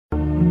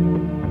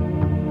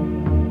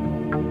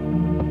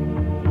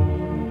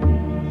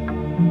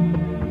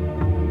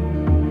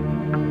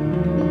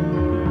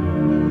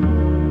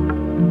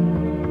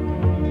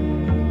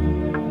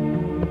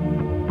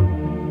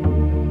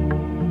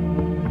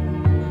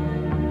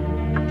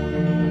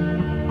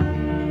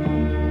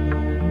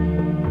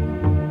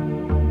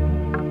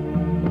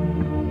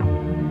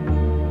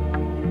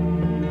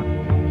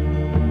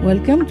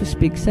Welcome to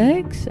Speak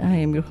Sex. I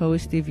am your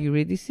host,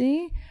 Eurydice.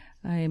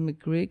 I am a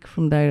Greek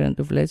from the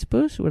island of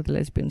Lesbos, where the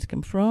lesbians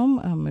come from.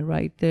 I'm a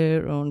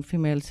writer on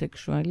female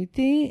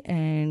sexuality,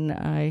 and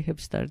I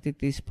have started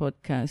this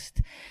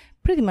podcast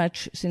pretty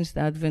much since the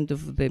advent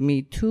of the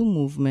Me Too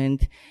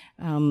movement,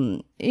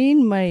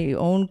 in my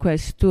own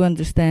quest to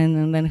understand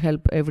and then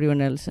help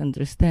everyone else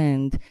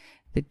understand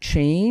the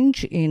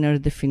change in our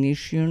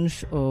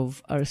definitions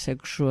of our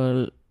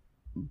sexual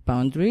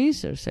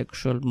boundaries, our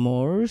sexual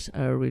mores,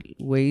 our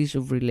ways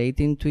of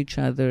relating to each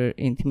other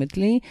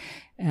intimately,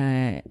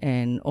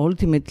 and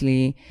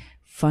ultimately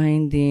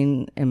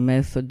finding a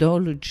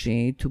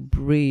methodology to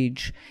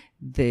bridge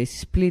the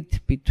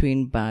split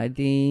between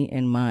body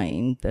and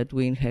mind that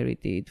we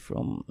inherited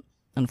from,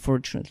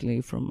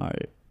 unfortunately, from our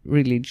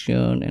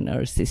religion and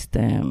our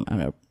system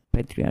and our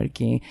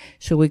patriarchy,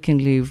 so we can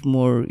live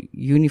more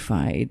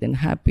unified and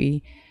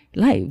happy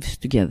lives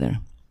together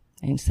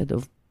instead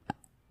of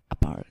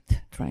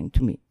apart, trying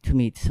to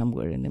meet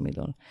somewhere in the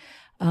middle.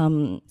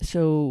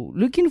 So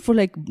looking for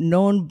like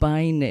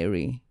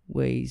non-binary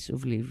ways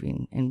of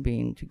living and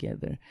being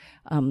together,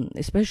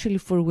 especially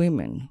for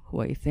women,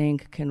 who I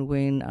think can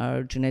win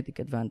our genetic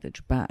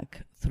advantage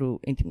back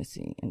through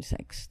intimacy and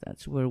sex.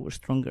 That's where we're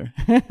stronger.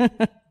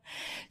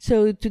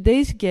 So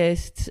today's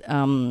guests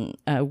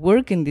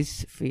work in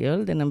this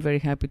field, and I'm very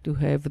happy to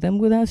have them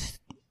with us.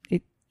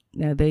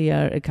 They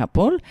are a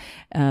couple,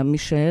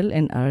 Michelle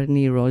and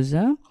Arnie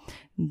Roza.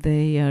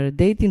 They are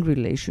dating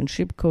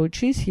relationship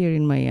coaches here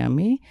in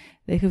Miami.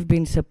 They have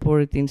been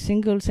supporting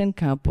singles and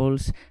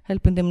couples,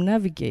 helping them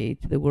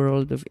navigate the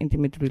world of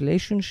intimate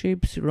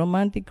relationships,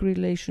 romantic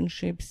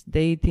relationships,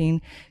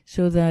 dating,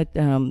 so that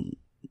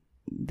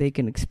they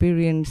can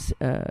experience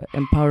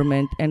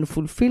empowerment and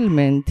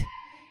fulfillment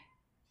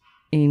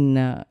in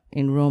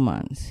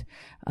romance.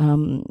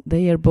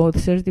 They are both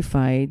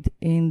certified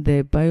in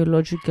the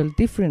biological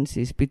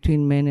differences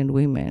between men and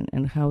women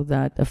and how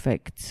that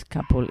affects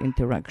couple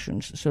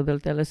interactions. So they'll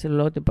tell us a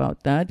lot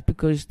about that,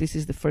 because this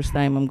is the first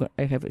time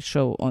I have a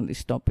show on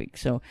this topic.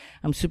 So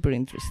I'm super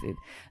interested.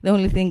 The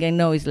only thing I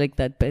know is like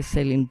that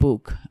best-selling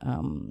book,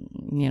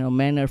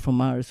 men are from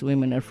Mars,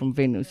 women are from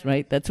Venus,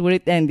 right? That's where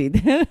it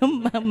ended,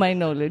 my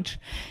knowledge.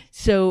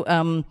 So,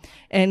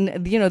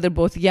 they're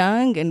both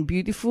young and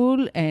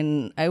beautiful,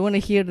 and I want to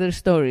hear their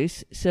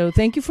stories. So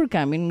thank you for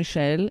coming,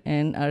 Michelle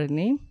and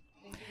Arnie.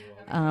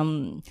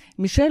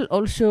 Michelle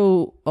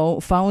also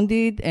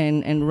founded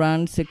and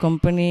runs a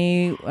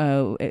company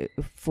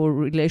for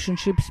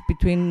relationships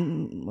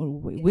between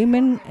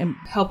women.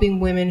 Helping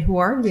women who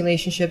are in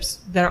relationships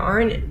that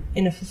aren't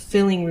in a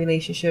fulfilling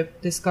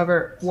relationship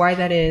discover why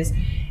that is.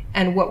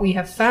 And what we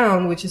have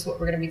found, which is what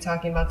we're going to be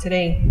talking about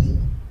today,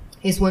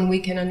 is when we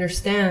can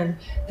understand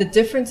the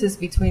differences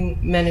between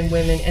men and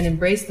women and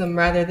embrace them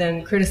rather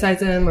than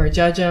criticize them or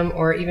judge them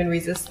or even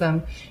resist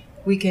them,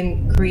 we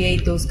can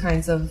create those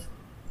kinds of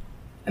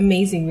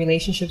amazing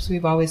relationships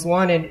we've always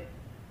wanted.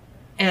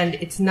 And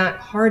it's not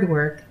hard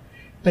work,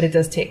 but it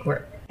does take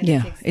work.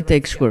 It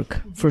takes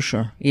work, for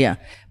sure. Yeah.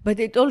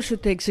 But it also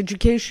takes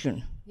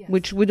education, yes,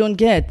 which we don't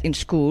get in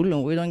school,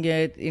 and we don't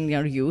get in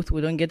our youth, we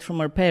don't get from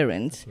our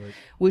parents. Right.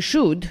 We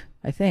should,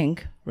 I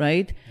think,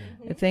 right? Mm-hmm.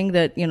 I think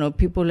that,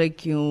 people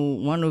like you,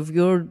 one of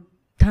your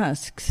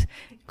tasks,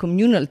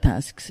 communal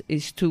tasks,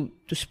 is to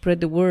spread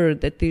the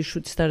word that they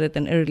should start at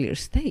an earlier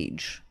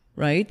stage,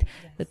 right?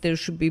 Yes. That there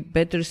should be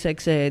better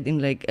sex ed in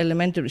like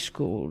elementary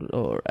school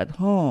or at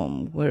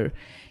home, where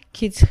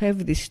kids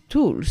have these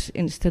tools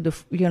instead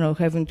of,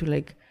 having to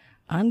like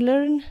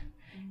unlearn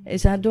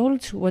as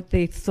adults what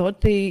they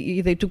thought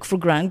they took for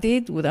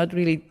granted without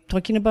really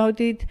talking about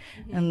it,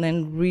 and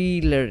then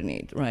relearn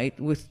it, right?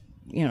 With,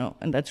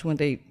 and that's when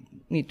they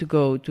need to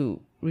go to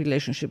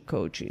relationship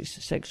coaches,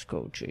 sex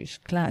coaches,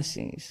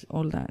 classes,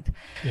 all that.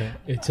 Yeah,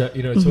 it's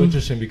it's so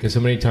interesting, because so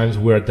many times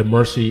we're at the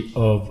mercy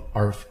of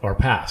our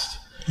past.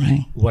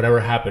 Right. Whatever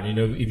happened,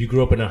 if you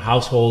grew up in a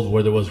household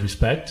where there was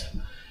respect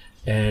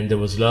and there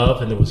was love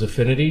and there was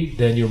affinity,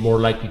 then you're more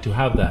likely to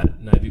have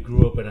that. Now, if you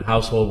grew up in a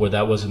household where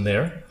that wasn't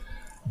there,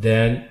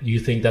 then you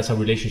think that's how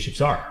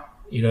relationships are.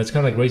 It's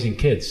kind of like raising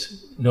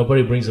kids.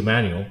 Nobody brings a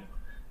manual,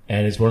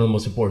 and it's one of the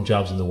most important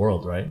jobs in the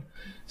world, right?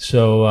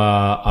 So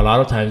a lot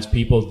of times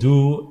people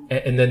do,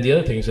 and then the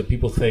other thing is that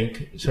people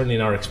think, certainly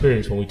in our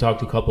experience, when we talk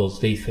to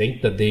couples, they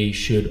think that they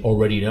should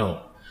already know.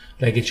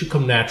 Like it should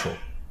come natural,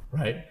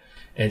 right?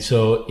 And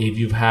so if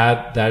you've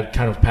had that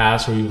kind of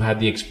past, or you've had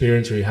the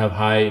experience, or you have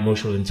high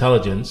emotional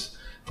intelligence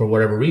for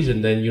whatever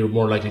reason, then you're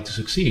more likely to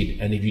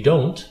succeed. And if you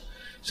don't,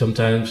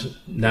 sometimes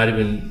not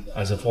even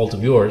as a fault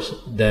of yours,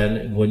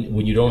 then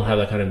when you don't have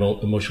that kind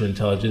of emotional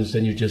intelligence,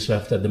 then you're just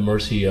left at the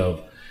mercy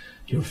of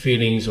your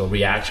feelings or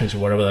reactions or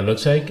whatever that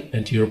looks like.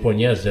 And to your point,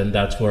 yes, then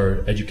that's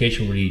where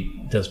education really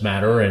does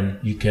matter, and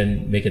you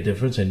can make a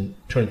difference and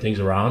turn things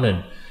around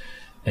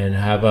and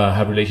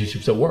have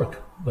relationships that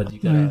work. But you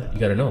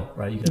gotta know,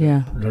 right? You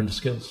gotta learn the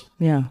skills.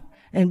 Yeah,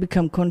 and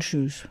become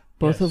conscious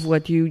both of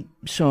what you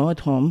saw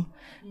at home,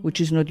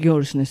 which is not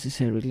yours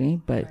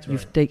necessarily, but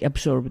you've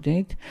absorbed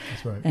it.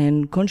 That's right.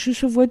 And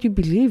conscious of what you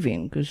believe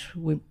in, because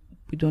we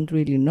we don't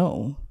really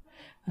know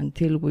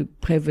until we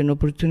have an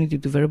opportunity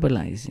to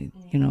verbalize it.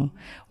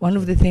 One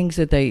of the things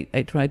that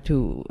I try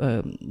to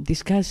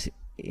discuss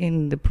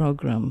in the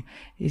program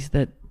is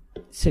that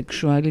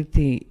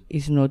sexuality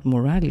is not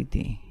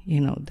morality.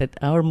 That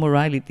our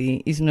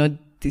morality is not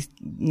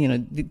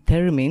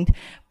determined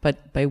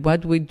but by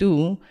what we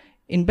do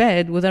in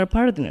bed with our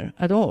partner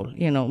at all.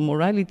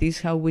 Morality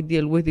is how we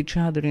deal with each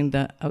other in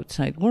the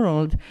outside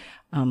world.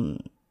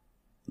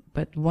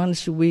 But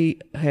once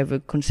we have a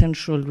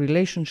consensual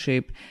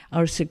relationship,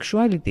 our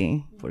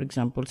sexuality, for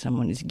example,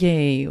 someone is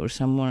gay or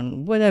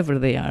someone, whatever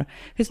they are,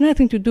 has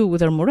nothing to do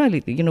with our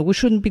morality. We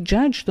shouldn't be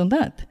judged on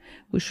that.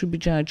 We should be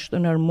judged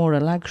on our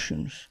moral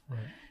actions. Right.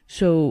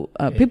 So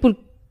people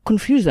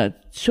confuse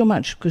that so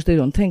much because they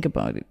don't think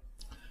about it.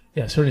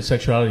 Yeah, certainly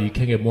sexuality, you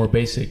can't get more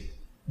basic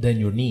than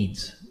your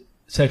needs.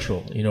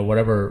 Sexual,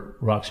 whatever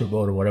rocks your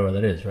boat or whatever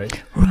that is, right?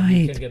 Right.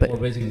 You can't get more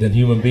basic than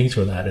human beings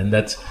for that. And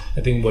that's,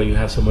 I think, why you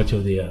have so much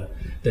of the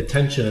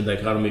tension and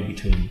dichotomy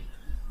between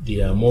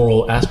the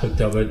moral aspect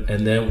of it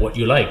and then what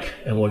you like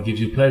and what gives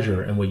you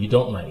pleasure and what you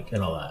don't like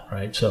and all that,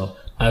 right? So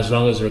as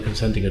long as they're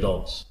consenting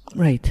adults.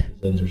 Right.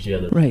 Then there's the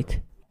other. Right.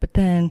 But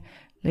then,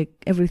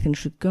 everything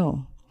should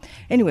go.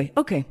 Anyway,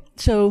 okay.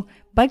 So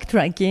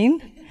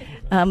backtracking.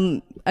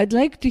 I'd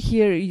like to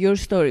hear your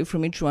story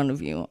from each one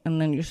of you,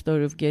 and then your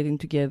story of getting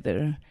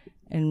together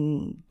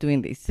and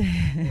doing this,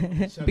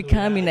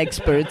 becoming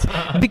experts.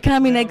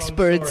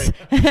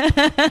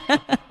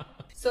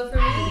 So for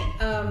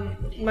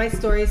me, my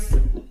stories,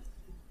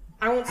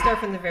 I won't start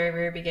from the very,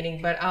 very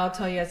beginning, but I'll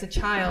tell you as a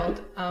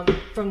child,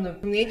 from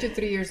the age of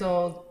 3 years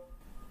old,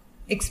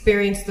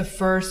 experienced the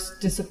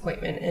first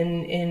disappointment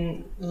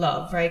in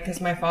love, right?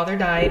 Because my father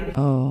died.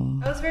 Oh.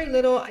 I was very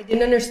little. I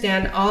didn't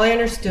understand. All I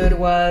understood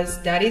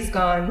was daddy's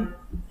gone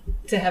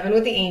to heaven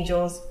with the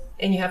angels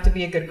and you have to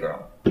be a good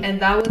girl. And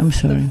that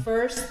was the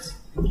first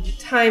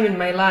time in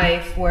my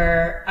life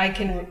where I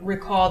can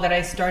recall that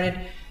I started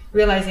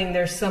realizing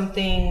there's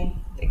something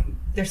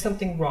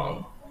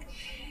wrong.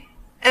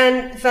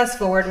 And fast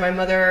forward, my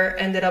mother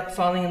ended up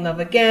falling in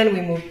love again.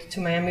 We moved to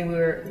Miami. We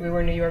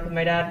were in New York with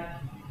my dad.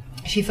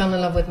 She fell in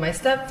love with my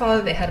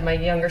stepfather. They had my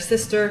younger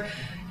sister.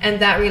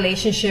 And that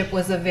relationship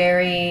was a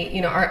very,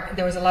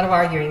 there was a lot of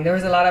arguing. There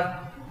was a lot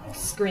of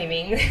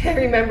screaming. I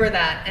remember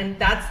that. And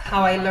that's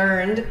how I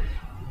learned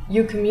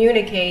you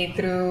communicate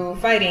through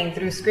fighting,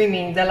 through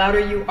screaming. The louder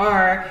you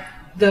are,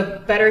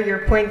 the better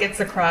your point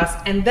gets across.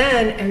 And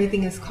then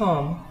everything is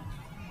calm.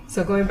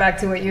 So going back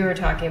to what you were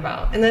talking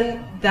about. And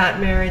then that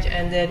marriage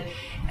ended.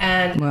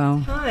 And at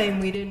the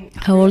time, we didn't...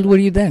 How old were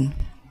you then?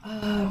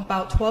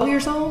 About 12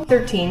 years old,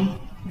 13.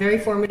 Very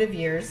formative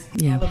years,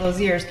 yeah. All of those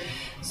years.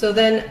 So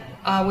then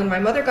when my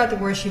mother got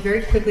divorced, she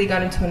very quickly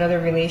got into another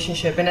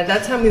relationship. And at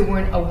that time, we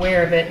weren't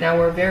aware of it. Now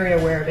we're very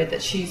aware of it,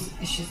 that she's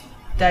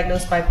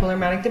diagnosed bipolar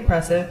manic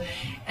depressive.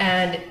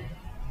 And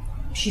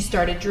she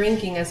started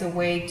drinking as a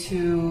way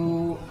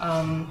to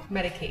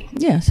medicate.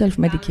 Yeah,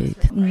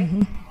 self-medicate. Right?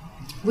 Mm-hmm.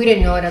 We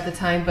didn't know it at the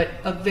time, but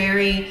a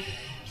very...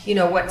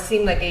 what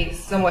seemed like a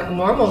somewhat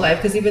normal life,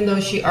 because even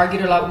though she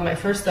argued a lot with my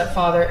first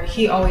stepfather,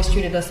 he always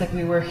treated us like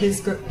we were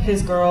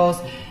his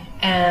girls,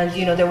 and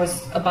there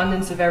was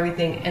abundance of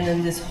everything. And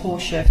then this whole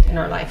shift in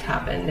our life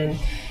happened, and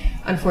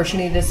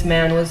unfortunately this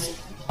man was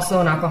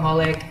also an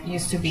alcoholic,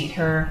 used to beat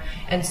her,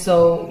 and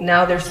so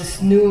now there's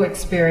this new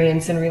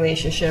experience in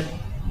relationship.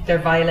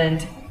 They're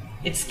violent,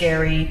 it's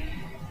scary,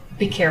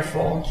 be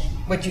careful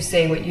what you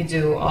say, what you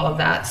do, all of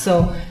that.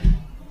 So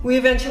we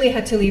eventually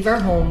had to leave our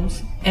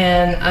homes,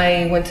 and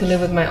I went to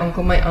live with my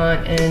uncle, my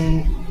aunt,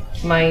 and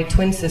my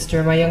twin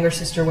sister. My younger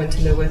sister went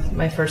to live with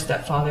my first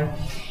stepfather.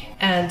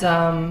 And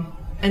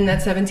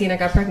at 17, I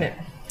got pregnant.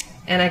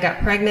 And I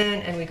got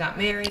pregnant, and we got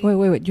married.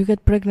 Wait. You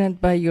got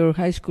pregnant by your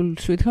high school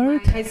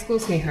sweetheart? My high school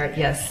sweetheart,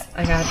 yes.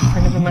 I got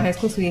pregnant with my high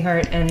school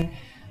sweetheart, and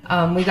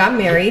we got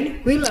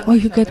married. We loved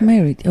each you other. Got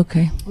married.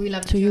 Okay. We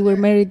loved So each you other. were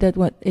married at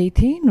what,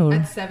 18 or?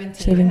 At 17.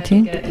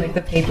 17? I had to get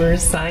the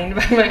papers signed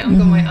by my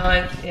uncle, my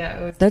aunt. Yeah,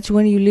 it was. That's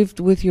when you lived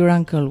with your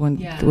uncle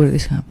where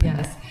this happened.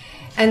 Yes.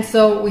 And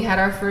so we had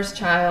our first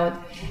child,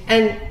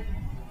 and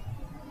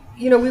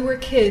we were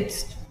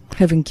kids.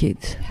 Having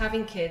kids,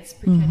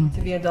 pretending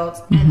to be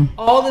adults, and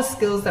all the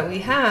skills that we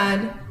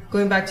had,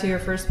 going back to your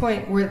first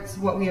point, were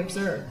what we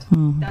observed.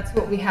 That's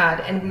what we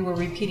had, and we were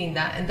repeating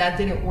that, and that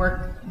didn't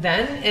work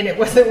then, and it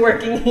wasn't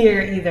working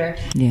here either.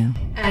 Yeah.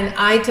 And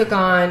I took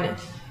on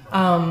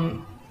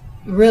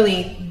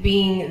really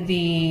being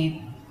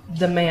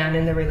the man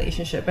in the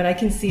relationship, and I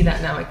can see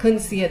that now. I couldn't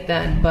see it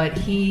then, but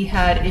he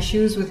had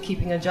issues with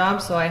keeping a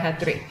job, so I had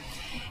 3.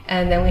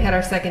 And then we had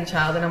our second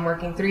child, and I'm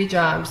working 3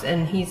 jobs,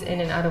 and he's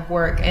in and out of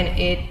work. And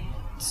it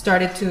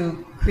started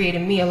to create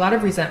in me a lot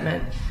of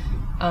resentment,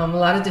 a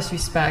lot of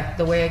disrespect.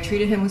 The way I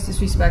treated him was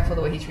disrespectful.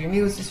 The way he treated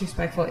me was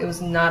disrespectful. It was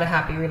not a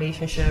happy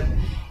relationship.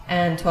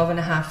 And 12 and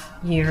a half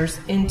years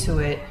into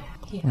it,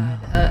 he had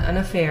an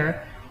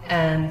affair,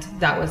 and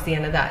that was the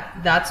end of that.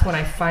 That's when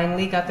I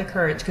finally got the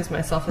courage, because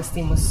my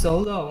self-esteem was so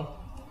low.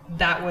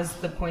 That was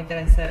the point that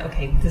I said,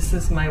 okay, this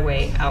is my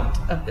way out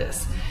of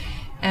this.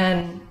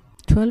 And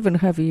 12 and a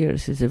half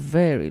years is a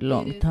very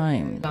long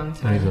time. Long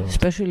time.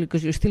 Especially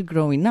because you're still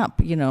growing up,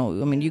 you know.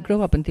 I mean, you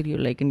grow up until you're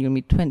like in your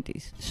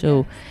mid-20s.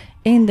 So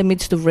in the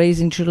midst of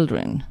raising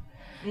children,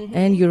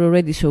 and you're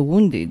already so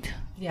wounded.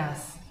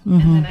 Yes.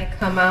 And then I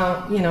come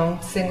out, you know,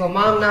 single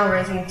mom now,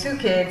 raising 2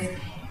 kids,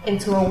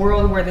 into a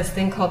world where this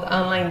thing called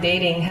online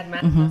dating had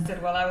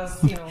manifested while I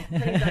was, you know,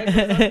 putting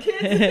diapers on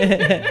kids.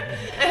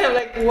 And I'm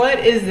like, what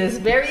is this?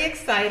 Very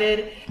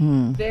excited,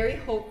 very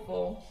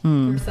hopeful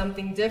for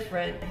something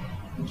different.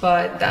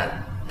 But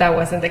that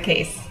wasn't the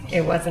case.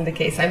 It wasn't the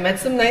case. I met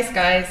some nice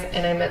guys,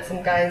 and I met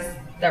some guys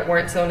that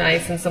weren't so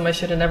nice and some I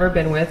should have never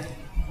been with.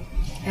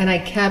 And I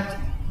kept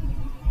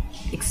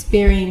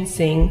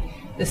experiencing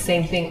the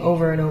same thing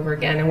over and over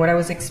again. And what I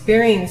was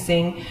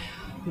experiencing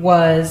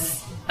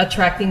was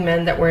attracting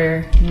men that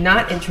were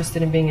not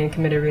interested in being in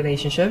committed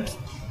relationships.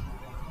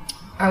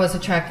 I was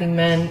attracting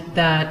men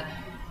that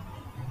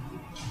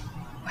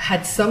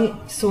had some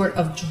sort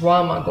of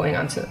drama going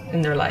on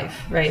in their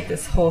life, right?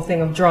 This whole thing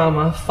of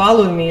drama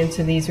followed me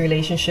into these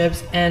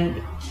relationships,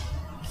 and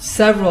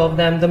several of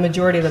them, the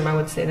majority of them I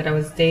would say that I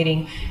was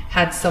dating,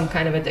 had some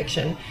kind of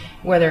addiction,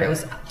 whether it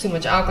was too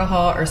much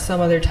alcohol or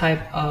some other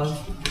type of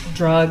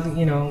drug,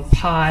 you know,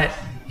 pot,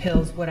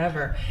 pills,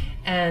 whatever.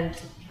 And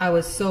I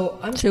was so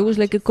Totally.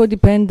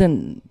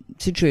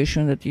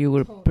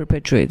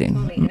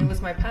 And it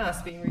was my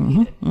past being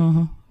repeated.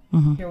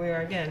 Here we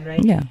are again,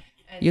 right? Yeah.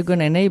 You're going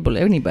to enable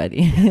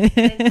anybody.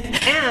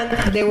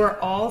 and they were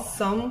all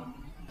so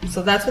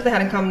that's what they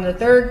had in common. The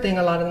third thing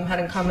a lot of them had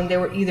in common, they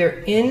were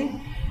either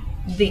in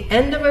the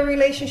end of a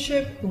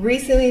relationship,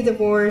 recently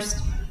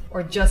divorced,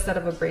 or just out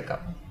of a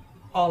breakup.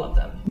 All of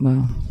them.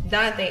 Wow.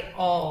 That they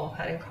all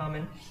had in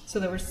common. So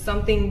there was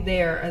something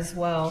there as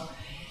well.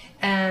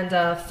 And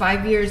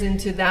 5 years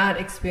into that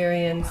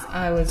experience,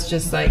 I was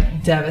just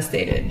like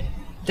devastated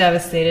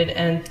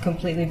and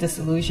completely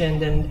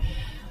disillusioned. And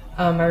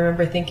I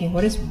remember thinking,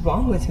 what is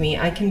wrong with me?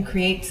 I can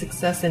create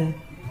success in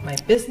my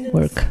business,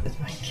 work, with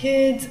my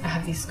kids. I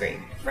have these great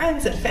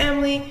friends and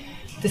family,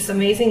 this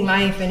amazing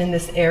life. And in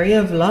this area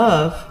of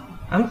love,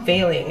 I'm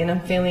failing, and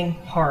I'm failing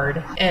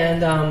hard.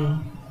 And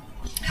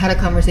had a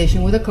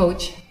conversation with a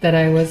coach that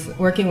I was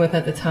working with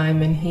at the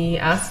time. And he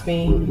asked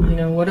me, you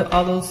know, what do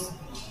all those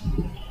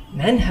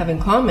men have in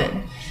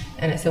common?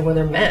 And I said, well,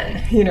 they're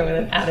men, you know, with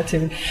an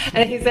attitude.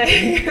 And he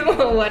said,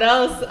 well, what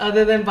else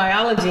other than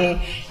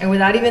biology? And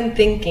without even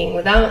thinking,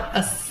 without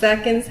a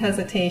second's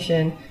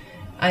hesitation,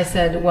 I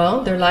said,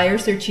 well, they're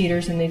liars, they're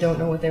cheaters, and they don't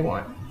know what they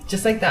want.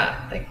 Just like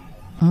that. Like.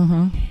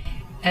 And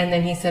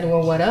then he said,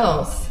 well, what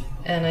else?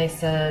 And I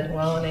said,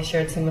 well, and I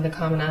shared some of the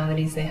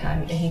commonalities they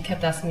had. And he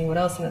kept asking me what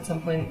else. And at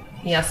some point,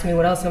 he asked me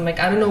what else. And I'm like,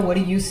 I don't know, what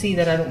do you see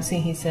that I don't see?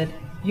 He said,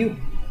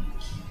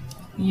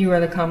 you are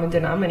the common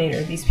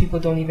denominator. These people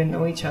don't even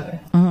know each other.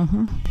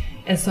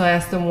 And so I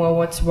asked him, well,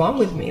 what's wrong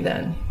with me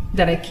then,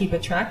 that I keep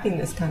attracting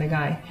this kind of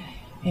guy?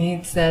 And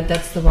he said,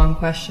 that's the wrong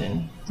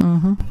question.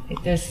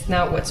 There's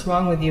not what's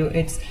wrong with you.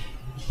 It's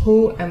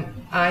who am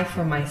I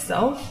for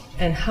myself,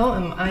 and how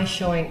am I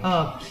showing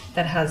up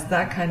that has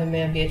that kind of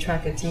man be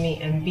attracted to me,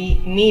 and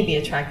me be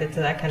attracted to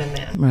that kind of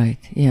man. Right,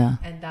 yeah.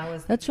 And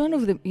that's one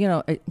of the, you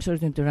know, I'm sorry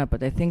to interrupt,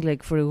 but I think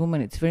like for a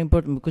woman it's very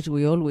important, because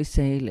we always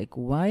say like,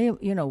 why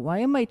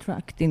am I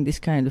attracting this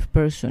kind of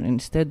person,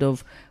 instead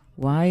of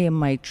why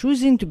am I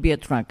choosing to be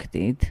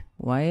attracted?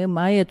 Why am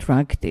I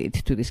attracted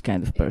to this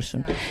kind of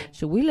person? Exactly.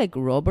 So we like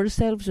rob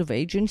ourselves of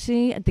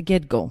agency at the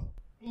get-go.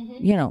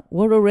 You know,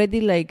 we're already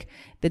like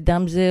the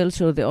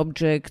damsels or the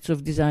objects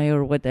of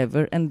desire or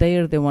whatever, and they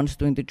are the ones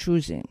doing the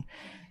choosing.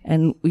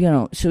 And, you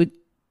know, so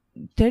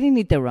turning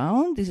it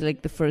around is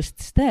like the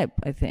first step,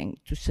 I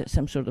think, to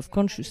some sort of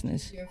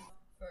consciousness.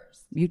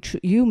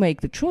 You make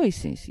the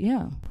choices,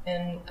 yeah.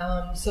 And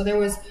so there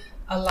was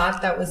a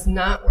lot that was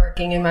not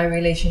working in my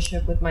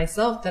relationship with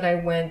myself that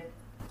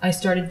I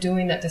started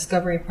doing that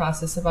discovery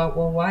process about,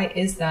 well, why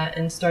is that?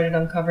 And started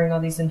uncovering all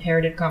these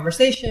inherited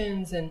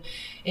conversations and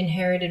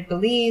inherited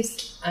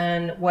beliefs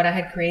and what I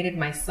had created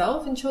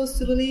myself and chose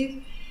to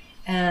believe.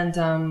 And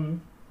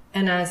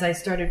as I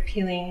started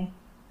peeling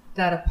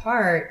that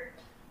apart,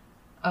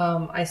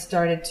 I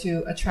started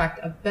to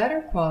attract a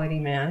better quality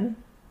man.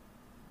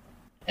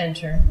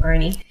 Enter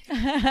Arnie.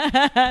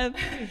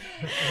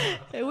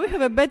 We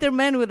have a better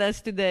man with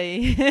us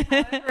today.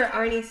 However,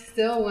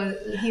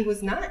 Arnie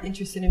was not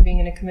interested in being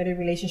in a committed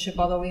relationship,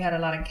 although we had a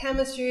lot of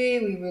chemistry.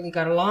 We really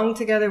got along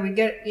together.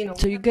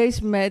 So you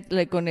guys met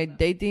like on a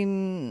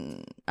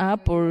dating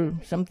app or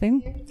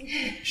something?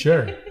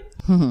 Sure.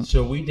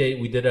 So we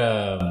did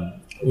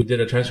a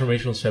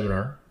transformational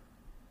seminar,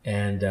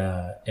 and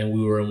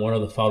we were in one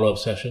of the follow-up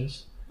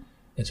sessions.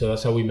 And so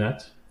that's how we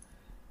met.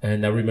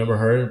 And I remember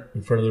her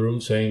in front of the room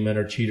saying men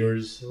are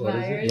cheaters.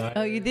 Liars.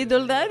 Oh, you did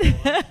all that? And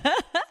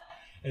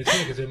it's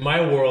funny because in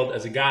my world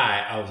as a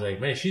guy, I was like,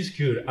 man, she's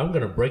cute. I'm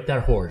going to break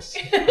that horse.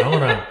 I'm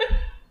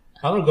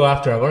gonna go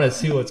after her. I want to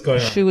see what's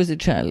going on. She was a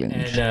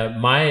challenge.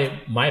 And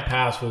my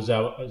past was I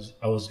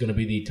was going to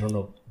be the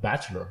eternal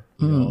bachelor.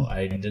 You know,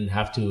 I didn't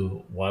have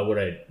to. Why would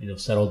I?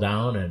 Settle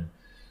down? And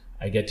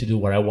I get to do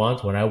what I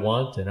want when I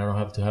want, and I don't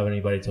have to have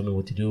anybody tell me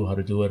what to do, how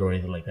to do it, or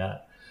anything like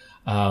that.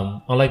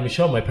 Unlike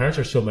Michelle, my parents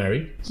are still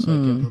married. So I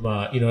came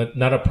from,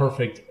 not a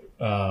perfect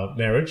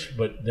marriage,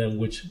 but then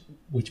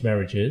which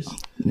marriage is.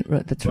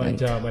 Right, that's right.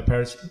 But my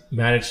parents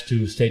managed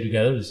to stay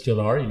together. They still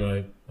are.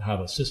 I have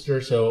a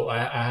sister, so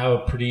I have a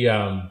pretty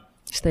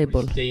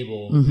stable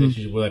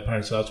relationship with my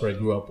parents. So that's what I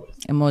grew up with.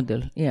 A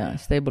model,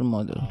 stable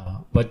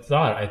model. But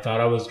I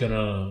thought I was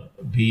gonna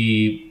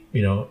be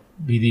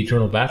the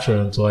eternal bachelor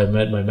until I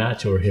met my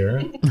match over here,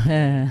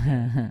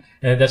 and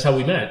that's how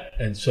we met.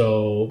 And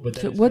so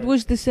what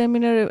was the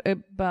seminar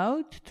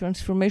about?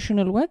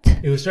 Transformational what?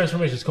 It was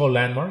transformation. It's called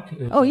Landmark.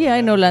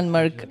 I know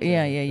Landmark.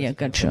 Yeah,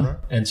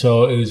 gotcha. And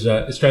so it was.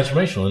 It's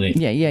transformational.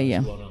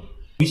 Yeah.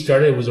 We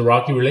started. It was a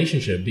rocky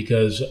relationship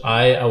because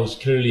I was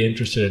clearly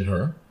interested in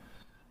her.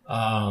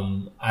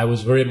 I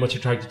was very much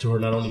attracted to her,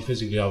 not only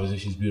physically, obviously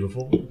she's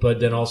beautiful, but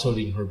then also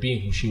her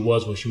being, who she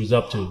was, what she was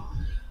up to.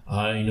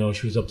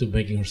 She was up to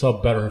making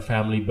herself better, her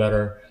family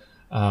better,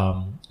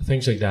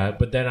 things like that.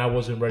 But then I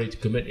wasn't ready to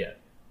commit yet.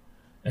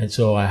 And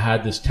so I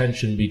had this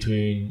tension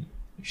between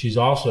she's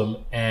awesome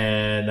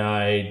and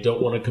I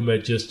don't want to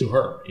commit just to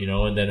her,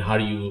 and then how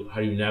do you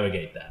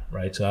navigate that,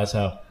 right? So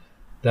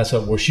that's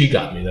where she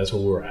got me. That's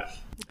where we're at.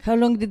 How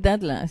long did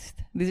that last?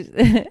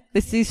 The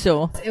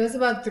seesaw? It was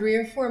about 3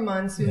 or 4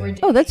 months. We were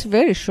dating. Oh, that's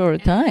very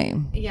short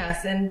time.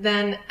 Yes, and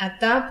then at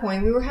that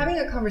point, we were having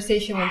a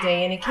conversation one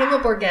day, and it came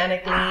up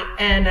organically,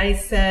 and I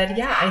said,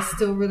 yeah, I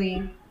still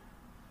really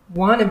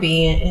want to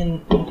be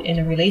in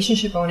a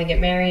relationship. I want to get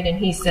married. And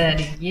he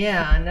said,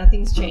 yeah,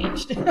 nothing's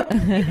changed.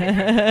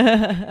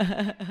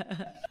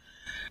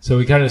 So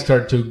we kind of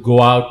started to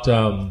go out.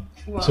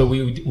 So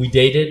we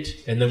dated,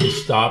 and then we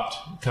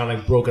stopped, kind of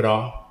like broke it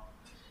off.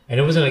 And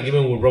it wasn't like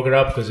even we broke it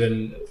up, because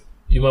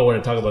you might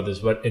want to talk about this,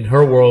 but in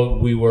her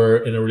world, we were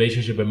in a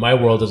relationship. In my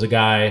world, as a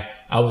guy,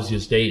 I was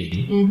just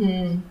dating.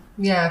 Mm-hmm.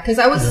 Yeah, because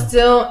I was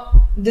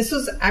this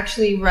was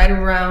actually right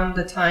around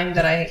the time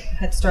that I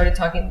had started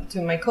talking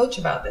to my coach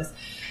about this.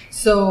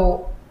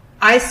 So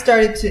I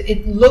started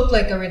it looked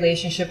like a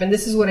relationship. And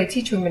this is what I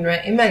teach women,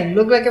 right? It might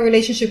look like a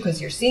relationship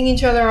because you're seeing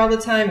each other all the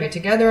time. You're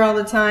together all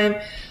the time.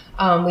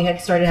 We had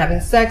started having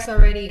sex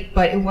already,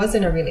 but it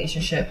wasn't a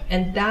relationship.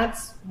 And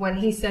that's when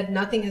he said,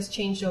 nothing has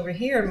changed over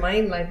here. My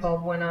light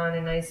bulb went on,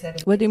 and I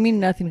said, what do you mean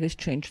nothing has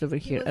changed over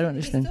here? I don't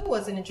understand. He still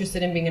wasn't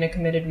interested in being in a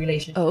committed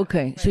relationship. Oh,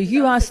 okay. So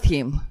you asked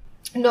him.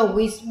 No,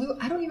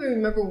 I don't even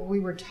remember what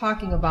we were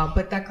talking about,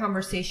 but that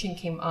conversation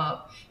came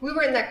up. We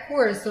were in that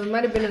course, so it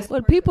might have been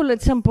Well, people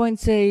at some point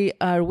say,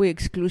 are we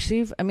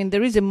exclusive? I mean,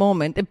 there is a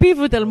moment, a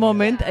pivotal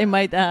moment, I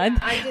might add,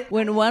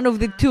 when one of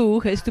the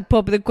two has to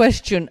pop the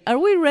question, are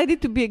we ready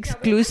to be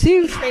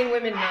exclusive? We train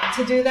women not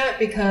to do that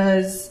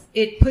because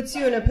it puts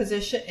you in a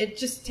position, it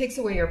just takes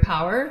away your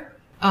power.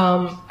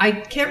 I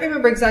can't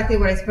remember exactly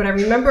what I said, but I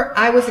remember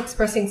I was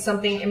expressing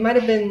something. It might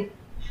have been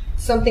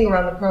something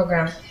around the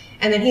program.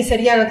 And then he said,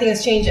 yeah, nothing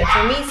has changed. And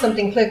for me,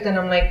 something clicked, and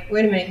I'm like,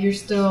 wait a minute, you're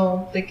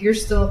still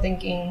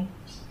thinking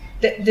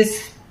that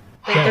there's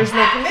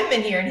no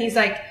commitment here. And he's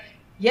like,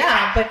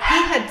 yeah, but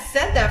he had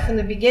said that from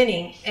the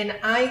beginning, and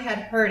I had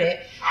heard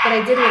it, but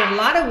I did what a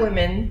lot of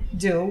women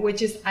do,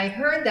 which is I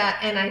heard that,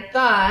 and I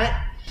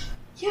thought,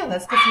 yeah,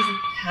 that's because he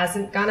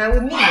hasn't gone out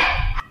with me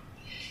yet.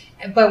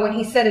 But when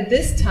he said it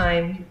this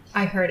time,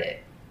 I heard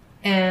it.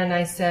 And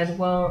I said,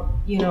 well,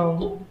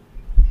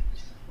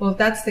 if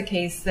that's the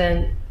case,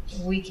 then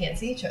we can't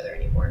see each other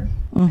anymore.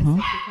 Mm-hmm.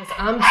 Because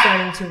I'm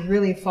starting to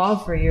really fall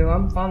for you.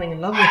 I'm falling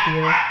in love with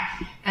you.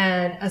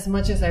 And as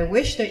much as I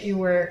wish that you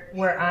were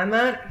where I'm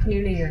at,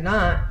 clearly you're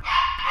not.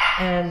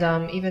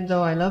 And even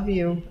though I love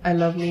you, I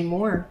love me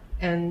more.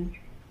 And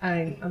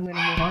I'm going to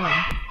move on.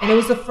 And it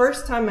was the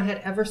first time I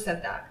had ever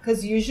said that.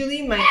 Because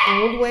usually my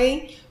old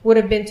way would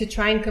have been to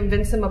try and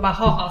convince him about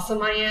how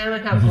awesome I am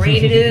and how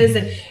great it is.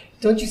 And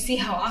don't you see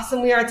how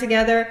awesome we are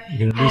together?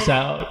 You're going to miss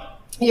out.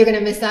 You're going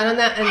to miss out on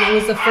that. And it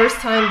was the first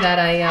time that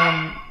I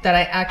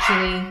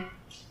actually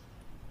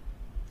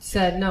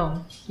said,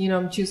 no,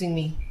 I'm choosing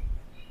me.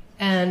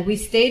 And we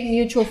stayed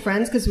mutual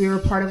friends because we were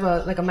part of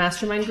a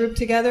mastermind group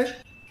together.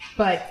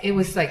 But it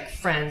was like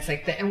friends,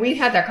 and we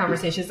had that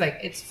conversation. It's like,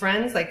 it's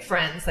friends,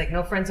 like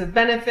no friends with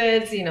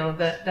benefits,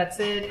 that's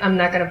it. I'm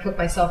not going to put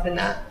myself in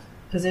that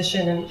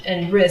position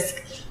and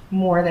risk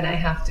more than I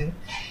have to.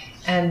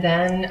 And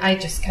then I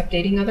just kept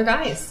dating other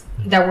guys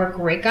that were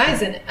great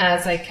guys. And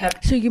as I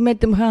kept... So you met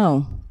them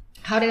how?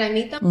 How did I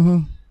meet them? Mm-hmm.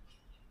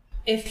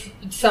 If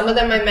some of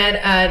them I met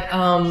at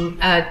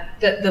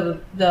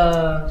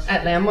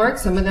Landmark,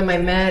 some of them I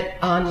met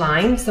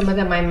online, some of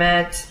them I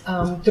met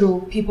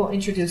through people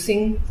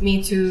introducing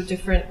me to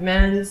different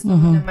men. Some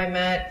of them I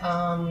met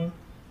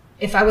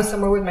if I was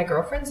somewhere with my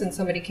girlfriends and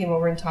somebody came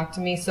over and talked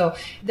to me. So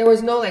there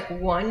was no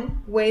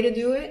one way to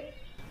do it,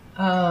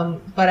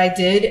 but I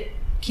did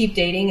keep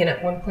dating. And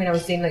at one point I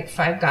was dating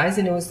 5 guys,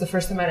 and it was the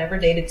first time I'd ever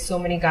dated so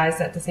many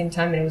guys at the same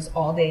time, and it was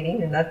all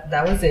dating, and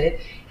that was it.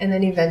 And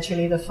then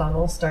eventually the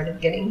funnel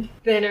started getting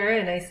thinner,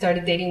 and I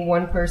started dating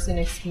one person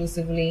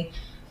exclusively.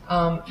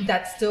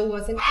 That still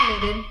wasn't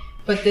committed,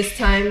 but this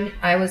time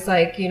I was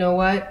like, you know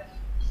what?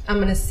 I'm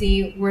going to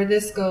see where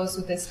this goes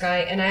with this guy.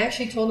 And I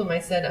actually told him, I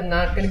said, I'm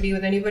not going to be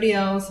with anybody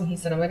else. And he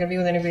said, I'm not going to be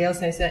with anybody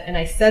else. And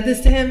I said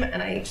this to him,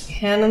 and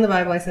hand on the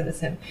Bible, I said this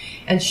to him.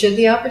 And should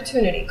the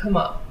opportunity come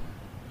up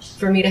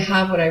for me to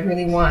have what I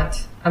really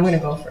want, I'm going to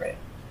go for it.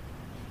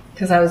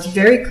 Because I was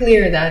very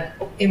clear that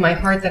in my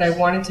heart that I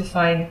wanted to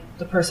find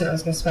the person I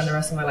was going to spend the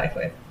rest of my life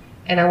with.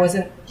 And I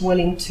wasn't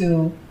willing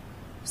to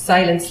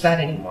silence that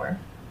anymore.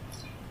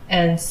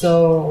 And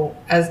so,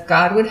 as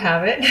God would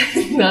have it,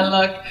 not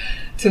luck,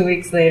 2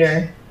 weeks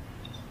later,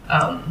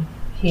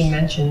 he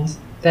mentioned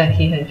that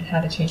he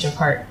had a change of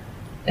heart,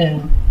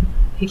 and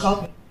he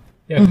called me.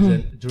 Yeah,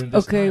 then during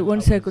this Okay, time,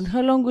 one second.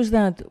 How long was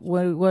that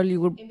while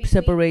you were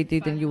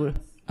separated and you were...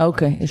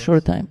 Okay, a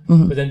short time.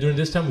 Mm-hmm. But then during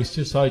this time, we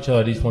still saw each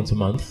other at least once a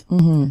month.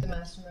 Mm-hmm. The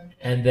mastermind.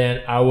 And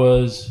then I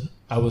was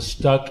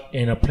stuck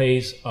in a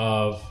place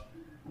of,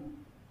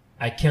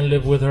 I can't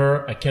live with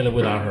her, I can't live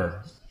without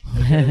her.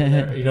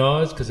 You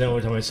know, it's because then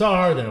every time I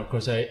saw her, then of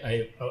course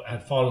I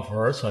had fallen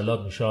for her, so I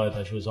loved Michelle. I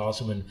thought she was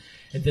awesome, and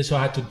then so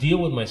I had to deal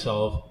with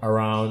myself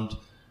around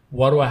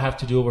what do I have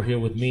to do over here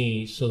with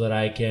me so that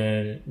I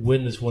can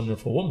win this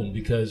wonderful woman,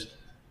 because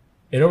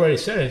it already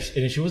said it,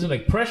 and she wasn't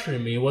like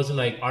pressuring me. It wasn't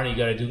like, Arnie, you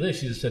got to do this.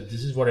 She just said,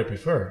 this is what I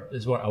prefer.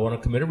 This is what I want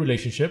to commit a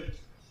relationship,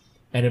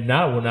 and if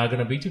not, we're not going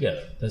to be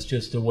together. That's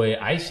just the way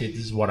I see it.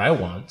 This is what I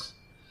want,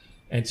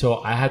 and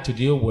so I had to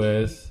deal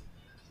with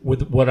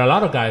what a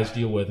lot of guys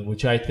deal with,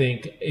 which I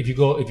think if you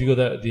go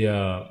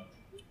the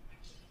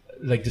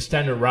like the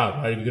standard route,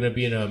 right? If you're going to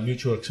be in a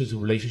mutual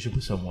exclusive relationship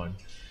with someone,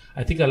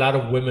 I think a lot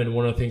of women,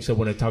 one of the things that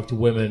when I talk to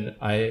women,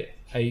 I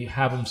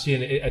have them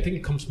seeing it, I think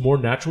it comes more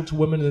natural to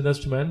women than it does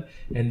to men,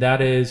 and that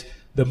is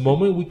the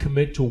moment we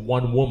commit to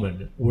one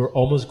woman, we're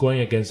almost going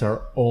against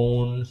our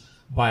own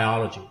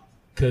biology.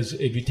 Because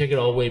if you take it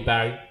all the way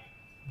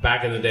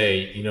back in the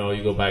day, you know,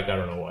 you go back, I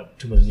don't know what,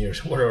 2 million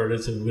years, whatever it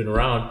is that we've been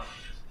around.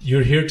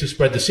 You're here to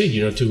spread the seed,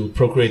 you know, to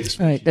procreate the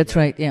species. Right, that's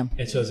right, yeah.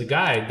 And so as a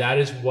guy, that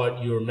is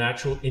what your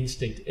natural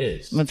instinct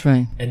is. That's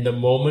right. And the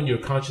moment your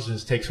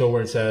consciousness takes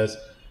over and says,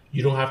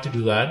 you don't have to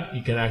do that,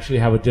 you can actually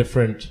have a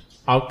different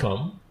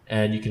outcome,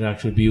 and you can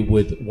actually be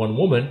with one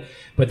woman.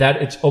 But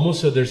that it's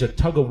almost so there's a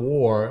tug of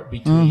war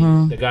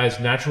between the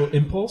guy's natural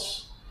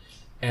impulse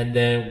and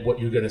then what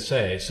you're going to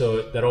say.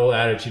 So that old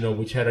adage, you know,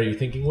 which head are you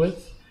thinking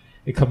with?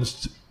 It comes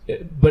to,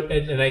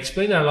 and I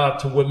explain that a lot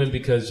to women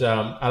because a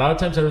lot of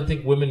times I don't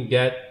think women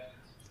get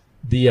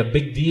the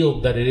big deal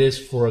that it is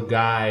for a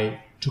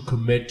guy to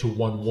commit to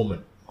one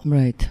woman.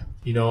 Right.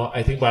 You know,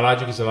 I think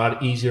biologically it's a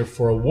lot easier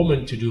for a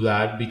woman to do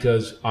that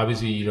because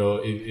obviously, you know,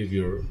 if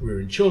you're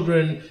rearing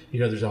children, you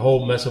know, there's a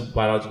whole mess of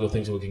biological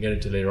things that we can get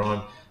into later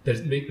on that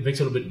it makes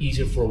it a little bit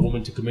easier for a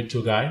woman to commit to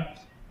a guy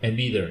and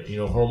be there, you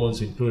know,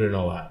 hormones included and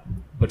all that.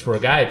 But for a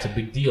guy, it's a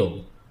big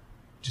deal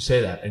to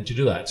say that and to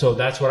do that. So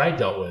that's what I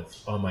dealt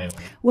with on my own.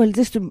 Well,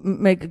 just to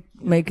make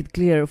it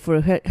clear,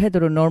 for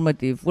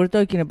heteronormative, we're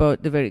talking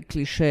about the very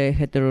cliche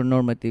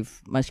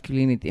heteronormative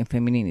masculinity and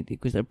femininity,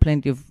 because there are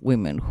plenty of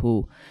women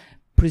who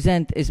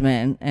present as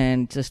men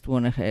and just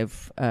want to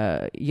have,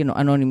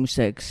 anonymous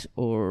sex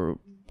or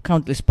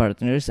countless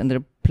partners, and there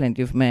are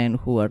plenty of men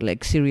who are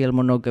like serial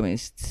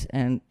monogamists,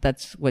 and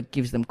that's what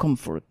gives them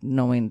comfort,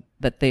 knowing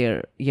that they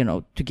are,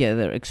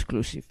 together,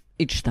 exclusive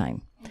each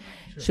time.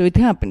 Sure. So it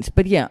happens.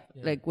 But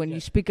like when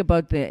you speak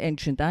about the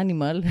ancient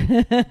animal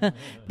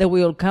that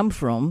we all come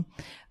from,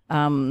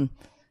 and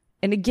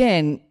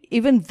again,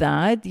 even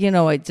that,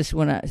 I just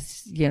want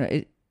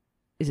to,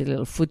 is a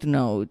little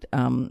footnote.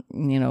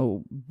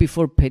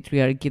 Before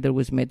patriarchy, there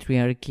was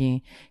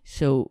matriarchy.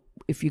 So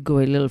if you go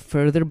a little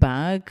further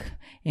back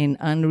in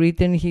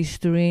unwritten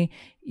history,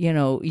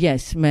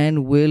 yes,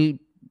 men will,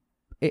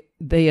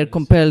 they are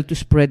compelled to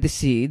spread the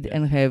seed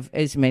and have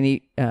as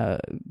many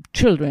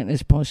children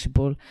as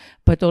possible,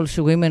 but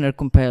also women are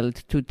compelled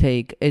to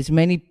take as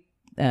many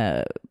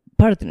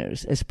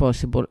partners as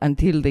possible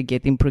until they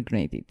get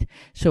impregnated.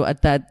 So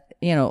at that,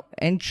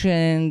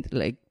 ancient,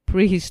 like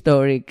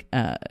prehistoric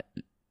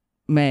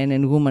man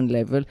and woman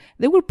level,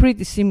 they were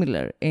pretty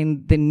similar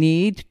in the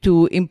need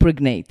to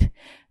impregnate.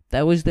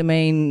 That was the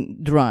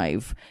main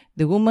drive.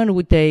 The woman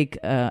would take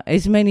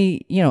as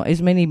many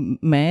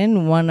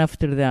men, one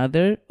after the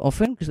other,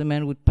 often, because the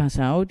man would pass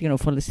out,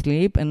 fall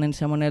asleep, and then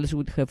someone else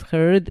would have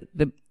heard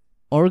the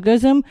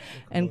orgasm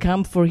and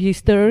come for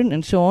his turn,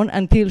 and so on,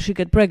 until she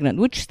get pregnant,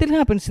 which still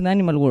happens in the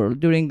animal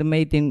world during the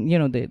mating,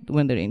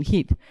 when they're in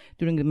heat,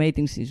 during the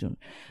mating season.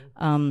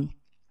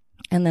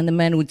 And then the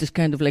man would just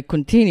kind of like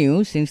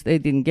continue, since they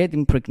didn't get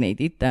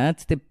impregnated.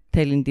 That's the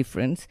telling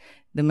difference.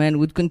 The man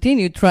would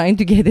continue trying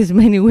to get as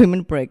many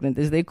women pregnant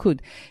as they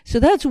could. So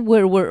that's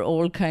where we're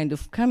all kind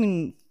of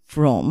coming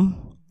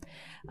from.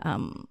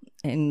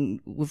 And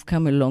we've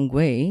come a long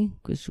way,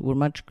 because we're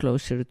much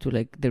closer to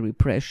like the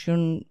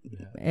repression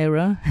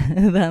era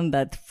than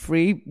that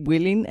free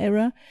willing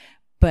era.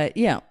 But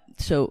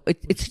so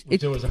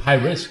there was a high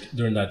risk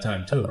during that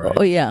time too, right?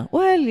 Oh yeah.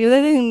 Well, I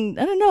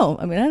don't know.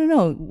 I mean, I don't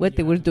know what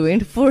they were doing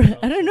for.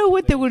 I don't know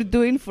what they were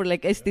doing for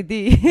like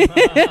STD.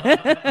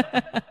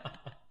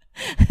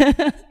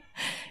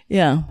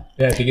 Yeah.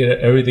 Yeah, I think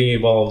everything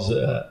evolves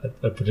at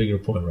a particular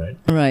point, right?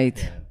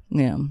 Right.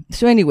 Yeah.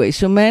 So anyway,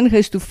 so man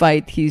has to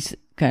fight his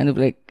kind of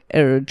like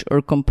urge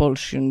or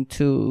compulsion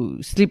to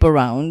sleep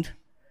around,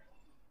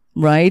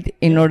 right,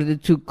 in order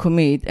to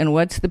commit. And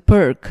what's the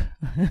perk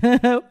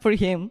for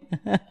him?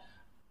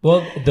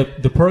 Well,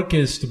 the perk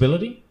is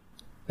stability.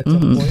 At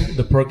some point,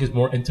 the perk is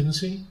more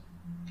intimacy,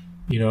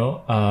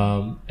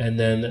 and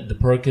then the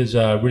perk is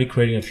really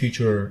creating a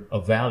future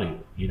of value,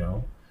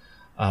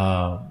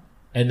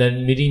 and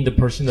then meeting the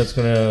person that's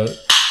going to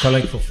kind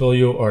of like fulfill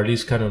you or at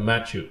least kind of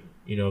match you,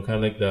 kind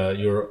of like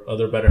your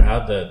other better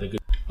half, the good.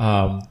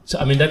 So,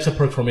 I mean, that's a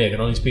perk for me. I can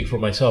only speak for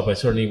myself. I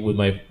certainly, with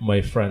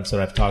my friends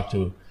that I've talked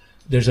to,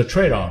 there's a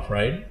trade-off,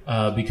 right?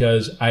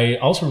 Because I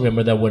also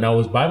remember that when I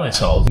was by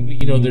myself,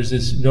 there's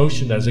this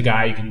notion that as a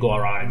guy, you can go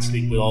around and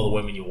sleep with all the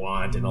women you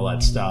want and all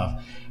that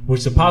stuff,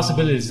 which the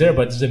possibility is there,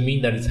 but it doesn't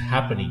mean that it's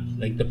happening.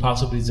 Like the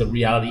possibility is a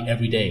reality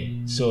every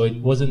day. So it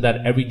wasn't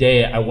that every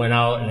day I went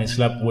out and I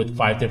slept with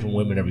 5 different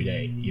women every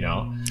day,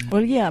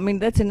 Well, yeah, I mean,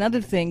 that's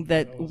another thing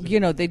that,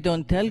 they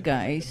don't tell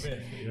guys,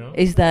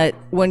 is that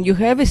when you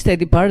have a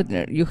steady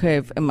partner, you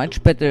have a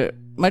much better,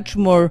 much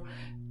more,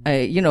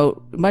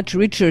 much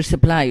richer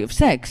supply of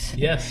sex.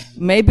 Yes.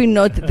 Maybe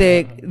not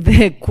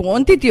the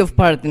quantity of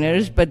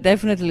partners, but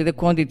definitely the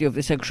quantity of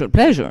the sexual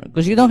pleasure.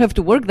 Because you don't have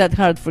to work that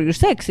hard for your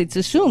sex. It's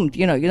assumed,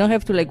 you don't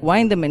have to like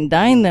wine them and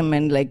dine them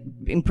and like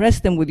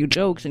impress them with your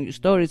jokes and your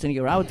stories and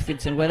your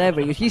outfits and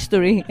whatever, your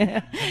history.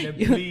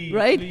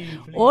 Right?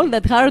 All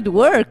that hard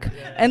work.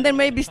 Yeah. And then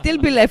maybe still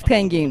be left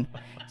hanging.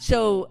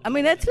 So, I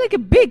mean, that's like a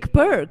big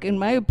perk, in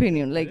my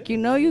opinion. Like,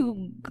 you're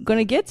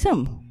gonna get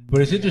some. But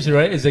it's interesting,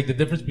 right? It's like the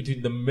difference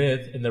between the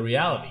myth and the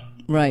reality.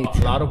 Right.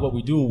 A lot of what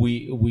we do,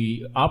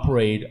 we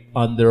operate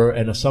under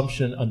an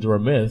assumption, under a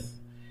myth,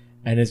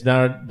 and it's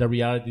not the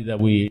reality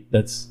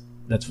that's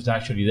what's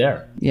actually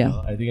there.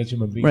 Yeah. I think as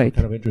human beings, right.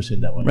 we're kind of interested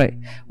in that one. Right.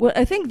 Well,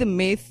 I think the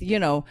myth,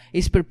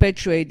 is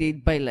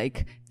perpetuated by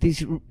like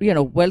these,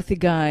 wealthy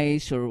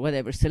guys or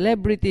whatever,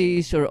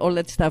 celebrities or all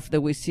that stuff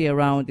that we see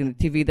around in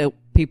the TV that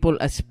people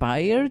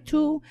aspire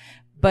to.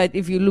 But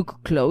if you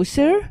look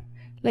closer,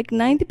 like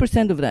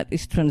 90% of that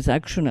is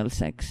transactional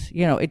sex.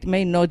 It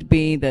may not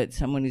be that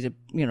someone is,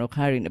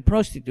 hiring a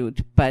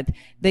prostitute, but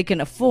they can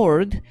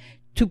afford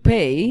to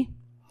pay,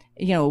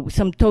 in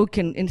some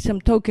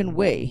token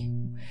way,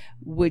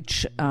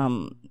 which,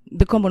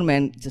 the common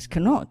man just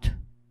cannot.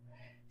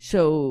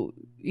 So,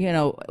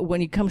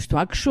 when it comes to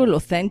actual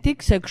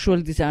authentic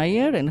sexual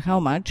desire and how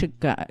much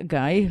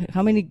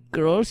how many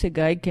girls a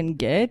guy can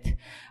get,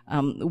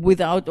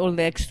 without all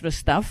the extra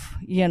stuff,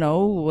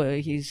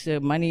 his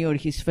money or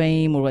his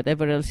fame or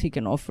whatever else he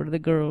can offer the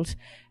girls,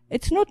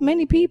 it's not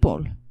many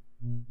people.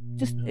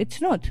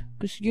 It's not,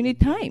 because you need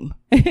time.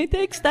 It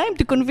takes time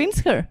to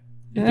convince her.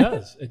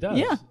 It does.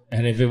 Yeah.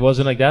 And if it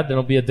wasn't like that, then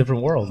it'll be a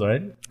different world,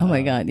 right? Oh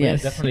my God,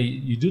 yes. Yeah, definitely,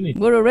 you do need.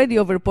 We're already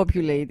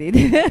overpopulated.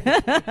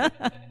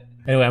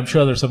 Anyway, I'm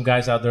sure there's some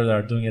guys out there that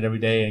are doing it every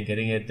day and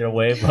getting it their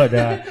way,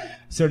 but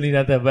certainly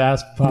not the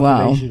vast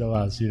population of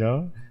us,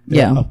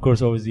 Yeah. Of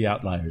course, always the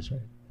outliers, right?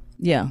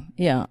 Yeah,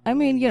 yeah. I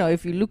mean,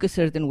 if you look a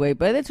certain way,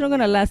 but it's not going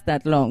to last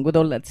that long with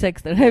all that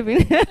sex they're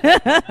having.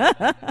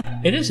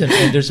 It isn't.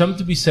 And there's something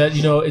to be said.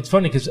 It's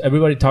funny because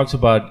everybody talks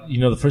about,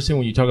 the first thing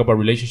when you talk about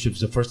relationships,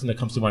 the first thing that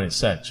comes to mind is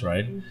sex,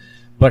 right?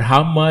 But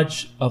how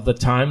much of the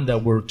time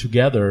that we're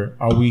together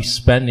are we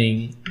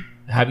spending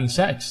having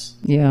sex?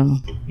 Yeah.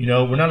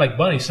 We're not like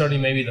bunnies.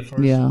 Certainly maybe the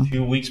first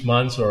few weeks,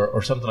 months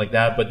or something like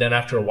that. But then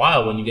after a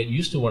while, when you get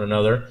used to one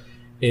another,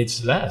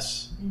 it's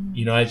less.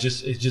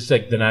 It's just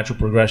like the natural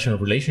progression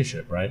of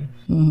relationship, right?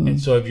 Mm-hmm.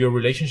 And so if your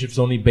relationship's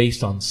only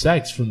based on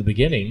sex from the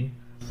beginning,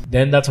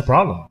 then that's a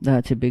problem.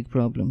 That's a big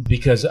problem.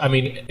 Because, I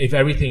mean, if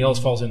everything else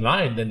falls in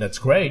line, then that's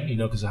great,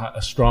 because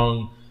a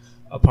strong,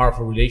 a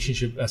powerful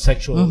relationship, a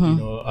sexual,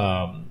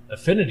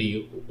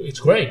 affinity, it's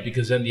great,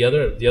 because then the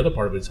other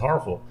part of it is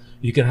harmful.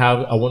 You can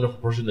have a wonderful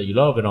person that you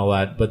love and all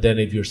that, but then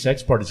if your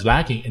sex part is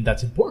lacking and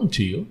that's important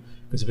to you,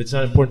 because if it's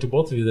not important to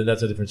both of you, then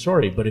that's a different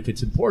story. But if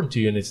it's important to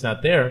you and it's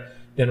not there,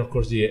 then of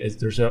course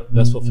there's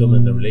less fulfillment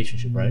in the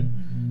relationship, right?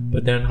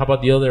 But then how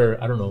about the other,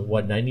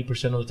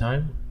 90% of the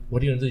time?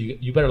 What are you going to do?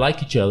 You better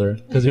like each other,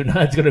 because if not,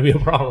 it's going to be a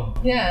problem.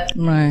 Yeah.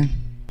 Right.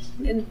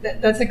 And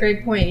that's a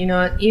great point.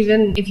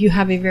 Even if you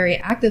have a very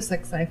active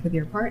sex life with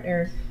your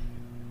partner,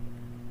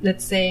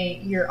 let's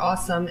say you're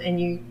awesome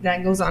and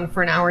that goes on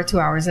for an hour, 2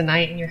 hours a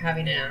night, and you're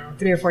having it,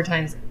 3 or 4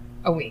 times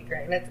a week,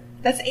 right?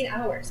 That's 8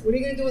 hours. What are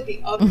you going to do with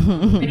the other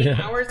many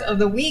hours of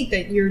the week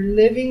that you're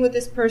living with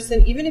this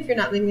person, even if you're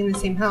not living in the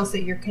same house,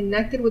 that you're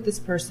connected with this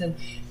person,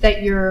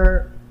 that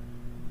you're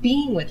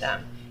being with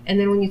them? And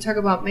then when you talk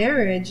about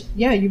marriage,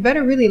 you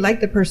better really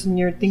like the person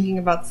you're thinking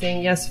about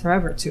saying yes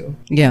forever to.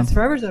 Yeah. Because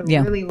forever is a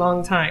really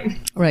long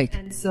time. Right.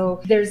 And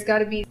so there's got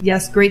to be,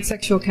 great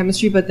sexual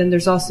chemistry, but then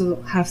there's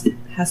also has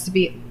to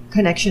be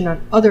connection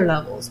on other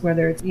levels,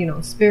 whether it's,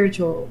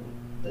 spiritual,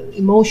 the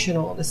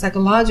emotional, the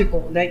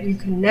psychological, that you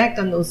connect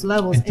on those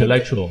levels.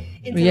 Intellectual.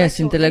 Yes,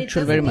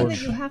 intellectual, very much.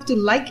 That you have to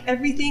like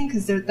everything,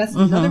 because that's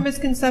another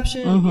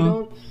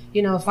misconception.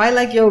 You don't, if I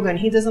like yoga and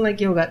he doesn't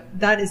like yoga,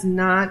 that is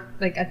not,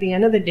 like, at the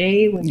end of the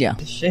day, when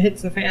the shit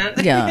hits the fan.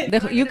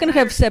 Yeah, you can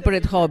have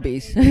separate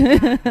hobbies.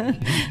 At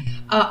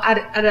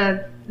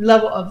a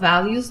level of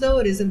values, though,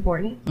 it is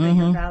important that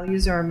your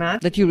values are a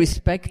match. That you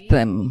respect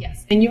them.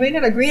 Yes. And you may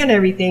not agree on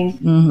everything,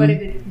 but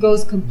if it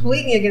goes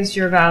completely against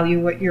your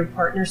value, what your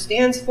partner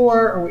stands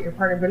for or what your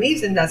partner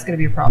believes in, that's going to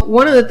be a problem.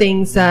 One of the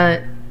things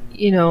that,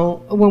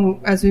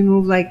 as we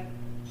move, like,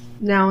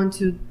 now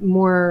into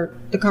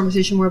the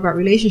conversation more about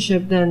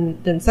relationship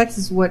than sex,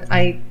 is what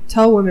I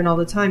tell women all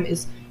the time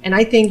is, and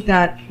I think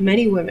that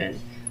many women,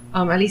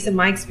 at least in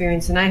my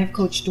experience, and I have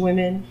coached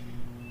women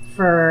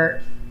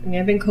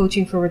I've been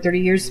coaching for over 30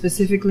 years,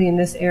 specifically in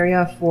this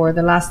area for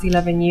the last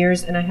 11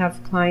 years, and I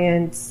have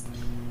clients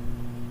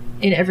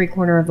in every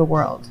corner of the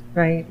world,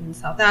 right? In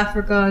South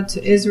Africa,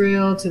 to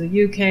Israel, to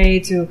the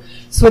UK, to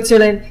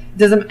Switzerland,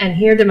 and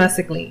here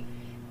domestically.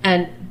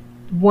 And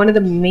one of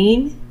the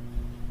main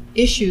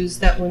issues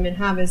that women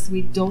have is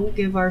we don't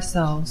give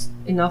ourselves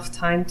enough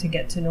time to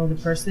get to know the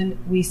person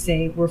we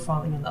say we're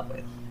falling in love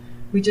with.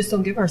 We just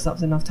don't give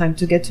ourselves enough time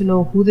to get to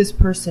know who this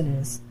person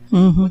is.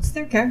 What's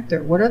their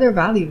character? What are their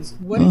values?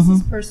 What is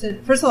this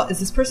person? First of all, is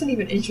this person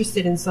even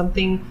interested in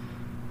something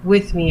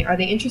with me? Are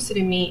they interested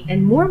in me?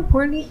 And more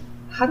importantly,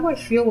 how do I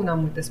feel when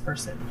I'm with this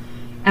person?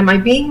 Am I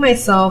being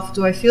myself?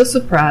 Do I feel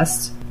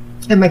suppressed?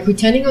 Am I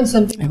pretending on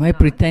something? Am I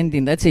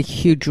pretending? That's a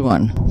huge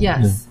one.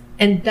 Yes.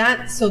 And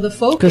so the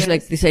focus. Because,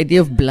 like, this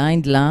idea of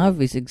blind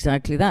love is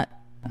exactly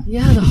that.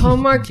 Yeah, the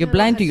Hallmark. You're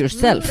blind to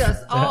yourself.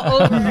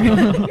 All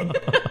over.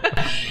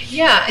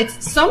 Yeah,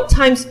 it's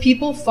sometimes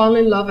people fall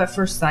in love at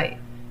first sight.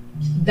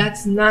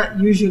 That's not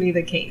usually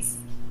the case.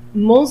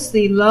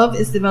 Mostly love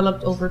is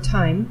developed over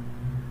time,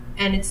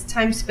 and it's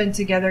time spent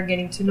together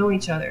getting to know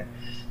each other.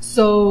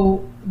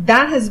 So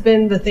that has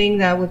been the thing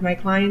that with my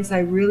clients, I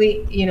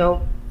really,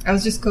 I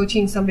was just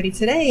coaching somebody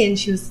today, and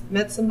she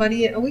met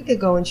somebody a week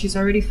ago, and she's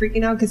already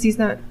freaking out because he's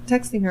not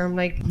texting her. I'm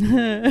like,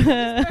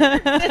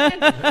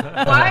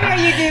 why are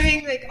you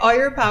giving, like, all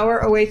your power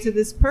away to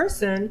this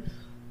person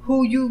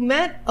who you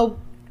met,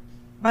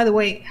 by the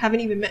way,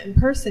 haven't even met in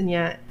person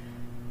yet?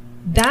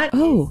 That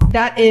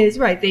is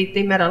right.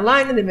 They met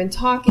online and they've been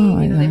talking.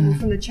 They moved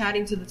from the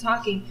chatting to the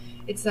talking.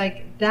 It's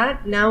like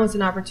that now is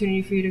an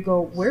opportunity for you to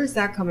go, where's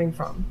that coming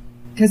from?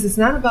 Because it's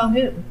not about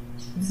him.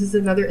 This is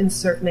another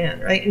insert man,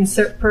 right?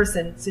 Insert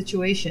person,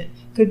 situation.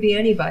 Could be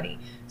anybody.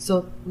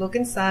 So look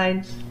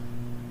inside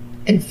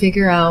and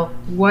figure out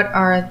what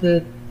are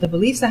the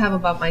beliefs I have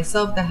about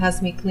myself that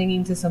has me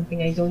clinging to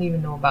something I don't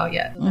even know about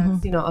yet. So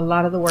that's, a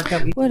lot of the work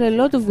that we do. Well, a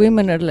lot of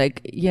women are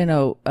like,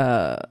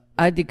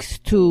 addicts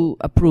to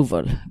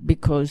approval,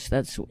 because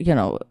that's,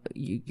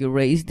 you're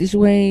raised this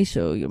way.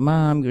 So your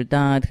mom, your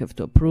dad have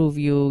to approve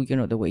you,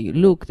 the way you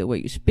look, the way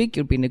you speak.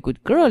 You're being a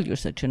good girl. You're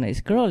such a nice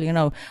girl.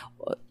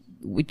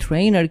 We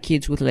train our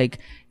kids with, like,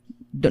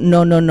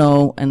 no, no,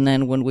 no. And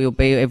then when we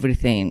obey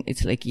everything,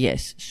 it's like,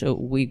 yes. So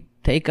we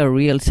take our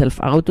real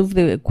self out of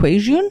the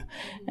equation,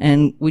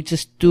 and we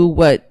just do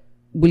what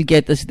will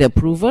get us the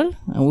approval,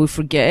 and we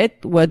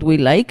forget what we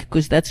like,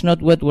 because that's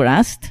not what we're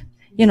asked.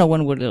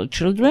 When we're little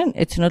children,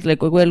 it's not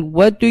like, well,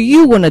 what do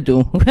you want to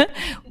do?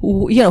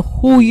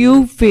 what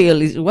you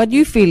feel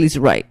is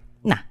right.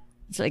 Nah.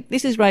 It's like,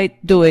 this is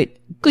right, do it.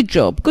 Good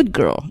job, good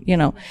girl,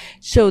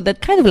 So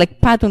that kind of,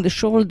 like, pat on the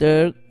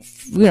shoulder,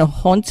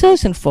 haunts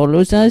us and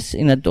follows us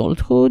in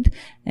adulthood.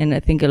 And I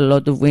think a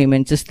lot of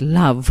women just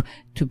love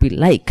to be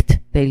liked.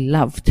 They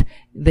love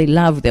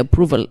the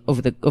approval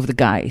of the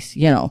guys,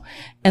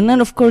 And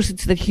then, of course,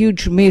 it's the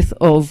huge myth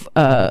of,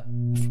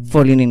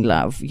 falling in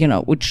love,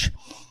 which,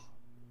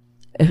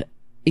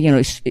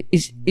 is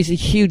a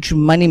huge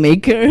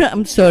moneymaker.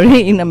 I'm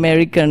sorry, in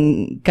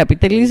American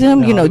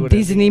capitalism,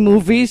 Disney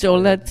movies,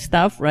 all that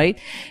stuff, right?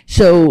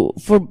 So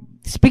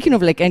speaking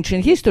of, like,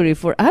 ancient history,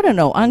 for, I don't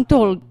know,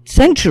 untold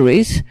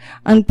centuries,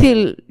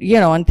 until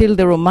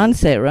the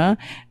Romance era,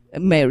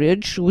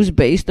 marriage was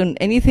based on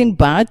anything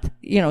but,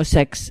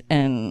 sex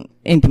and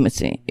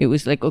intimacy. It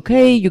was like,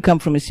 okay, you come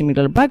from a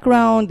similar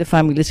background, the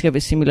families have a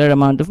similar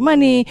amount of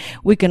money,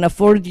 we can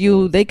afford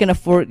you, they can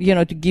afford,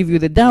 to give you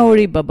the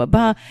dowry, blah, blah,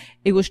 blah.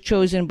 It was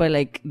chosen by,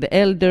 like, the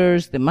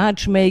elders, the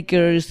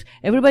matchmakers.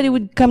 Everybody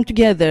would come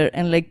together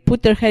and, like,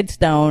 put their heads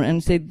down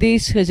and say,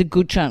 this has a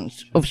good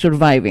chance of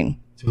surviving.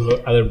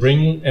 To either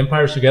bring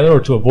empires together or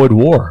to avoid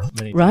war.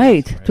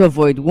 Right, to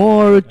avoid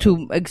war,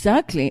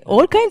 exactly.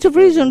 All kinds of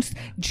reasons,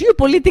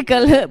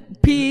 geopolitical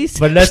peace,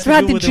 but less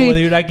strategy, to do with whether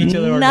you like each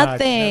other or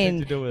nothing.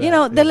 Not. To do with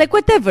they're like,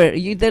 whatever.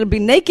 They'll be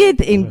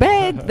naked in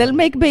bed, they'll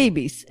make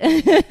babies.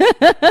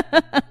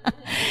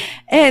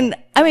 And,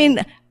 I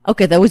mean,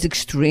 okay, that was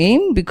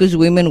extreme, because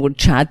women were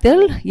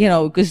chattel,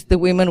 because the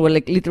women were,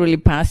 like, literally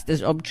passed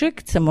as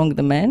objects among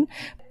the men.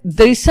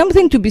 There is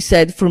something to be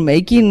said for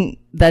making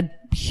that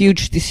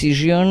huge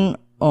decision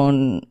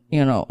on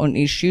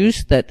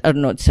issues that are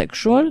not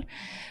sexual.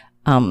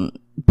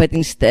 But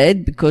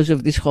instead, because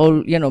of this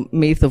whole,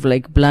 myth of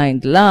like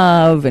blind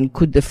love and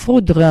coup de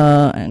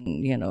foudre,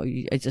 and,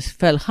 I just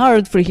fell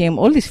hard for him,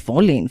 all this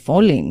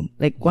falling.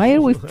 Like, why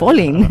are we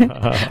falling?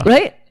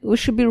 Right? We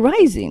should be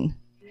rising.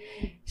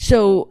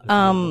 So,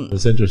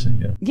 that's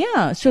interesting. Yeah.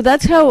 Yeah. So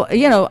that's how,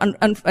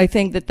 and I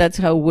think that's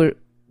how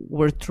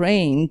we're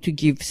trained to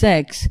give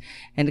sex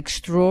an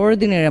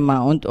extraordinary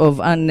amount of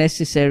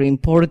unnecessary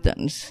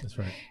importance. That's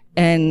right.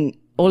 And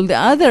all the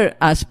other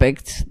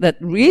aspects that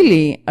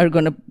really are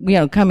going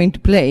to, come into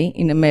play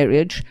in a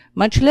marriage,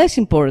 much less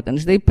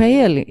importance. They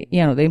pale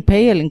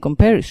in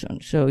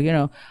comparison.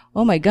 So,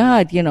 oh my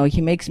God,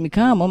 he makes me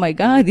come. Oh my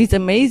God, he's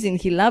amazing.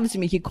 He loves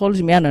me. He calls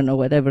me, I don't know,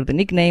 whatever, the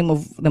nickname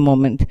of the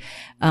moment.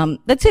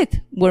 That's it.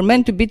 We're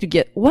meant to be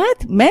together.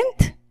 What?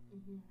 Meant?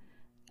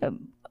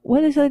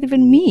 What does that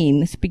even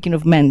mean? Speaking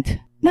of meant,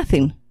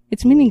 nothing.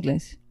 It's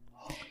meaningless.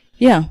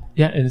 Yeah.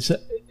 Yeah. And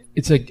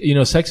it's like,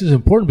 sex is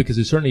important because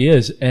it certainly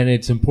is. And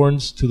it's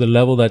important to the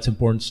level that's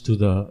important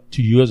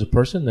to you as a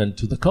person and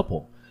to the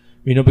couple.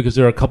 Because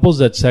there are couples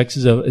that sex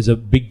is a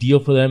big deal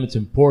for them. It's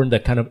important.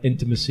 That kind of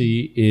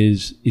intimacy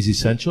is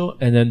essential.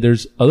 And then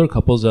there's other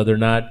couples that are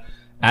not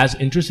as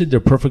interested. They're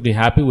perfectly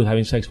happy with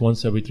having sex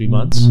once every 3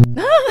 months. And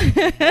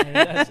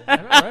that's, I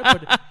know,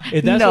 right? But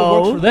if that's what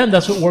works for them,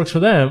 that's what works for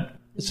them.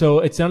 So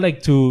it's not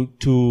like to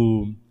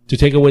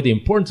take away the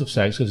importance of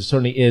sex, because it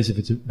certainly is if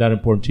it's that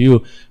important to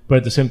you. But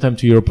at the same time,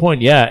 to your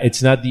point, yeah,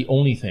 it's not the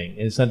only thing.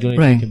 It's not the only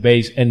thing you can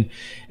base. And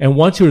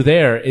once you're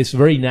there, it's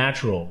very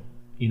natural,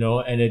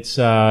 and it's,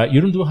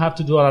 you don't have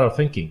to do a lot of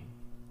thinking,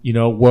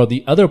 while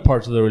the other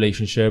parts of the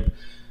relationship,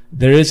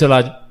 there is a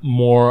lot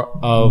more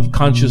of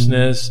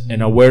consciousness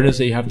and awareness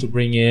that you have to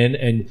bring in.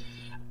 And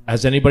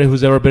as anybody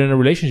who's ever been in a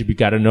relationship, you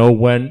got to know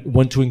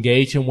when to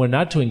engage and when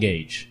not to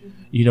engage.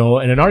 In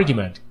an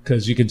argument,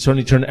 because you can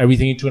certainly turn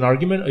everything into an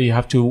argument, or you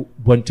have to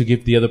when to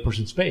give the other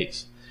person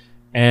space.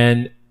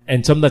 And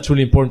something that's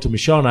really important to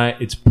Michelle and I,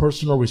 it's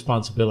personal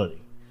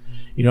responsibility.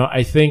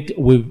 I think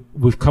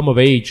we've come of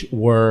age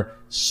where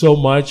so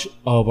much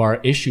of our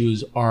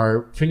issues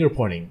are finger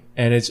pointing,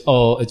 and it's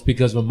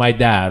because of my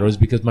dad, or it's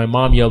because my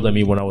mom yelled at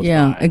me when I was 5.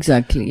 Yeah,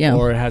 exactly. Yeah.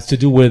 Or it has to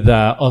do with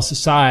a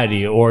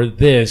society, or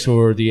this,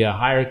 or the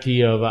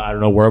hierarchy of I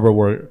don't know, wherever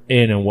we're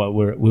in and what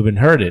we've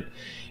inherited.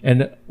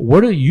 And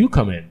where do you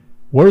come in?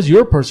 Where does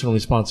your personal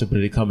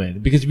responsibility come in?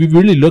 Because if you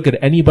really look at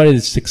anybody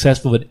that's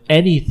successful at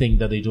anything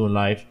that they do in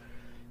life,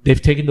 they've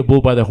taken the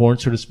bull by the horn,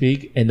 so to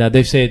speak, and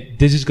they've said,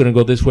 this is going to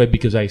go this way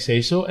because I say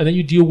so. And then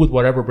you deal with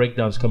whatever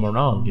breakdowns come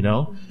around,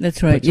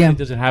 That's right. But it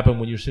doesn't happen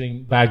when you're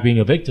sitting back being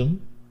a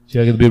victim. So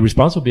you're going to be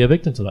responsible, be a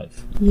victim to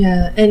life.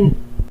 Yeah. And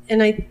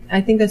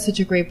I think that's such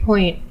a great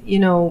point.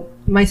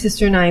 My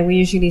sister and I, we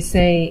usually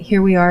say,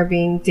 here we are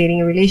being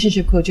dating and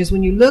relationship coaches.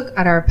 When you look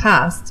at our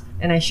past,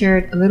 and I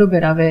shared a little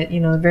bit of it,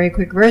 a very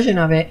quick version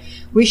of it,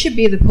 we should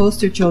be the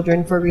poster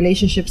children for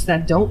relationships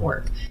that don't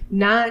work,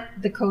 not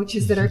the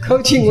coaches that are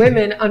coaching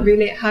women on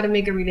how to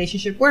make a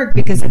relationship work.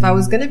 Because if I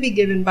was going to be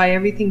given by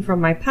everything from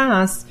my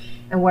past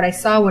and what I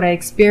saw, what I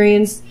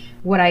experienced,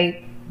 what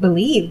I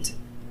believed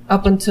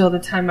up until the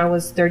time I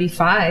was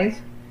 35,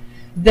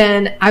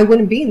 then I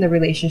wouldn't be in the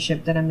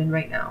relationship that I'm in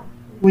right now,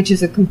 which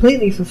is a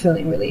completely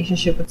fulfilling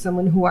relationship with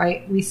someone who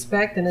I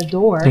respect and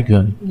adore. Thank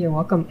you. You're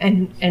welcome.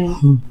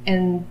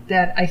 And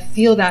that I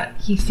feel that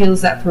he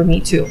feels that for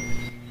me too.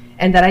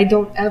 And that I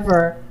don't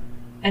ever,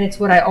 and it's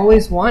what I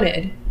always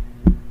wanted,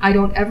 I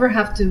don't ever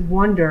have to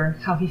wonder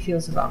how he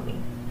feels about me.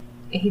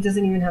 And he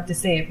doesn't even have to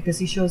say it because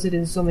he shows it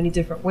in so many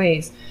different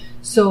ways.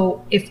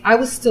 So if I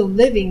was still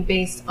living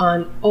based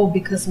on,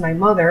 because my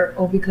mother,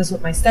 because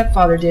what my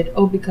stepfather did,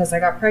 because I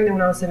got pregnant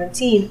when I was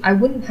 17, I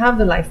wouldn't have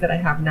the life that I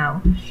have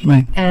now.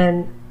 Right.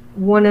 And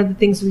one of the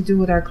things we do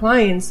with our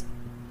clients,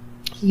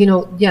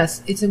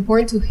 yes, it's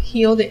important to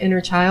heal the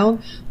inner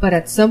child, but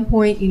at some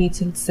point you need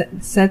to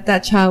set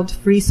that child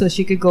free so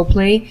she could go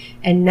play.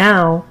 And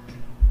now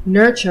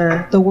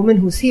nurture the woman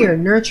who's here,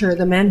 nurture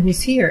the man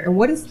who's here. And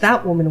what does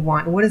that woman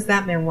want? And what does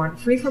that man want?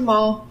 Free from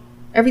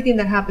everything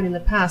that happened in the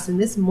past, in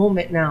this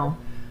moment now.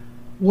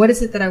 What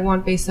is it that I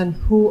want based on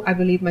who I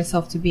believe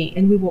myself to be?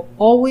 And we will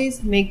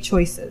always make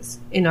choices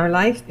in our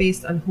life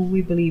based on who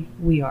we believe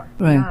we are,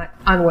 not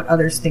on what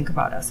others think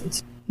about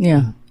us.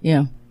 Yeah.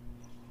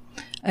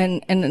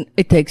 And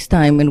it takes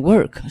time and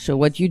work. So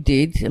what you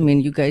did,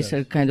 you guys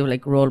are kind of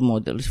like role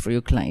models for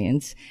your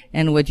clients.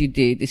 And what you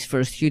did is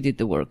first you did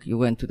the work. You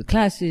went to the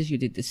classes, you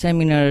did the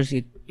seminars,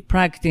 you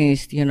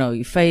practiced,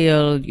 you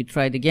failed, you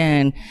tried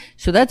again.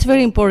 So that's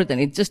very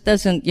important. It just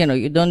doesn't,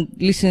 you don't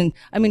listen.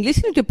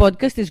 Listening to a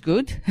podcast is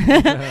good.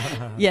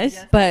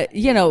 Yes. But,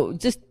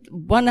 just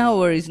 1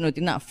 hour is not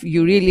enough.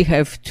 You really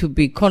have to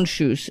be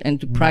conscious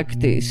and to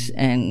practice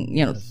and,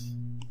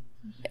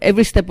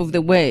 every step of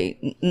the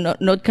way,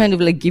 not kind of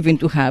like give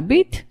into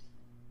habit,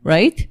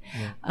 right?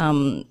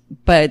 Yeah.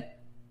 But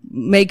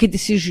make a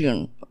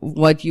decision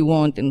what you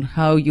want and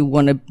who you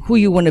want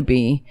to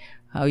be,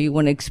 how you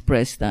want to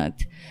express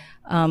that.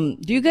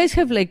 Do you guys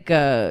have like,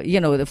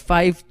 the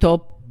 5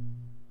 top,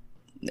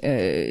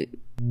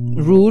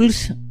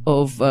 rules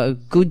of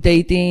good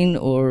dating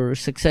or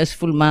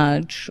successful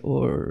match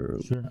or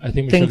Sure. I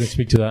think Michelle can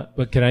speak to that.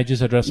 But can I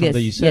just address something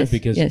that you said?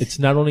 Because it's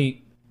not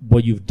only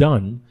what you've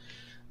done,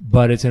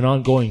 but it's an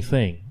ongoing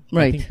thing.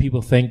 Right. I think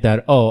people think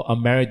that, oh,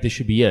 I'm married, this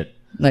should be it.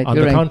 Right, On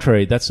the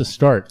contrary, that's the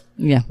start.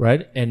 Yeah.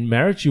 Right? And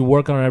marriage, you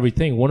work on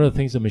everything. One of the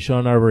things that Michelle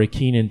and I are very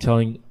keen in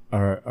telling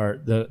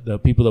the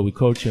people that we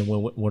coach and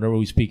whenever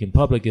we speak in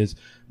public is,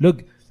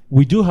 look,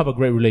 we do have a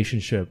great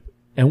relationship,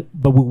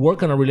 but we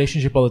work on a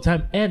relationship all the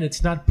time, and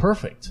it's not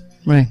perfect.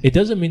 Right. It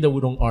doesn't mean that we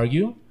don't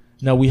argue.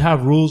 Now, we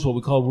have rules, what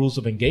we call rules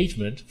of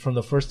engagement. From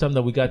the first time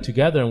that we got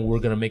together and we were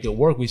going to make it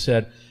work, we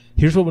said,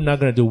 here's what we're not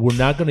going to do. We're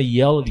not going to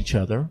yell at each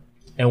other,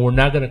 and we're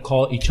not going to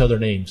call each other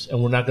names,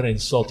 and we're not going to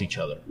insult each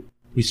other.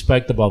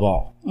 Respect above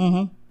all.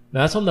 Mm-hmm.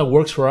 Now, that's something that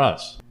works for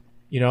us.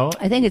 You know,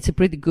 I think it's a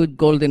pretty good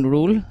golden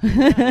rule.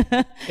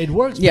 It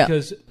works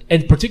because,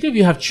 and particularly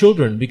if you have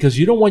children, because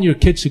you don't want your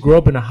kids to grow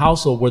up in a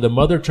household where the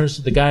mother turns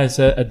to the guy and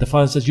says, the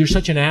father says, "You're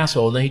such an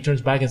asshole," and then he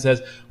turns back and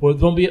says, "Well,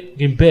 don't be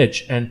a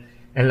bitch," and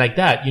like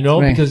that, you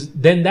know, because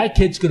then that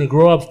kid's going to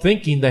grow up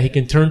thinking that he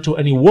can turn to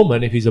any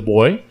woman if he's a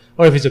boy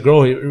or if he's a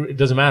girl, it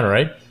doesn't matter,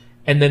 right?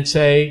 And then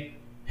say,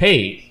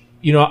 "Hey,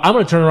 you know, I'm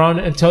going to turn around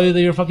and tell you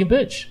that you're a fucking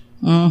bitch."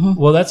 Mm-hmm.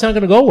 Well, that's not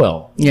going to go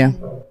well. Yeah.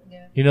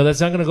 You know,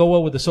 that's not going to go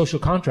well with the social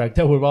contract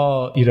that we've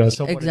all, you know,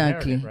 somewhat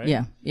exactly. inherited, right?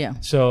 Yeah, yeah.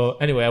 So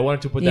anyway, I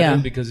wanted to put that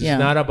in because it's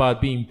not about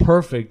being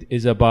perfect.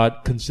 It's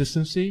about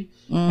consistency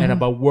and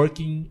about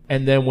working.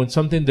 And then when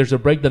there's a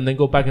breakdown, then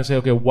go back and say,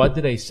 okay, what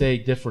did I say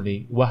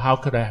differently? Well, how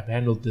could I have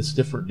handled this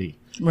differently?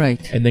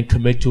 Right. And then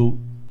commit to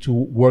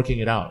working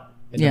it out.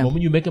 And the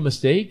moment you make a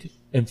mistake,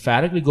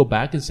 emphatically go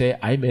back and say,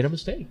 I made a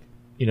mistake,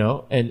 you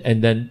know,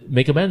 and then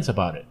make amends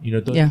about it. You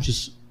know, don't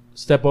just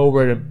step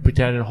over it and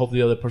pretend and hope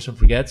the other person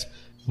forgets.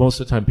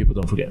 Most of the time, people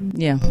don't forget.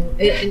 Yeah.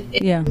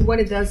 What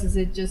it does is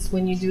it just,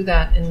 when you do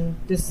that, and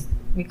this,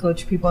 we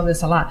coach people on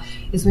this a lot,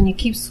 is when you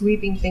keep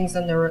sweeping things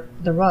under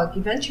the rug,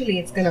 eventually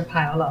it's going to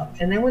pile up.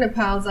 And then when it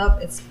piles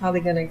up, it's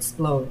probably going to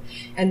explode.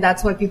 And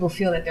that's why people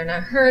feel that they're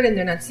not heard and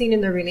they're not seen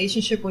in their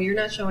relationship. Well, you're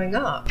not showing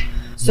up.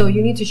 So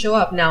you need to show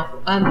up. Now,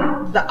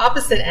 on the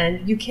opposite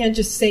end, you can't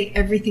just say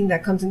everything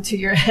that comes into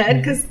your head,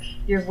 because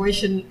your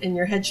voice and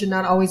your head should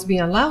not always be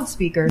on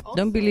loudspeaker.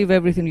 Don't believe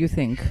everything you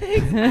think.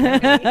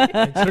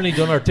 And certainly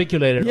don't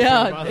articulate it.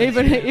 Yeah,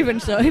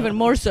 even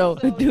more so.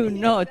 Do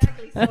not.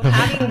 So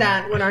having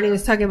that, what Arnie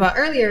was talking about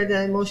earlier,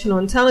 the emotional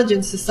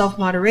intelligence, the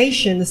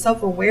self-moderation, the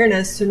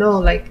self-awareness to know,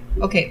 like,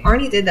 okay,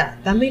 Arnie did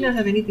that. That may not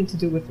have anything to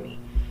do with me.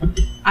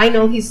 I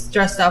know he's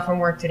stressed out from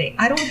work today.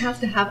 I don't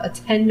have to have a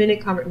 10-minute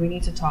conversation. We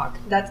need to talk.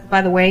 That's,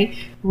 by the way,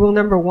 rule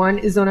number 1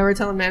 is don't ever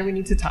tell a man we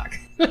need to talk.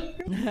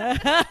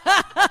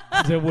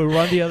 So we'll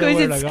run the other way.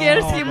 Because it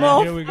scares him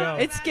off. Here we go.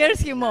 It scares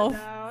him off.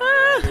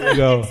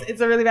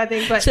 It's a really bad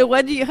thing. But so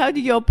how do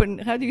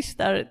you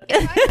start?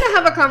 If I'm going to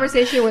have a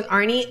conversation with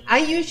Arnie, I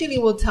usually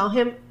will tell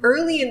him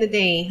early in the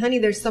day, honey,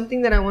 there's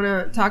something that I want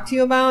to talk to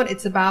you about.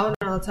 It's about,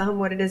 and I'll tell him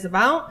what it is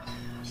about.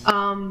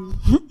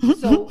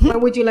 So when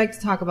would you like to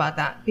talk about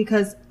that?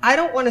 Because I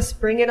don't want to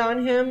spring it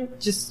on him,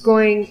 just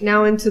going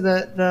now into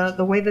the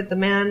way that the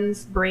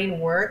man's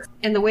brain works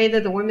and the way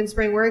that the woman's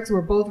brain works.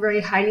 We're both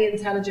very highly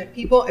intelligent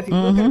people. If you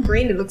look at a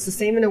brain, it looks the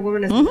same in a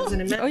woman as it does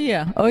in a man.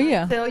 Oh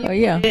yeah.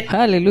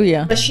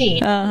 Hallelujah.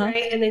 Machine,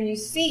 right? And then you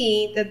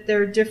see that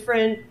there are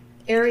different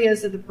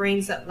areas of the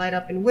brains that light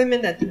up in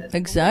women.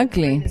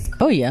 Exactly.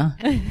 Oh yeah.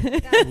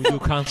 We do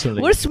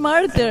constantly. We're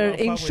smarter.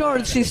 In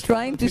short, she's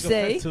trying to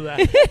say.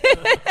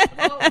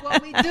 Well,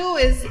 what we do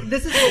is,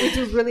 this is what we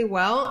do really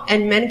well,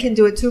 and men can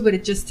do it too, but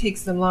it just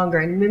takes them longer,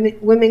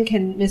 and women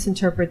can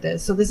misinterpret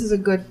this. So this is a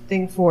good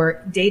thing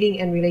for dating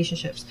and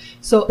relationships.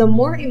 So the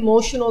more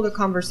emotional the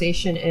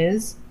conversation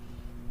is,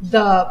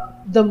 the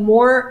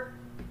more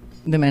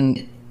the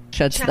man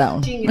shuts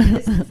down.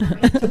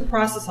 To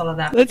process all of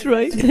that. That's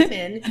right.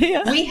 Women,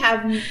 we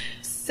have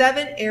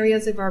 7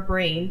 areas of our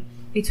brain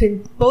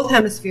between both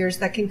hemispheres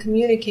that can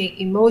communicate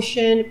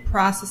emotion,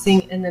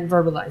 processing, and then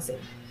verbalizing.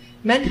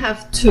 Men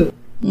have 2.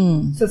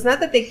 So it's not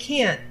that they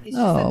can't. It's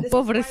just that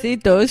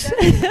pobrecitos.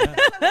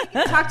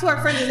 Talk to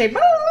our friends and say,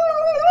 blah,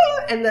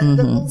 blah, blah, and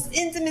the most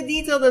intimate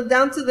detail,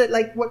 down to the,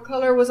 like, what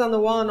color was on the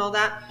wall and all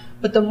that.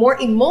 But the more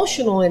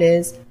emotional it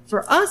is,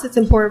 for us, it's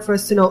important for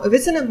us to know if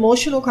it's an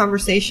emotional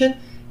conversation,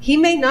 he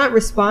may not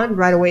respond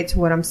right away to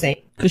what I'm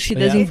saying. Because she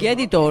doesn't get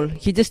it all.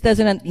 He just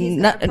doesn't.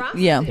 He's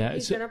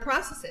going to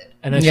process it.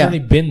 And I've certainly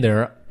been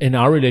there in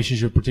our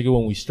relationship, particularly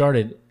when we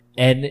started.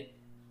 And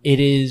it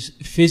is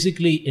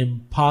physically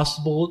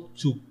impossible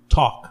to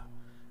talk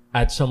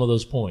at some of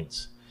those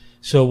points.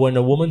 So when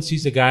a woman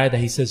sees a guy that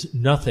he says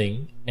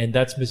nothing, and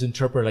that's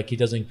misinterpreted like he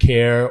doesn't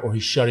care or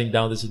he's shutting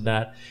down this and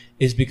that,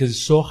 is because it's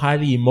so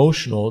highly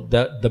emotional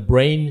that the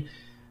brain,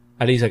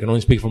 at least I can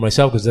only speak for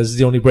myself because this is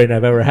the only brain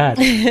I've ever had.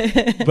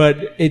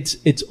 But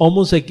it's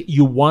almost like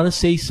you want to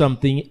say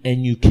something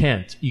and you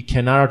can't. You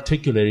cannot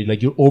articulate it.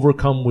 Like you're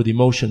overcome with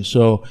emotion.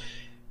 So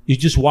you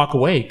just walk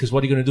away, because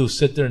what are you going to do?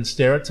 Sit there and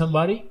stare at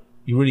somebody?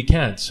 You really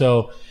can't.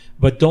 So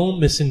But don't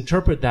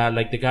misinterpret that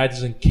like the guy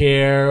doesn't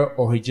care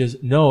or he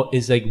just, no,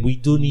 it's like we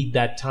do need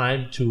that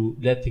time to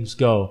let things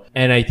go.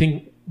 And I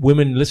think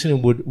women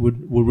listening would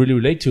really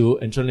relate to,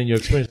 and certainly in your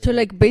experience. So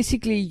like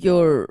basically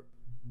your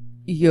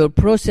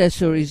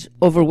processor is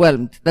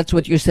overwhelmed. That's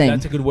what you're saying.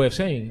 That's a good way of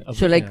saying.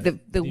 So like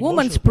the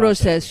woman's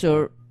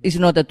processor is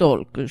not at all,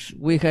 because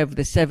we have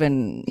the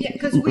 7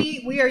 because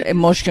we are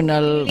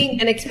emotional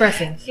feeling and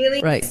expressing,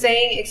 feeling, right.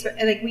 saying,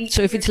 like we.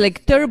 So if it's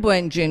like turbo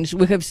engines,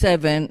 we have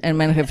 7 and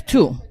men have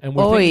 2. And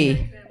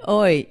we're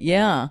Oi,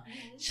 yeah.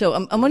 So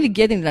I'm only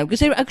getting that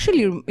because I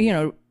actually,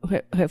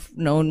 have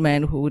known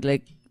men who would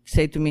like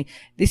say to me,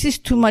 this is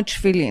too much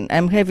feeling.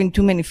 I'm having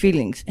too many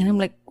feelings. And I'm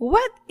like,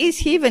 what is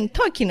he even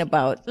talking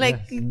about?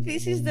 Like,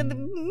 this is the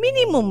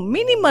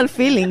minimal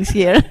feelings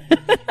here.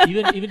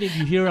 even if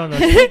you hear on our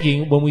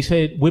thinking, when we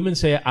say, women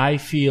say, I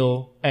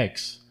feel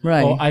X.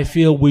 Right. Or I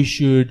feel we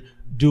should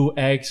do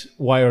X,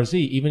 Y, or Z,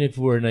 even if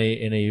we're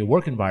in a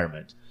work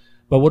environment.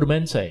 But what do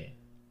men say?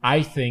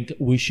 I think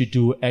we should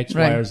do X,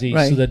 Y, or Z.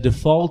 Right. So the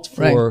default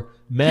for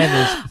men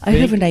is I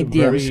have an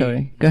idea.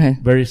 Sorry. Go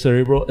ahead. Very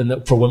cerebral.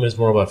 And for women, it's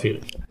more about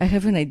feeling. I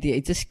have an idea.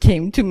 It just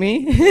came to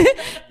me.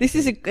 This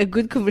is a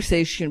good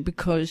conversation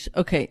because,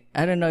 okay,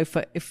 I don't know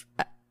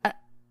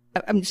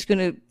I'm just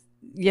going to,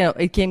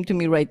 it came to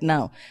me right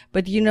now.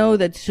 But you know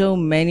that so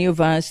many of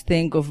us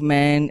think of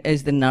man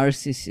as the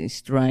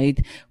narcissist,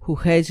 right? Who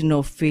has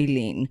no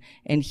feeling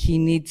and he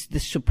needs the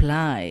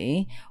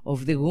supply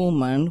of the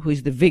woman who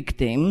is the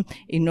victim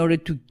in order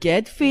to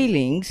get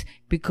feelings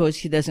because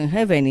he doesn't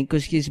have any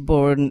because he's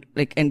born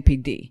like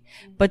NPD.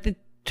 But the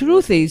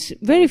truth is,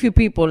 very few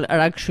people are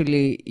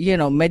actually,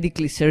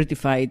 medically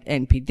certified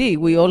NPD.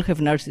 We all have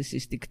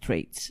narcissistic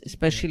traits,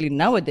 especially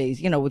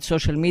nowadays, with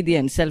social media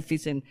and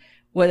selfies and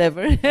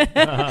whatever.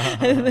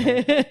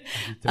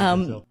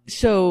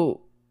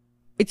 So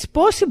it's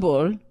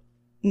possible,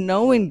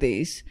 knowing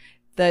this,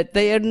 that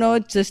they are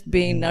not just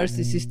being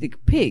narcissistic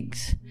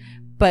pigs,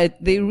 but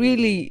they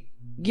really,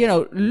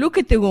 look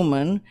at the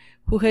woman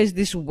who has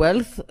this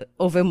wealth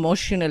of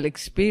emotional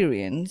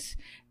experience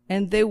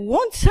and they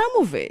want some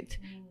of it.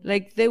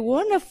 Like they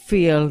want to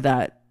feel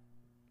that,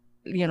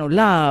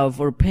 love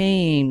or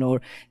pain,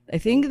 or I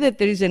think that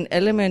there is an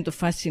element of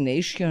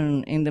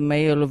fascination in the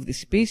male of the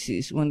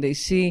species when they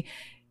see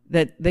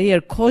that they are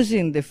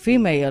causing the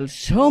female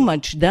so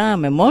much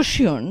damn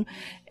emotion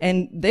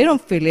and they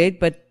don't feel it,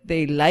 but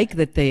they like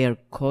that they are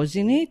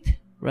causing it,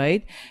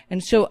 right?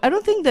 And so I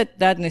don't think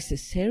that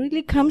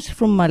necessarily comes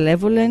from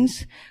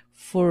malevolence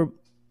for,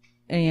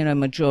 a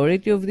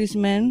majority of these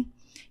men.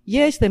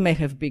 Yes, they may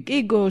have big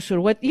egos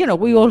or what,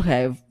 we all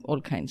have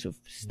all kinds of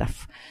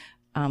stuff.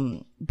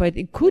 But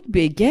it could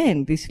be,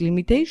 again, this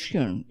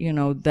limitation,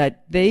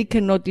 that they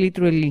cannot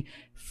literally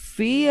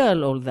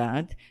feel all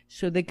that,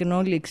 so they can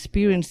only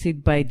experience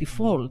it by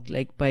default,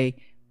 like by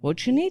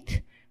watching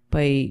it,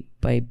 by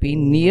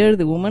being near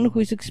the woman who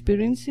is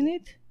experiencing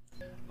it.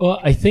 Well,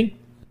 I think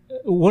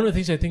one of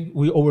the things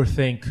we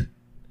overthink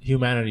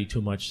humanity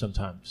too much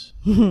sometimes.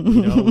 We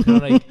kind of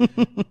like,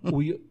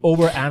 we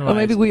overanalyze. Or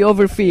maybe we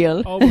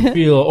overfeel.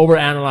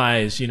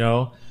 Overanalyze,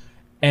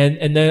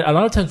 And then a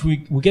lot of times we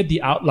get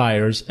the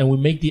outliers and we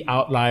make the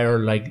outlier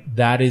like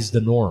that is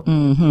the norm.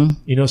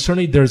 Mm-hmm.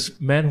 Certainly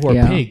there's men who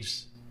are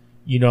pigs.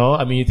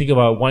 I mean, you think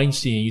about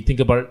Weinstein, you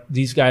think about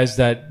these guys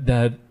that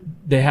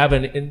they have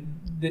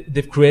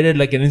they've created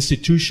like an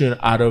institution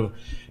out of,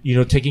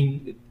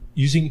 taking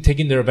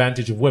their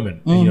advantage of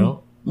women,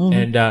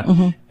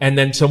 Mm-hmm. And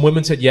then some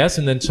women said yes,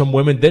 and then some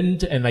women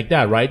didn't, and like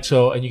that, right?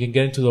 So, and you can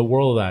get into the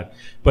world of that.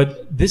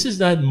 But this is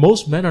not,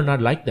 most men are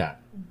not like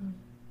that.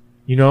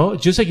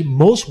 Just like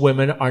most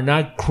women are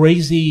not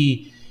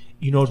crazy,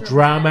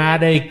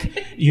 dramatic,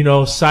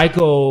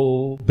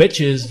 psycho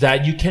bitches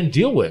that you can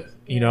deal with,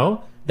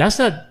 That's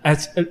not,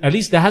 at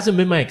least that hasn't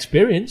been my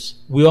experience.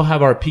 We all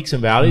have our peaks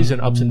and valleys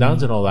and ups and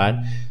downs and all that.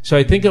 So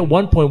I think at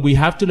one point we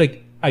have to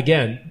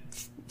again,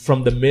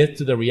 from the myth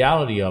to the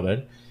reality of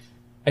it,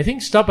 I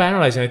think stop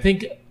analyzing. I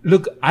think,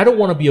 look, I don't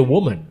want to be a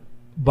woman,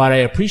 but I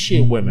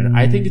appreciate women.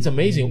 I think it's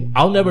amazing.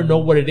 I'll never know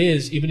what it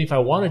is, even if I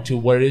wanted to,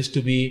 what it is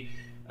to be,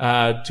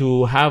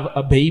 to have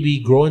a baby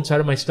grow inside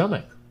of my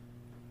stomach.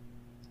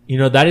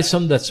 That is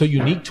something that's so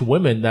unique to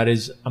women that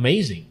is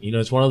amazing.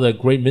 It's one of the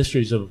great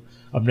mysteries of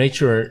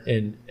nature,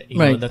 and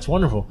that's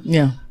wonderful.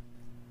 Yeah.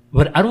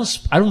 But I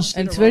don't.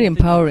 And it's very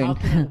empowering.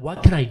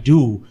 What can I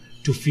do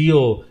to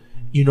feel,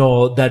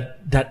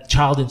 that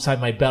child inside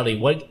my belly?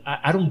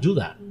 I don't do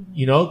that,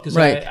 because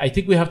I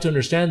think we have to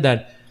understand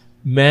that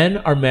men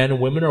are men and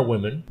women are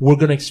women. We're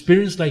going to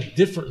experience life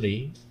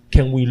differently.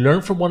 Can we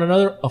learn from one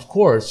another? Of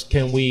course.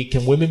 Can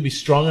women be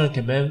stronger and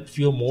can men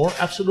feel more?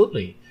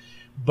 Absolutely.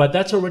 But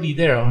that's already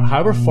there.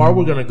 However far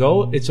we're going to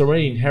go, it's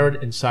already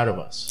inherent inside of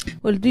us.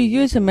 Well, do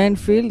you as a man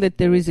feel that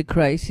there is a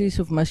crisis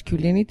of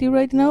masculinity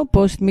right now?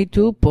 Post Me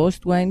Too,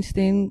 post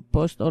Weinstein,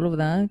 post all of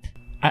that?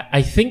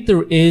 I think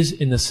there is,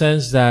 in the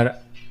sense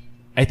that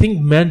I think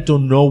men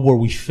don't know where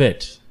we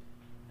fit.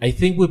 I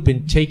think we've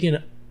been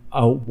taken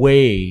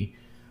away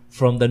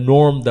from the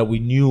norm that we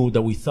knew,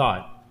 that we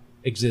thought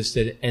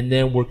existed. And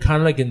then we're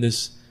kind of like in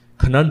this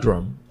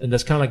conundrum, and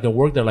that's kind of like the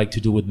work that I like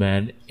to do with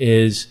men,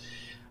 is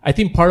I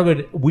think part of it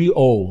we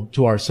owe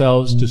to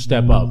ourselves to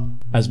step up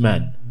as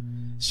men.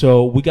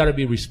 So we got to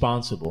be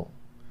responsible.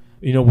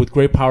 With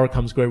great power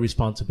comes great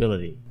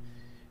responsibility.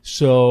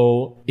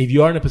 So if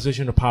you are in a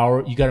position of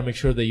power, you got to make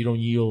sure that you don't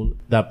yield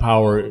that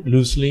power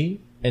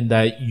loosely and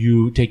that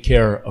you take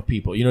care of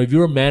people. If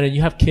you're a man and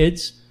you have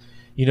kids,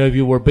 if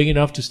you were big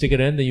enough to stick it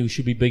in, then you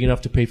should be big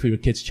enough to pay for your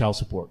kids' child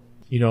support.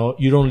 You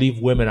don't leave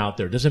women out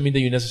there. Doesn't mean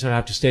that you necessarily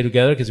have to stay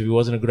together, because if it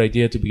wasn't a good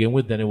idea to begin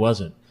with, then it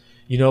wasn't.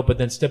 But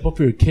then step up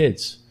for your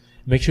kids.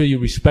 Make sure you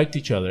respect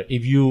each other.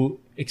 If you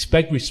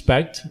expect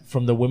respect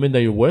from the women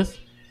that you're with,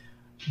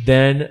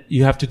 then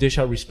you have to dish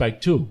out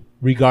respect too,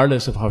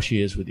 regardless of how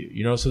she is with you.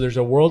 So there's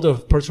a world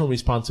of personal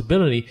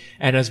responsibility.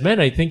 And as men,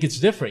 I think it's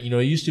different.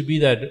 It used to be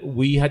that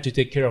we had to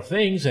take care of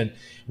things and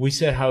we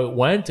said how it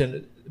went.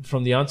 And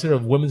from the onset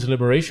of women's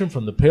liberation,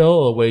 from the pill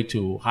all the way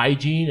to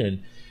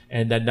hygiene,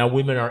 and that now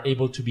women are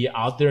able to be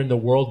out there in the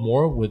world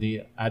more with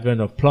the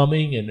advent of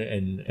plumbing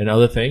and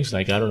other things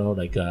like, I don't know,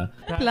 like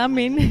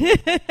plumbing. We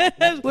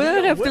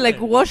don't have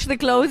to wash the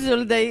clothes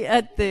all day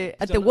at the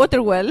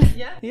water well.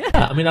 Yeah.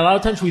 I mean, a lot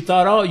of times we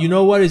thought,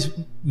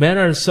 men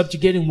are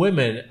subjugating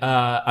women.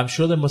 I'm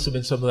sure there must have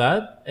been some of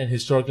that, and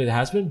historically it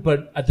has been.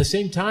 But at the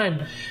same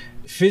time,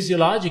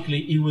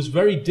 physiologically, it was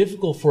very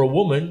difficult for a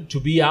woman to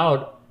be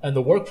out in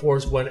the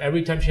workforce when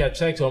every time she had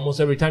sex,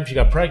 almost every time she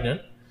got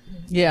pregnant.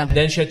 Yeah.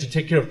 Then she had to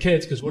take care of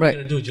kids, because what are you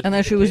going to do? And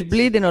then she was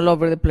bleeding all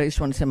over the place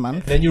once a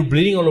month. Then you're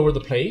bleeding all over the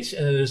place,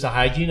 and then there's the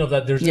hygiene of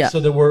that. So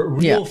there were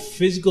real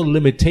physical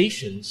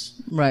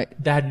limitations. Right.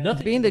 That had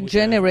nothing Being to the do with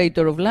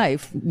generator of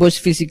life was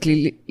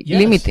physically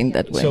limiting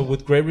that way. So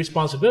with great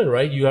responsibility,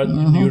 right?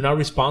 You're not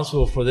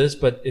responsible for this,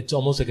 but it's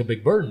almost like a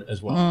big burden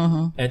as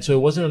well. And so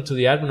it wasn't until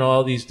the advent of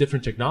all these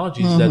different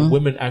technologies that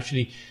women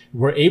actually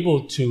were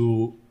able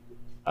to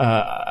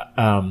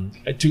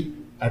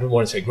I don't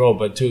want to say grow,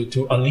 but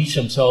to unleash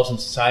themselves in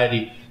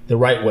society the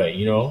right way,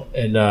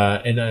 and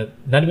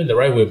not even the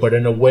right way, but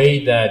in a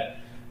way that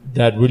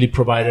really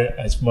provided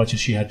as much as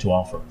she had to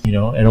offer,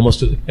 and almost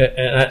So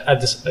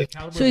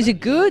is it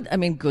good? I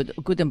mean,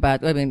 good and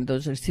bad. I mean,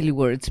 those are silly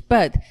words,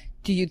 but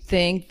do you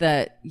think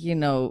that,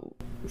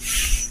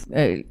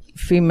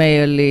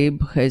 female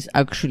lib has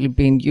actually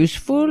been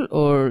useful,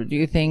 or do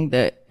you think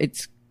that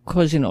it's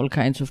causing all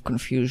kinds of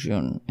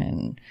confusion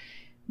and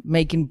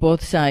making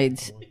both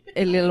sides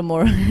a little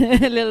more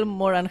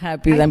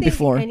unhappy than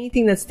before?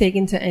 Anything that's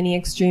taken to any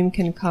extreme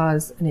can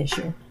cause an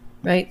issue,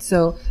 right?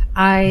 So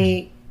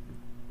I'm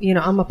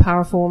a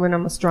powerful woman.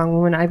 I'm a strong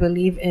woman. I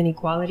believe in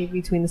equality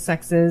between the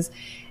sexes,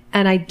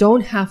 and I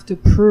don't have to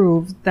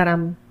prove that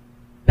I'm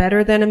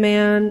better than a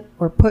man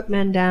or put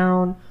men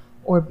down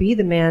or be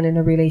the man in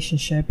a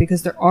relationship,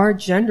 because there are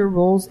gender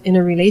roles in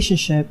a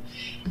relationship.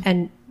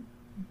 And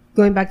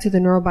going back to the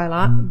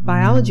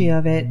neurobiology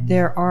of it,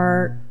 there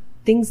are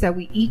things that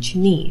we each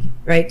need,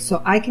 right?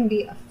 So I can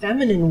be a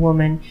feminine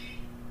woman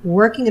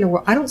working in a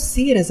world. I don't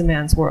see it as a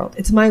man's world.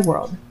 It's my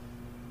world.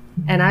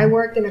 And I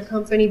worked in a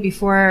company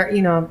before,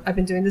 I've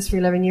been doing this for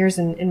 11 years.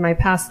 And in my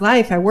past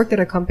life, I worked at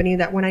a company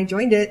that when I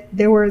joined it,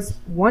 there was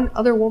one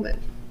other woman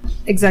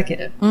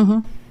executive.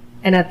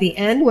 And at the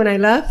end, when I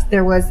left,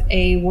 there was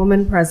a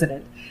woman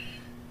president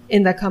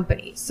in the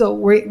company. So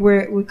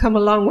we've come a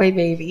long way,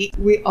 baby.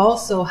 We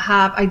also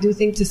have, I do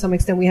think to some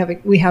extent,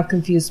 we have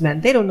confused men.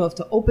 They don't know if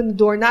to open the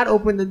door, not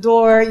open the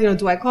door.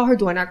 Do I call her?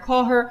 Do I not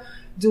call her?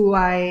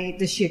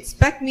 Does she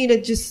expect me to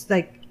just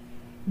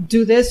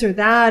do this or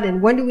that?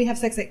 And when do we have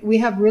sex? We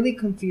have really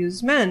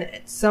confused men.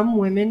 Some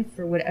women,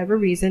 for whatever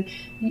reason,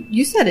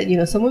 you said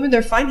it, some women,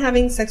 they're fine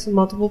having sex with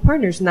multiple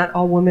partners. Not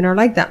all women are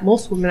like that.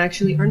 Most women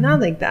actually are not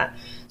like that.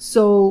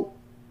 So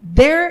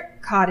they're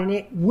caught in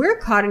it. We're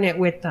caught in it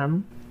with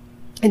them.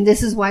 And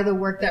this is why the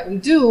work that we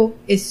do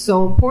is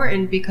so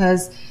important,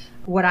 because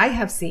what I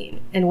have seen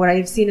and what I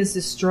have seen has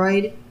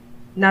destroyed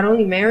not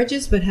only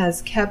marriages, but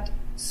has kept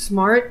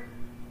smart,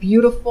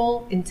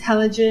 beautiful,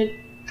 intelligent,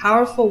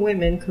 powerful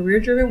women,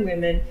 career-driven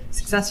women,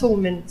 successful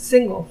women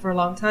single for a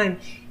long time,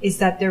 is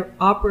that they're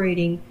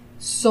operating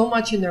so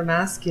much in their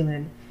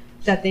masculine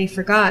that they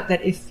forgot that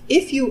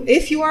if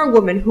you are a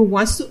woman who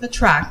wants to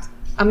attract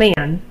a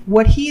man,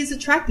 what he is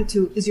attracted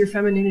to is your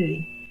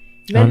femininity.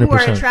 Men 100%. Who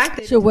are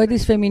attracted. So what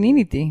is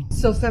femininity?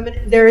 So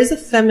there is a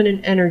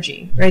feminine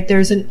energy, right?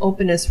 There's an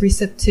openness,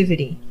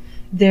 receptivity.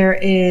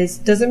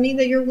 Doesn't mean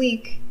that you're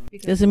weak.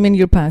 Doesn't mean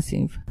you're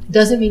passive.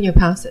 Doesn't mean you're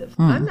passive.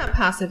 I'm not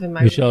passive in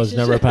my Michelle is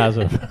never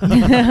passive.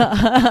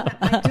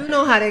 I do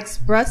know how to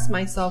express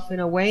myself in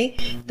a way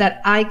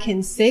that I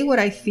can say what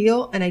I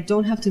feel and I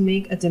don't have to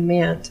make a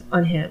demand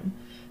on him.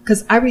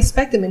 Because I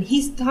respect him and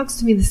he talks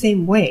to me the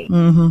same way.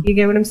 You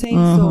get what I'm saying?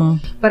 So,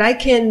 but I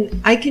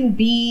can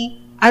be,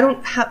 I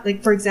don't have,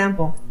 for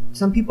example,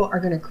 some people are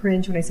going to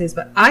cringe when I say this,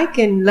 but I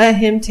can let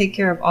him take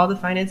care of all the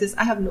finances.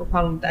 I have no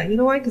problem with that. You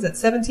know why? Because at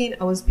 17,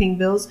 I was paying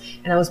bills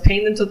and I was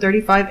paying them till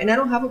 35, and I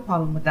don't have a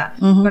problem with that.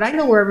 But I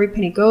know where every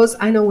penny goes.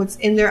 I know what's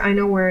in there. I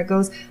know where it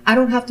goes. I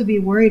don't have to be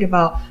worried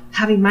about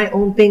having my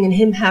own thing and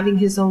him having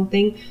his own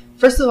thing.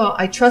 First of all,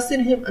 I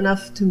trusted him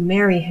enough to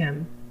marry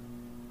him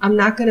I'm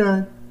not going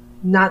to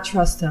not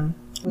trust him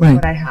with Right.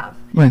 what I have.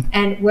 Right.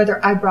 And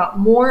whether I brought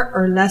more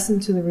or less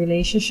into the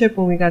relationship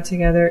when we got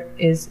together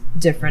is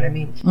different. I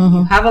mean,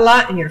 you have a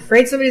lot and you're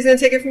afraid somebody's going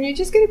to take it from you,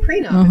 just get a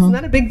prenup. It's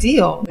not a big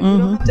deal. Like, you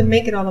don't have to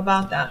make it all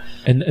about that.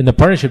 And the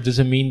partnership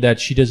doesn't mean that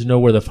she doesn't know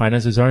where the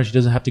finances are, and she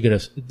doesn't have to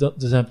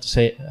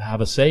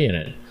have a say in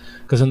it.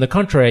 Because on the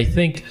contrary, I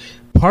think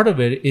part of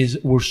it is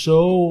we're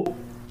so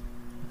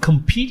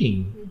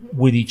competing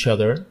with each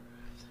other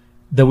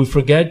that we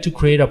forget to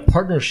create a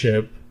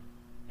partnership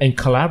and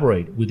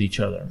collaborate with each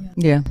other.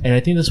 Yeah. And I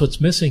think that's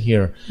what's missing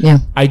here. Yeah.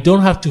 I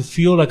don't have to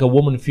feel like a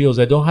woman feels.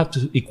 I don't have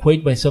to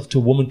equate myself to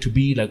a woman to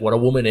be like what a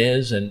woman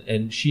is,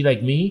 and she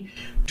like me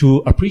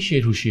to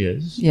appreciate who she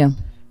is. Yeah.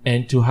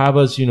 And to have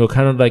us,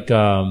 kind of like,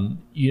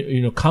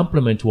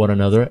 complement one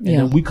another, and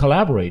then we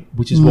collaborate,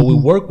 which is what we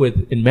work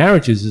with in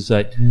marriages, is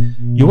that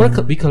you want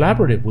to be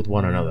collaborative with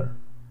one another.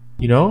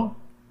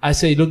 I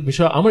say, look,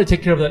 Michelle, I'm going to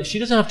take care of that. She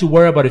doesn't have to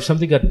worry about if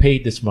something got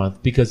paid this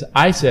month, because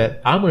I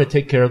said, I'm going to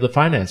take care of the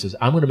finances.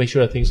 I'm going to make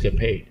sure that things get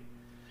paid.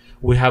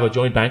 We have a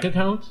joint bank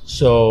account.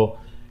 So,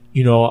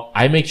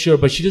 I make sure,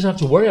 but she doesn't have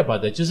to worry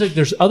about that. Just like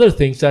there's other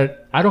things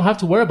that I don't have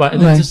to worry about.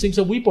 And there's just things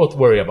that we both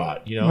worry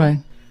about, Right.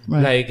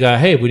 Right. Like,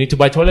 hey, we need to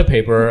buy toilet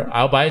paper.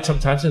 I'll buy it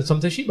sometimes, and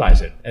sometimes she buys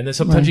it. And then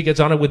sometimes she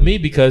gets on it with me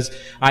because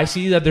I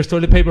see that there's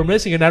toilet paper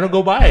missing and I don't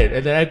go buy it.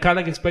 And then I'm kind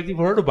of like expecting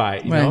for her to buy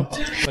it, you know?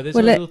 But there's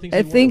little things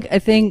I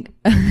think,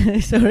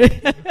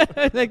 sorry,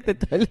 like the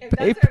toilet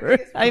paper.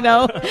 I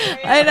know,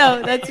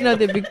 that's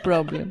not a big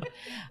problem.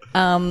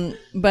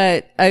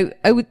 But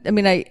I'm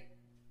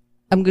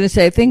going to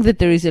say, I think that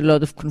there is a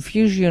lot of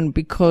confusion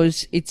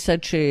because it's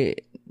such a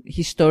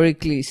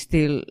historically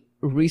still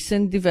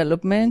recent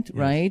development,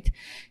 right?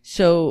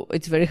 So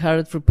it's very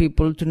hard for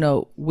people to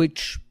know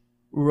which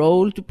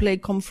role to play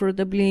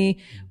comfortably.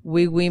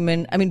 We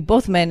women,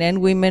 both men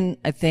and women,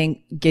 I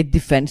think, get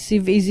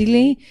defensive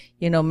easily.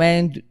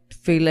 Men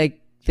feel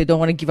like they don't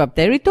want to give up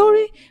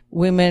territory.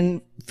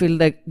 Women feel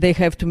like they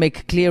have to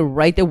make clear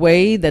right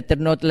away that they're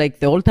not like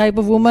the old type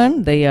of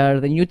woman. They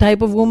are the new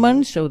type of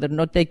woman. So they're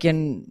not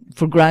taken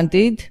for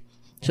granted.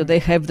 So they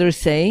have their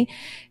say.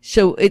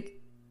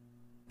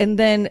 And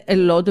then a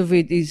lot of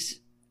it is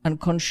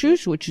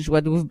unconscious, which is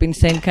what we've been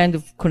saying kind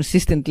of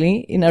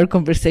consistently in our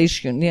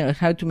conversation,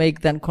 how to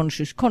make the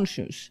unconscious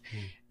conscious,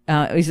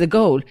 is the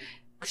goal.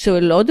 So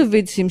a lot of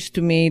it seems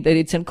to me that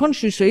it's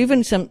unconscious. So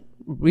even some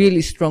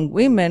really strong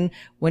women,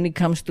 when it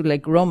comes to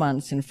like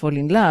romance and fall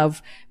in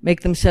love, make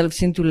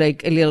themselves into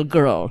like a little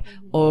girl,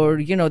 or,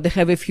 they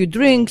have a few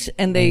drinks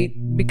and they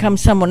become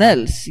someone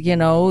else,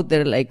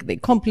 they're like, they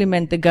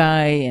compliment the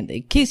guy and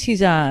they kiss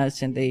his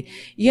ass and they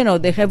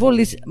have all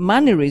these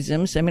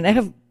mannerisms. I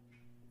have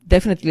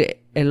definitely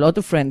a lot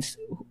of friends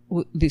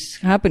who this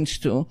happens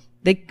to.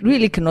 They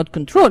really cannot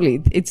control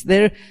it. It's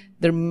their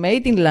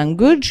mating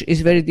language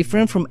is very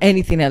different from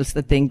anything else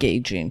that they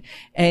engage in.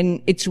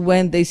 And it's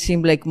when they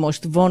seem like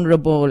most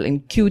vulnerable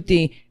and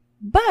cutie,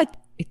 but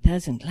it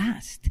doesn't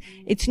last.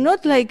 It's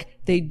not like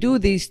they do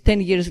this 10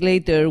 years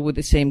later with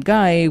the same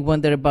guy when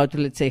they're about to,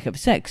 let's say, have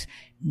sex.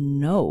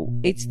 No,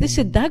 it's the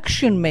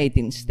seduction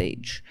mating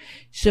stage.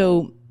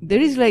 So there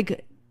is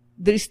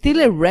still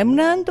a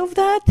remnant of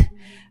that.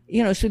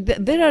 So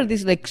there are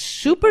these like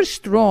super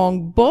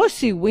strong,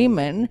 bossy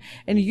women,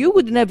 and you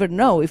would never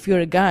know if you're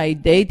a guy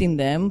dating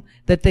them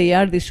that they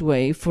are this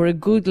way for a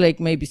good,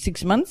 like maybe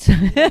 6 months.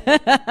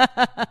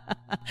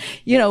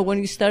 When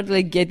you start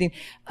like getting,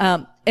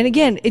 and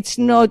again, it's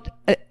not,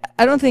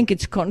 I don't think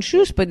it's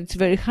conscious, but it's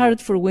very hard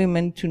for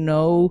women to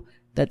know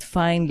that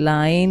fine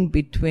line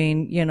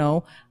between,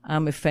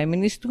 I'm a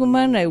feminist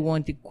woman, I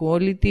want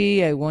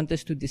equality, I want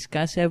us to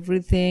discuss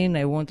everything,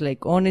 I want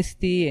like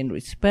honesty and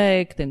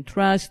respect and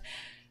trust,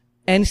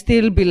 and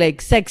still be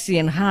like sexy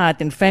and hot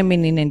and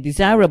feminine and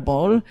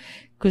desirable.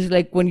 Cause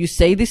like when you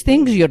say these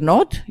things, you're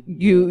not.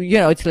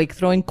 It's like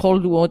throwing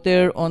cold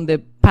water on the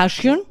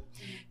passion.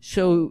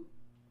 So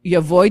you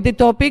avoid the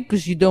topic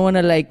because you don't want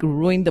to like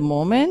ruin the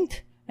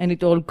moment. And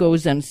it all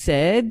goes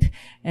unsaid.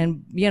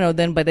 And,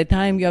 then by the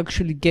time you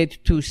actually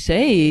get to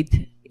say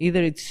it,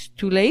 either it's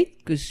too late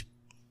because,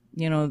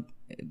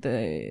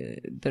 there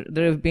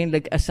have been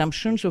like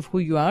assumptions of who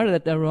you are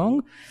that are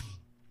wrong.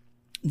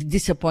 The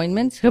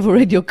disappointments have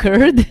already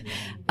occurred.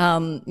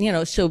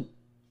 So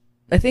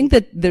I think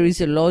that there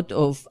is a lot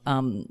of,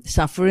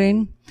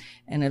 suffering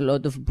and a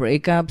lot of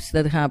breakups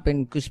that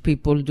happen because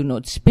people do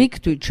not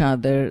speak to each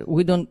other.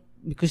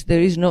 Because there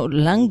is no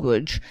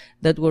language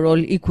that we're all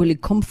equally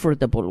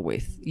comfortable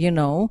with,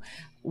 Arnie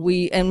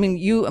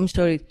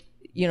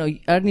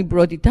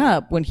brought it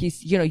up when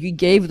you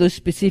gave those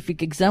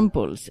specific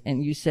examples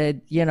and you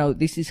said,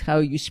 this is how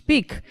you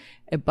speak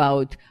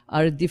about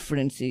our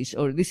differences,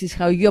 or this is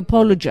how you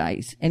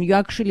apologize. And you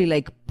actually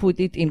like put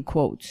it in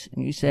quotes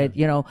and you said,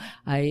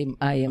 I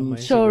am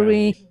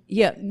sorry.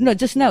 Yeah. No,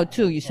 just now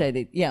too, you said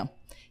it. Yeah.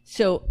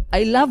 So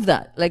I love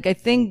that. Like, I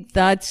think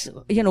that's,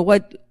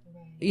 what,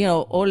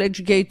 all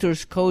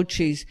educators,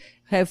 coaches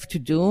have to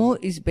do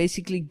is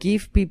basically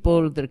give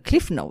people their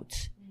cliff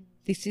notes.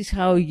 This is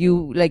how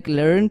you like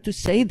learn to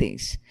say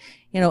this.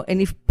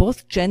 and if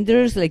both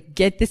genders like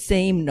get the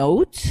same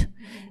notes,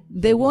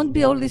 there won't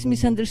be all this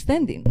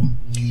misunderstanding.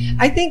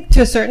 I think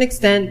to a certain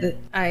extent that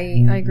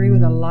I agree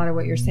with a lot of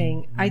what you're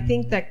saying. I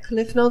think that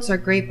cliff notes are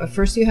great, but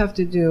first you have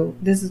to do,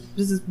 this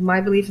is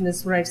my belief and this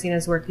is what I've seen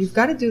as work. You've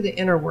got to do the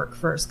inner work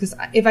first. Because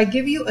if I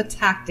give you a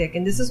tactic,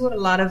 and this is what a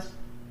lot of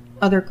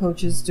other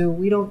coaches do,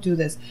 we don't do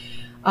this.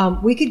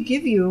 We could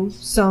give you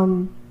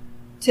some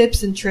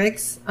tips and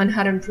tricks on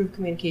how to improve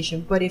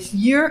communication. But if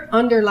your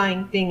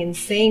underlying thing in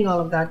saying all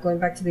of that, going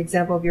back to the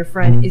example of your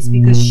friend, is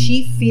because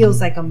she feels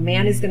like a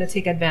man is going to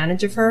take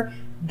advantage of her,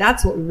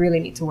 that's what we really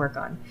need to work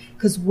on.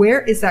 Because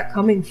where is that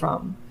coming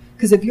from?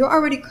 Because if you're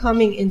already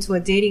coming into a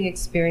dating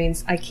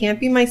experience, I can't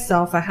be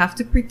myself. I have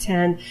to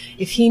pretend.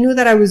 If he knew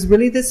that I was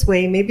really this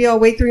way, maybe I'll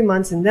wait 3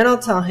 months and then I'll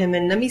tell him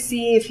and let me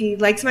see if he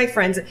likes my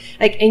friends.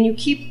 And you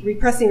keep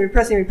repressing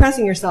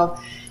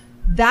yourself.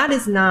 That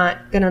is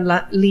not going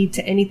to lead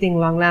to anything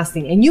long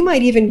lasting. And you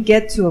might even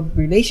get to a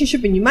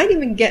relationship and you might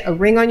even get a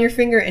ring on your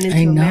finger and into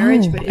a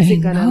marriage, but is it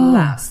going to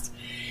last?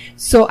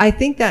 So I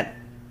think that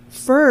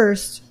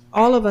first,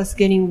 all of us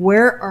getting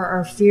where are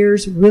our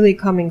fears really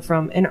coming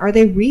from and are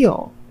they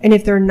real? And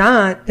if they're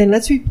not, then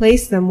let's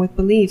replace them with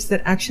beliefs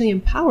that actually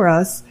empower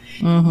us,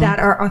 that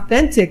are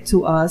authentic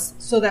to us,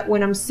 so that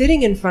when I'm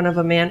sitting in front of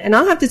a man, and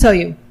I'll have to tell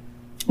you,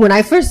 when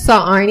I first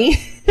saw Arnie,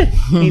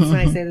 hates when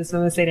I say this, but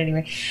I'm going to say it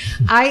anyway.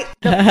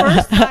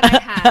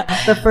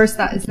 The first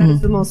thought is that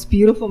it's the most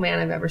beautiful man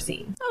I've ever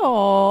seen.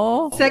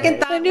 Oh. Second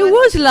thought, and it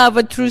was love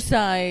at true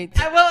sight.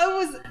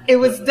 It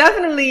was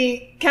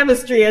definitely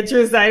chemistry at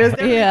true sight. It was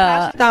definitely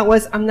passion. Thought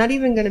was, I'm not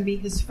even going to be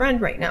his friend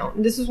right now.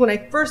 And this is when I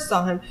first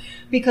saw him,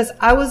 because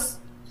I was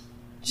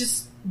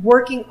just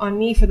working on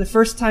me for the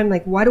first time.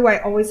 Like, why do I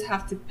always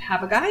have to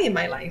have a guy in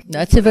my life?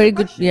 That's a very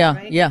good,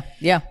 right?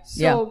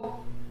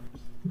 So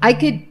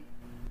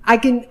I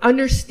can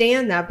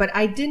understand that, but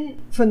I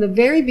didn't, from the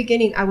very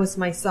beginning, I was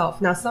myself.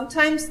 Now,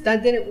 sometimes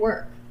that didn't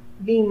work,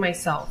 being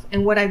myself.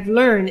 And what I've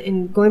learned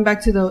in going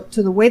back to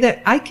the way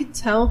that I could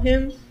tell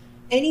him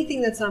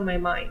anything that's on my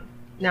mind.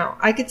 Now,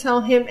 I could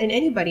tell him and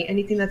anybody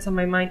anything that's on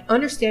my mind,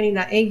 understanding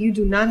that A, you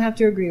do not have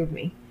to agree with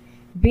me.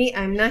 B,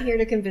 I'm not here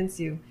to convince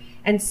you.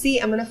 And C,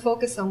 I'm going to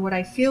focus on what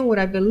I feel, what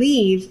I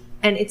believe,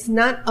 and it's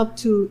not up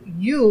to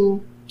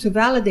you to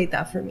validate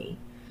that for me.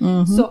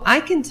 So I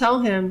can tell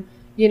him,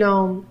 we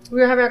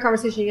were having a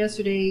conversation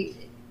yesterday.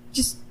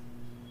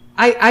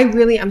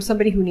 I'm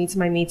somebody who needs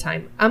my me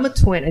time. I'm a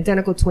twin,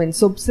 identical twin.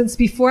 So since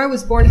before I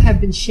was born, I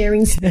have been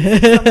sharing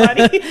space with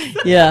somebody.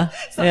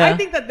 I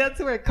think that's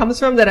where it comes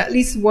from, that at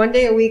least one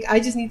day a week, I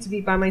just need to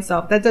be by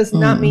myself. That does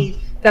not mean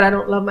that I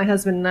don't love my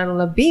husband and I don't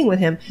love being with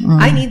him.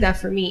 I need that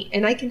for me.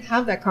 And I can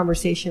have that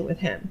conversation with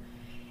him.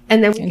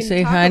 And then we can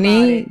say, talk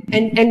honey, about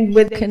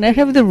it. Can I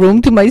have the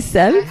room to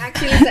myself?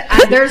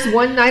 There's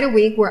one night a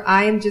week where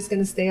I am just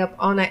going to stay up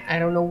all night. I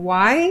don't know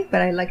why,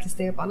 but I like to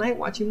stay up all night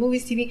watching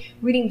movies, TV,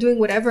 reading, doing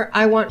whatever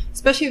I want,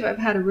 especially if I've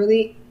had a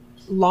really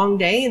long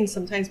day, and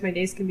sometimes my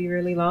days can be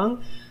really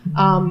long.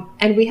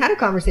 And we had a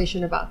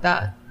conversation about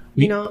that.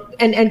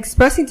 And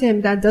expressing to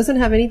him that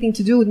doesn't have anything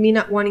to do with me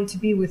not wanting to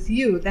be with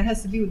you. That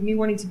has to do with me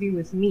wanting to be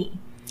with me.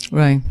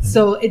 Right.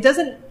 So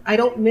I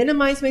don't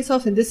minimize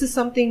myself. And this is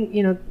something,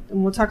 and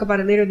we'll talk about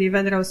it later, the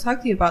event that I was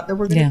talking to you about, that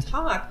we're going to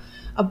talk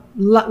a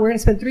lot. We're going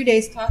to spend 3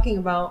 days talking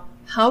about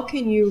how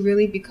can you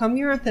really become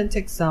your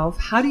authentic self?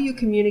 How do you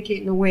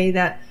communicate in a way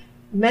that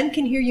men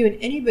can hear you and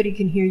anybody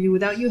can hear you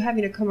without you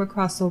having to come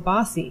across so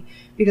bossy?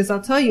 Because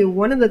I'll tell you,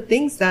 one of the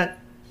things that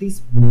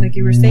these, like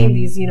you were saying,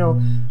 these,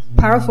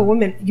 powerful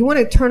women, you want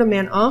to turn a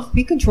man off,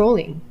 be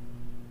controlling.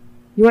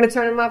 You want to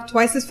turn him off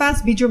twice as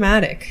fast? Be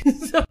dramatic. There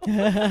are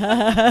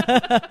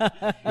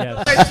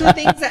two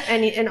things that,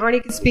 and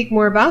Arnie can speak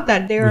more about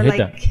that. They are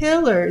like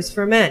killers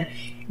for men.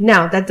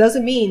 Now, that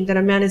doesn't mean that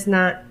a man is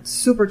not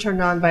super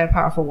turned on by a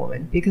powerful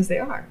woman, because they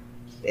are.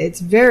 It's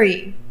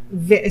very,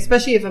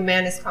 especially if a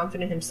man is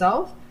confident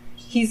himself,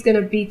 he's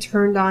going to be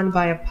turned on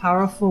by a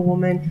powerful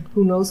woman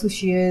who knows who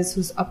she is,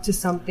 who's up to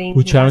something.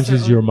 Who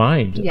challenges your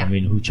mind. Yeah. I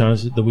mean, who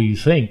challenges the way you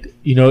think.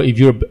 If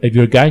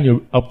you're a guy and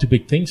you're up to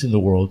big things in the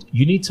world,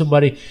 you need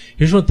somebody.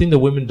 Here's one thing that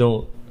women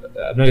don't,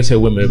 I'm not going to say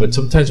women, but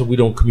sometimes we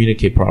don't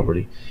communicate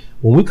properly.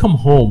 When we come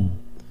home,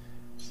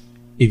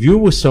 if you're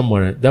with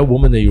someone, that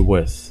woman that you're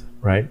with,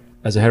 right,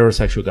 as a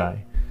heterosexual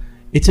guy,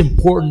 it's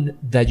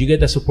important that you get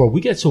that support. We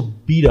get so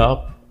beat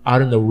up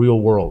out in the real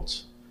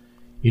world.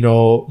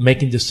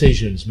 Making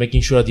decisions,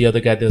 making sure that the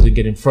other guy doesn't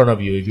get in front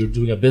of you. If you're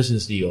doing a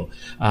business deal,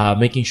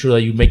 making sure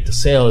that you make the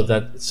sale, if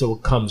that so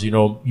it comes,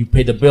 you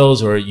pay the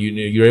bills, or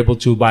you're able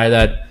to buy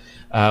that,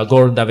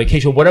 go on that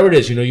vacation, whatever it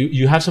is.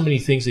 You have so many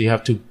things that you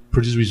have to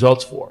produce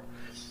results for.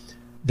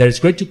 That it's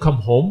great to come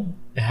home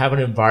and have an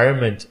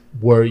environment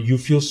where you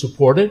feel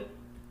supported.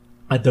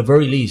 At the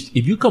very least,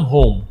 if you come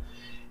home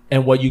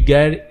and what you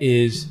get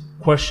is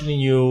questioning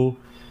you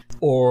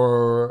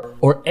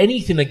or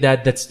anything like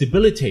that, that's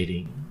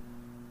debilitating.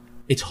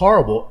 It's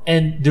horrible.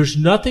 And there's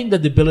nothing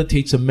that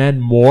debilitates a man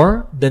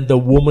more than the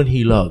woman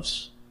he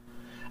loves.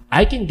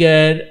 I can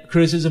get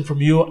criticism from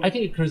you. I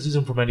can get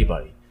criticism from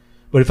anybody.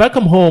 But if I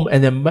come home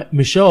and then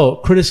Michelle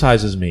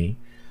criticizes me,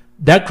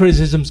 that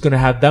criticism is going to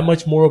have that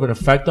much more of an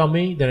effect on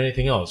me than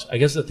anything else. I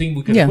guess the thing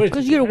we can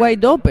because you're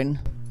wide open.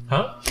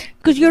 Huh?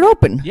 Because you're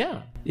open.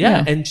 Yeah.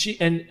 And she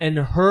and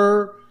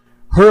her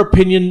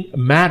opinion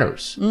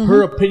matters.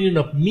 Her opinion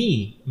of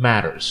me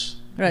matters.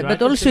 Right,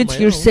 but also it's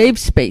your safe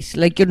space.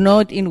 Like, you're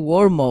not in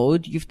war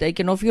mode. You've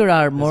taken off your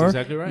armor. That's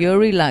exactly right. You're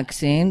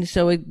relaxing,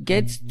 so it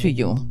gets to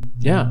you.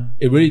 Yeah,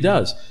 it really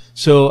does.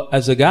 So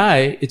as a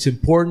guy, it's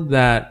important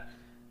that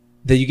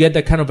you get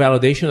that kind of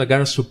validation, that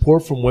kind of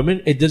support from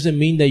women. It doesn't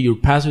mean that you're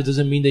passive. It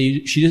doesn't mean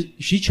that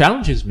she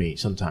challenges me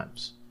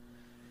sometimes,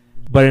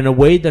 but in a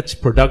way that's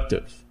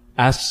productive.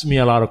 Asks me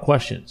a lot of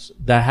questions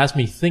that has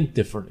me think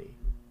differently.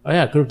 Oh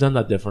yeah, I could have done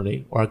that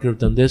differently, or I could have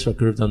done this, or I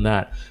could have done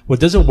that. What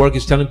doesn't work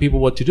is telling people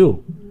what to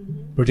do,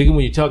 particularly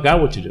when you tell a guy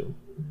what to do,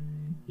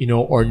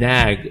 or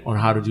nag on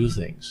how to do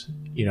things,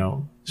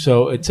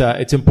 So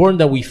it's important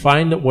that we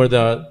find where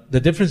the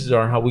differences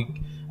are, and how we,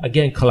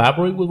 again,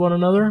 collaborate with one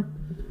another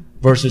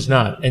versus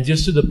not. And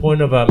just to the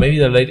point of maybe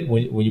the lady,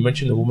 when you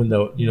mentioned the woman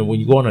that, when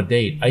you go on a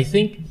date, I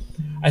think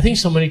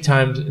so many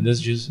times, and this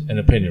is just an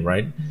opinion,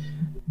 right?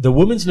 The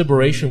women's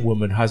liberation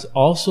movement has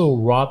also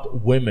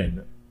robbed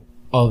women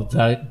of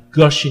that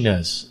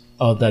gushiness,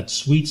 of that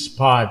sweet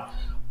spot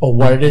of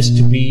what it is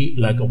to be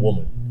like a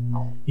woman.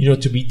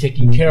 To be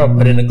taken care of,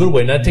 but in a good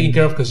way. Not taken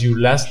care of because you're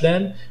less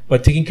than,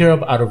 but taken care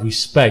of out of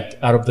respect,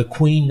 out of the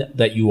queen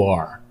that you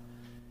are.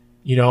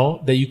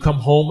 That you come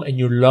home and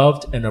you're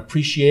loved and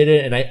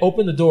appreciated. And I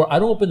open the door. I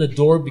don't open the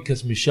door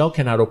because Michelle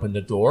cannot open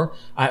the door.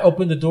 I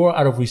open the door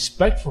out of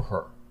respect for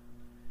her.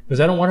 Because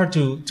I don't want her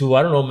to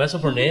I don't know, mess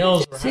up her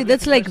nails. See,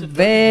 that's like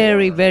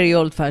very, very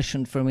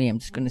old-fashioned for me. I'm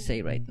just going to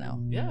say right now.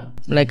 Yeah.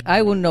 Like,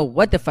 I wouldn't know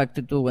what the fuck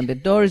to do when the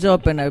door is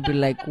open. I'd be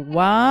like,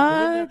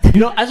 what?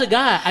 As a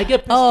guy, I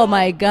get pissed Oh off.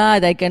 my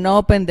God, I can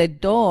open the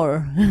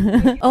door.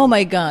 Oh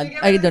my God,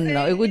 I don't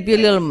know. It would be a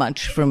little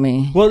much for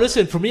me. Well,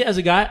 listen, for me as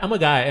a guy, I'm a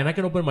guy and I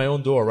can open my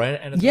own door,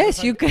 right? And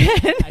Yes, you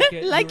can.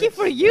 Lucky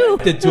for you.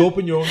 To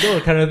open your own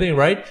door kind of thing,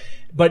 right?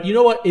 But you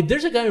know what? If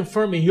there's a guy in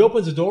front of me, he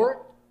opens the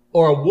door,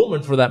 or a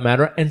woman for that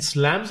matter, and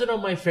slams it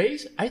on my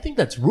face, I think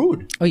that's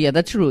rude. Oh yeah,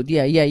 that's rude.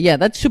 Yeah.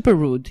 That's super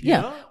rude.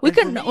 Yeah. We And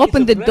for can me,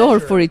 open it's a the door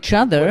pleasure. for each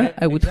other,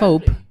 I would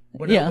hope.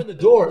 When I open the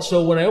door,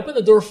 so when I open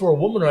the door for a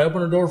woman, or I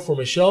open a door for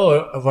Michelle,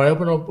 or if I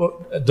open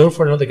a door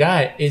for another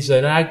guy, it's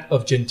an act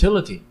of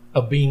gentility,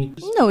 of being...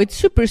 No, it's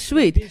super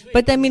sweet.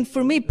 But I mean,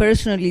 for me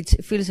personally,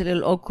 it feels a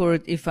little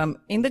awkward if I'm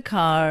in the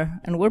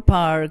car and we're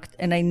parked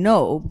and I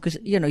know, because,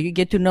 you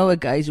get to know a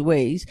guy's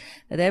ways,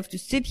 that I have to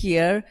sit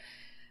here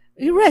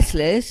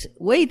restless,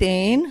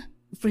 waiting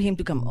for him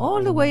to come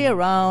all the way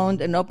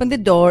around and open the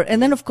door. And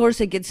then, of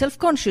course, I get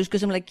self-conscious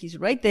because I'm like, he's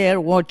right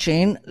there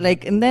watching.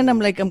 And then I'm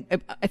like,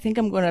 I think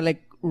I'm going to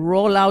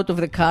roll out of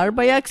the car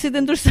by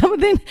accident or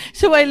something.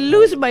 So I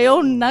lose my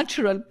own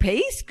natural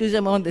pace because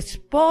I'm on the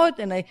spot,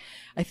 and I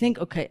think,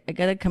 okay, I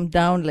gotta come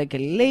down like a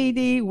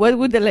lady. What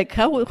would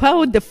how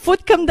would the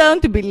foot come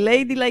down to be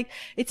ladylike?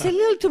 It's a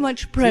little too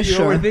much pressure.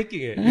 So you're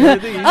overthinking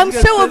it. I'm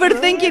so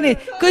overthinking it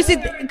because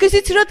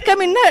it's not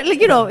coming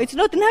it's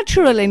not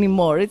natural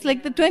anymore. It's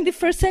like the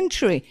 21st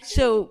century.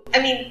 So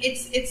I mean,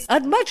 it's.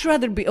 I'd much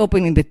rather be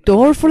opening the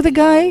door for the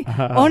guy.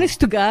 Honest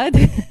to God.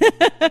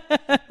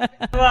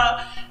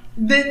 Well,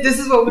 this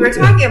is what we were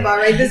talking about,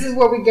 right? This is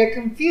where we get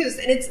confused.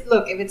 And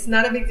if it's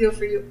not a big deal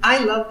for you,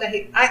 I love that.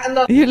 I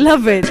love You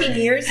love it. 15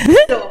 years,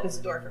 still opens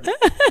the door for me.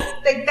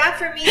 Like, that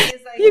for me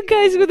is like... You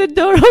guys with the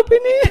door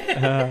opening?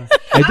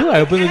 I do.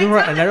 I open the door,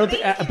 and I don't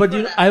think...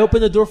 I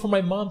open the door for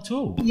my mom,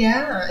 too.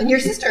 Yeah, and your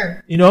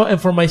sister.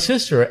 And for my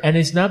sister. And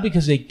it's not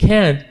because they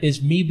can't.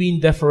 It's me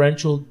being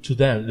deferential to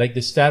them. Like,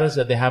 the status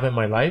that they have in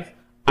my life,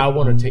 I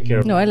want to take care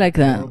of No, them. I like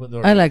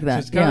that. I like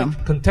that. So it's kind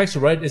of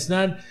contextual, right? It's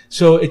not...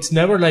 So it's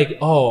never like,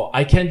 oh,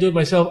 I can't do it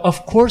myself.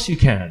 Of course you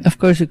can. Of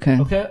course you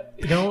can. Okay?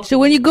 So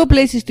when you go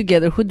places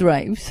together, who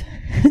drives?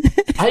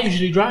 I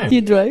usually drive.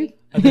 You drive?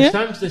 And there's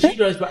times that she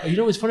drives, but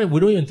it's funny, we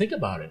don't even think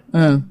about it.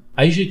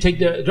 I usually take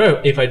the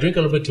drive. If I drink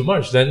a little bit too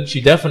much, then she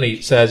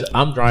definitely says,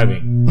 I'm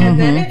driving. And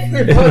then if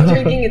we're both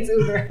drinking, it's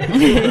Uber.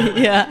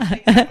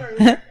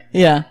 Yeah.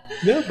 Yeah.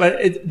 No,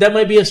 but that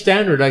might be a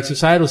standard, like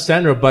societal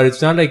standard, but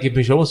it's not like if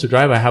Michelle wants to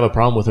drive, I have a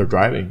problem with her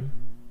driving.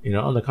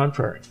 On the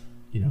contrary.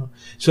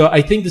 So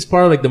I think this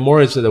part of like the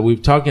morals that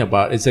we've talking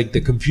about, it's like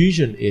the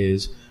confusion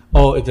is,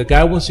 if the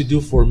guy wants to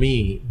do for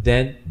me,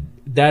 then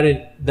that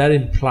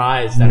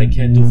implies that I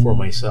can't do for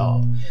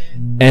myself.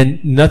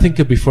 And nothing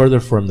could be further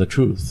from the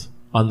truth.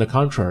 On the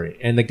contrary.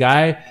 And the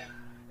guy,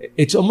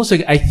 it's almost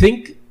like, I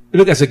think,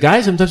 look, as a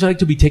guy, sometimes I like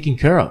to be taken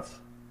care of.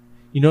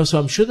 So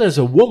I'm sure that as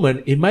a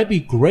woman, it might be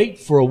great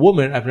for a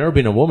woman. I've never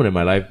been a woman in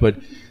my life, but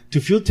to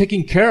feel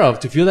taken care of,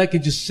 to feel like I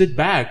can just sit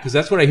back, because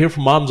that's what I hear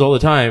from moms all the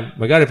time.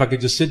 My God, if I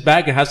could just sit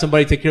back and have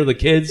somebody take care of the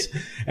kids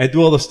and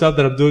do all the stuff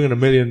that I'm doing a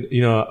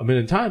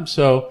million times.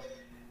 So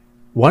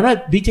why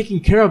not be taken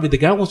care of if the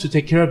guy wants to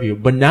take care of you,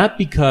 but not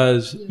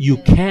because you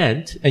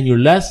can't and you're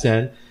less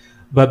than,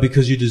 but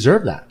because you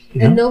deserve that.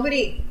 And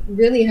nobody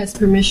really has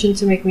permission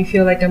to make me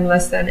feel like I'm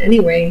less than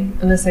anyway,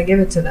 unless I give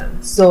it to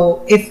them.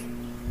 So if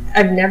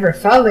I've never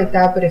felt like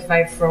that, but if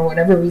I, for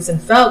whatever reason,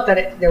 felt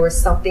that there was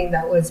something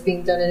that was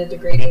being done in a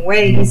degrading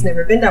way, he's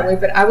never been that way,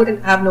 but I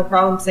wouldn't have no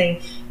problem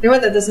saying, you know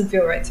what, that doesn't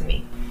feel right to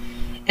me.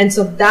 And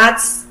so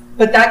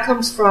but that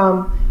comes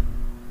from,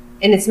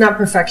 and it's not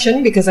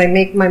perfection, because I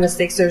make my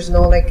mistakes. There's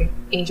no like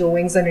angel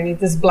wings underneath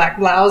this black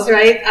blouse,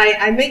 right?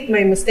 I make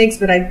my mistakes,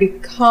 but I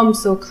become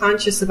so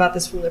conscious about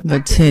this from the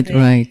That's it,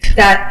 right.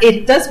 that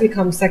it does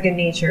become second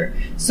nature.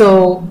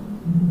 So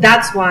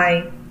that's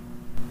why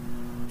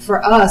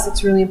for us,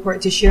 it's really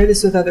important to share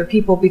this with other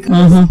people,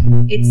 because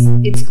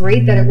it's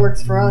great that it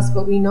works for us,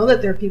 but we know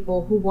that there are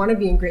people who want to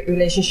be in great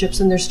relationships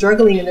and they're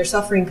struggling and they're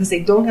suffering because they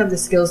don't have the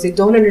skills. They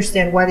don't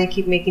understand why they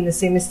keep making the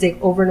same mistake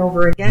over and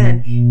over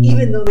again,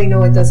 even though they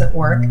know it doesn't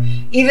work,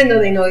 even though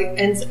they know it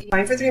ends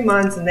fine for 3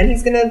 months and then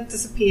he's going to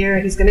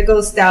disappear, he's going to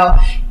ghost out.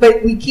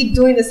 But we keep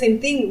doing the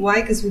same thing. Why?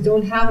 Because we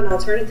don't have an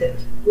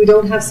alternative. We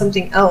don't have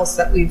something else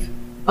that we've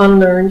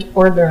unlearned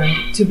or learned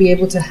to be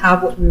able to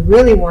have what we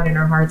really want in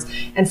our hearts.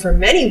 And for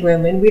many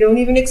women, we don't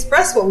even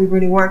express what we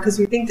really want, because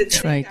we think that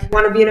saying, I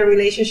want to be in a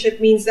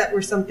relationship means that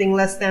we're something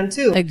less than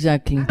too.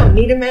 Exactly. I don't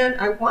need a man.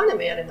 I want a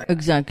man in my life.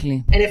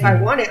 Exactly. And if I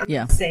want it, I'm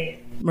going to say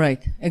it.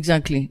 Right.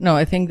 Exactly. No,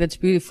 I think that's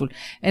beautiful.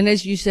 And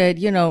as you said,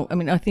 I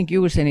mean, I think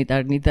you were saying it,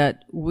 Arnie,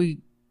 that we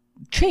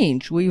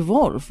change, we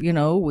evolve,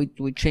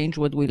 we change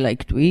what we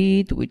like to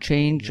eat, we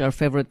change our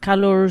favorite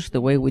colors,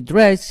 the way we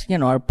dress,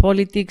 our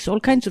politics,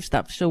 all kinds of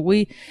stuff. So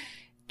we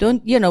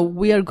don't,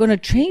 we are going to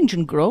change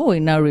and grow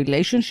in our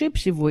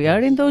relationships if we are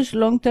in those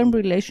long-term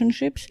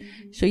relationships.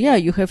 So yeah,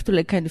 you have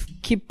to kind of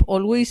keep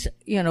always,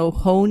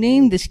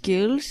 honing the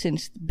skills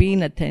and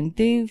being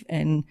attentive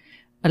and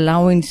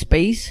allowing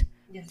space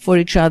for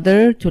each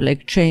other to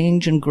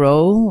change and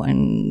grow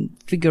and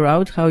figure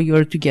out how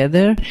you're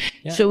together.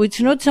 Yeah. So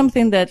it's not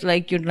something that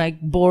you're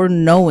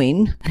born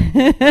knowing,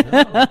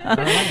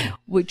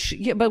 which,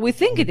 but we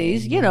think it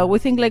is, we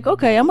think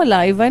okay, I'm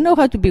alive. I know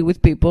how to be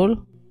with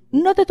people.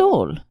 Not at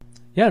all.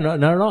 Yeah, no,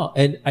 not at all.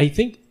 And I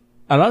think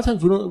a lot of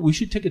times we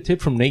should take a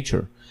tip from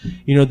nature.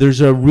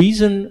 There's a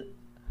reason,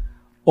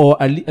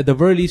 or at the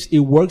very least, it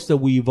works that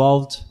we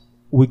evolved.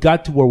 We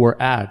got to where we're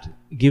at,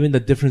 given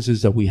the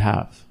differences that we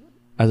have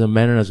as a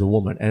man and as a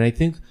woman. And I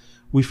think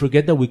we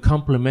forget that we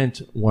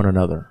complement one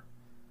another,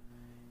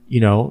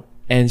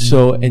 and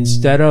so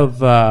instead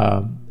of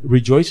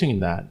rejoicing in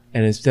that,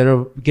 and instead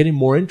of getting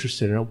more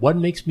interested in what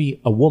makes me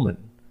a woman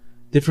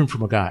different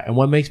from a guy, and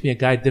what makes me a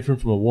guy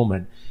different from a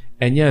woman.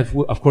 And yeah,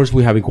 of course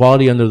we have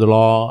equality under the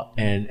law,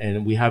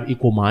 and we have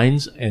equal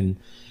minds,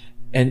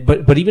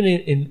 but even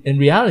in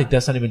reality,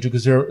 that's not even true,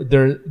 because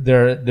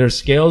there are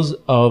scales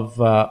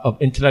of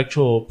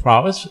intellectual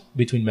prowess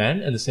between men,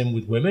 and the same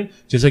with women.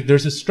 Just like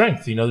there's a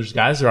strength, there's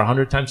guys that are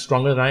 100 times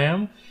stronger than I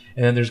am,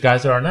 and then there's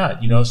guys that are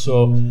not,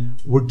 so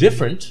we're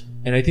different,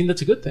 and I think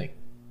that's a good thing.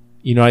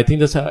 I think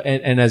that's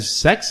and as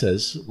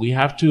sexes, we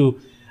have to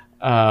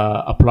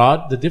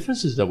applaud the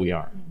differences that we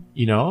are.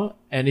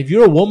 And if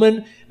you're a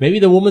woman, maybe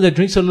the woman that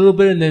drinks a little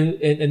bit and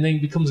then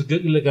becomes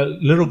like a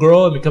little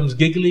girl and becomes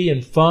giggly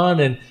and fun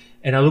and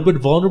a little bit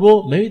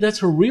vulnerable, maybe that's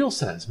her real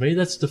sense. Maybe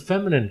that's the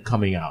feminine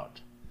coming out.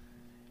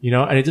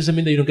 And it doesn't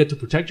mean that you don't get to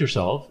protect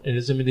yourself. It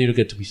doesn't mean that you don't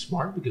get to be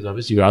smart, because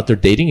obviously you're out there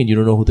dating and you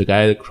don't know who the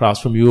guy across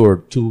from you or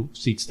 2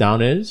 seats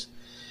down is.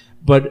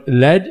 But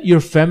let your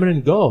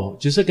feminine go.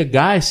 Just like a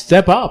guy,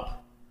 step up.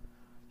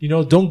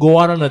 Don't go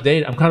out on a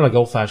date. I'm kind of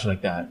old fashioned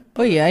like that.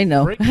 Oh yeah, I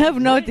know. I've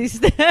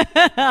noticed,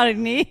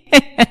 Arnie.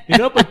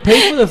 But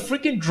pay for the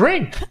freaking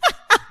drink.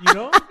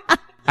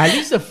 At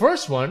least the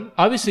first one,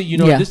 obviously,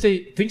 this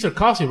day things are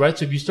costly, right?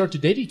 So if you start to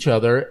date each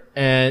other,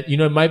 and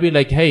it might be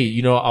like,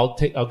 hey, I'll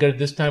get it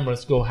this time.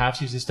 Let's go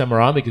halfsies this time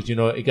around, because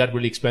it got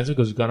really expensive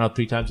because we've gone out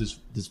 3 times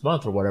this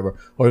month or whatever,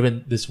 or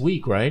even this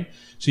week, right?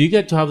 So you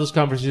get to have those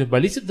conversations, but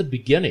at least at the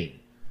beginning,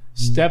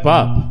 step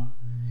up.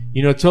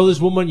 Tell this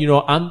woman,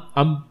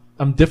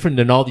 I'm different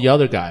than all the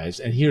other guys,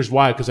 and here's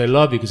why: because I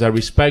love you, because I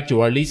respect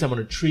you, or at least I'm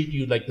going to treat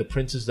you like the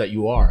princess that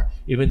you are,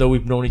 even though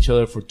we've known each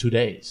other for 2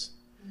 days.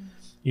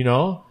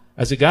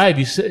 As a guy, if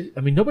you sit,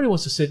 nobody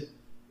wants to sit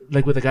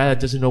with a guy that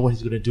doesn't know what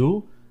he's going to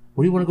do.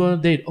 Where do you want to go on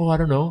a date? Oh, I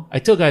don't know. I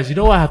tell guys,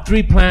 I have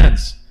 3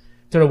 plans.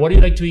 Tell her, what do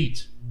you like to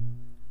eat?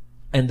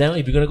 And then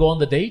if you're going to go on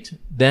the date,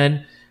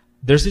 then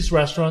there's this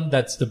restaurant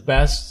that's the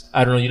best.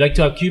 I don't know. You like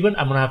to have Cuban?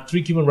 I'm going to have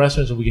 3 Cuban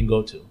restaurants that we can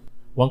go to.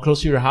 One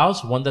close to your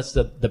house, one that's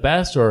the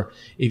best. Or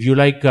if you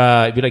like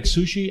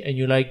sushi and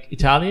you like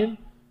Italian,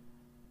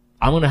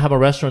 I'm going to have a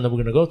restaurant that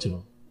we're going to go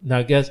to.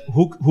 Now, guess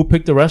who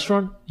picked the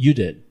restaurant? You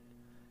did.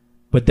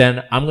 But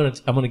then I'm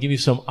gonna give you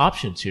some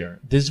options here.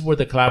 This is where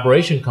the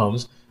collaboration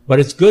comes. But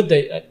it's good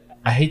that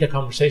I hate that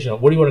conversation.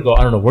 Where do you want to go?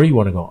 I don't know. Where do you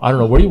want to go? I don't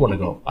know. Where do you want to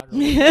go?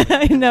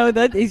 I know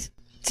that is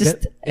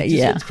just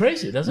it's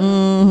crazy, doesn't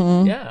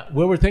it? Yeah,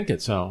 we were thinking.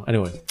 So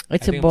anyway,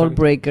 it's a ball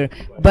breaker.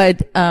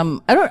 But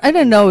I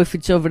don't know if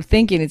it's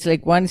overthinking. It's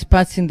like one is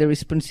passing the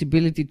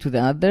responsibility to the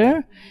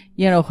other,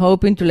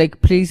 hoping to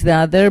please the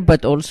other,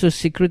 but also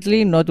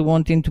secretly not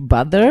wanting to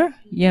bother.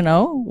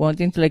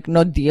 wanting to like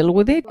not deal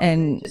with it.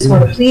 And Just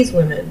want to please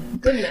women.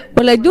 Good men.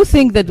 well, I do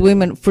think that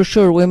women, for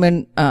sure,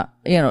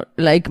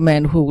 like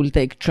men who will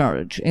take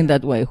charge in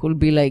that way, who'll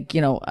be like,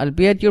 I'll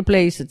be at your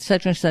place at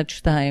such and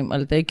such time,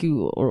 I'll take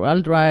you, or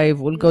I'll drive,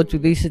 we'll go to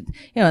this,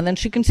 and then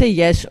she can say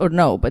yes or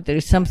no, but there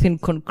is something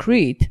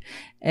concrete,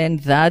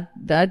 and that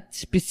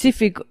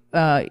specific,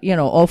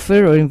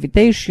 offer or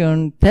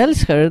invitation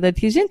tells her that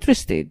he's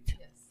interested. Yes.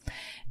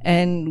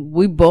 And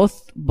we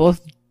both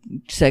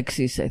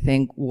sexes, I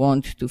think,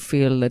 want to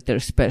feel that they're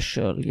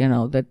special,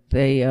 that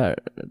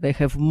they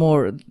have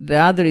more, the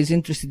other is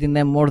interested in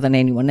them more than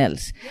anyone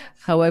else.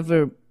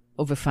 However,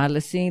 of a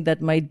fallacy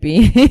that might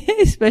be,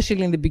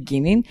 especially in the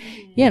beginning,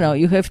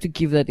 you have to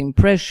give that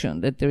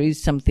impression that there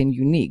is something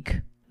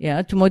unique,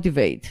 to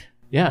motivate.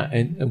 Yeah,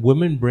 and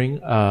women bring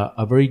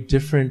a very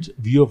different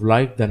view of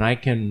life than I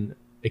can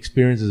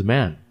experience as a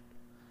man.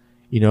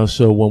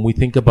 So when we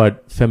think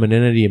about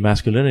femininity and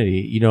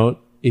masculinity,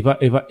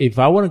 if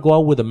I want to go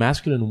out with a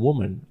masculine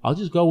woman, I'll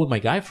just go out with my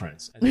guy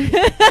friends.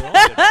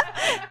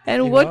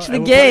 And watch the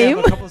game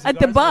at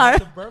the bar.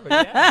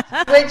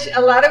 Which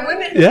a lot of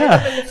women who end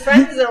up in the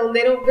friend zone,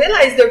 they don't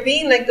realize they're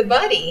being like the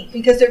buddy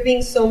because they're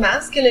being so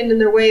masculine in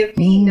their way of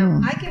being.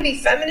 Now, I can be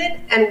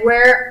feminine and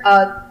wear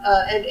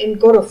and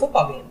go to a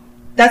football game.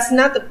 That's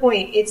not the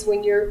point. It's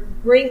when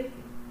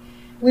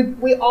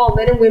we all,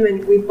 men and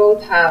women, we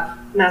both have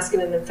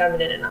masculine and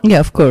feminine in us. Yeah,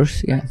 of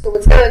course, yeah. So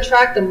what's going to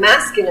attract the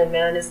masculine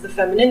man is the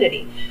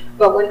femininity.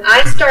 But when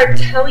I start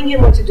telling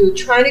him what to do,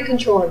 trying to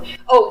control him,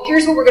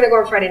 here's where we're going to go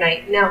on Friday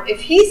night. Now,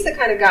 if he's the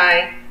kind of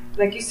guy,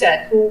 like you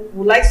said, who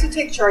likes to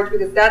take charge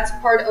because that's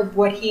part of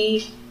what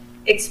he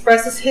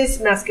expresses his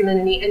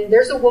masculinity, and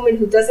there's a woman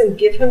who doesn't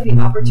give him the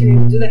opportunity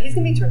to do that, he's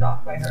going to be turned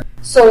off by her.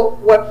 So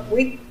what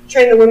we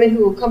train the women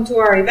who come to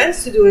our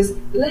events to do is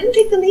let him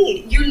take the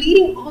lead. You're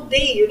leading all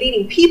day. You're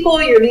leading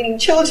people. You're leading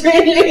children.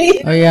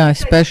 Oh yeah,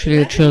 especially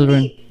the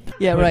children.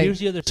 Yeah, but right. Here's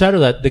the other side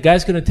of that. The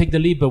guy's going to take the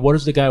lead, but what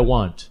does the guy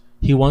want?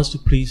 He wants to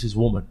please his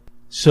woman.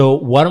 So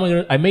what am I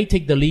going to? I may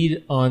take the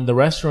lead on the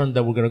restaurant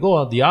that we're going to go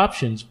on, the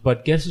options,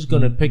 but guess who's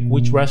going to pick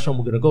which restaurant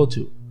we're going to go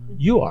to?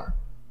 You are.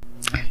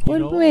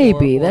 Well,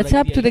 maybe. That's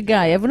up to the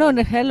guy. I've known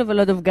a hell of a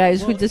lot of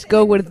guys who just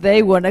go where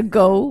they want to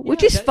go,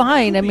 which is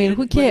fine. I mean,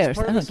 who cares? It's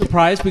part of the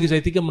surprise because I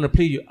think I'm going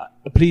to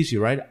please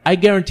you, right? I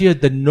guarantee you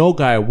that no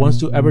guy wants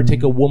to ever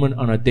take a woman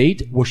on a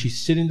date where she's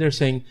sitting there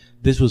saying,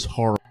 this was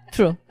horrible.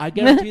 True. I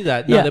guarantee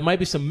that. Now, there might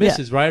be some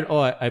misses, right? Oh,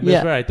 I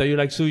misread. I thought you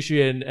like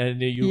sushi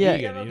and you're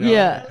vegan,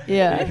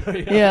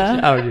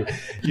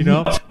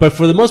 But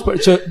for the most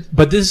part,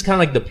 but this is kind of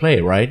like the play,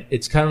 right?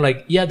 It's kind of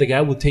like, the guy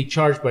will take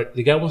charge, but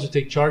the guy wants to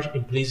take charge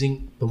in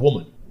pleasing the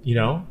woman,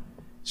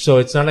 So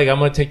it's not like I'm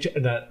going to take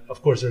charge.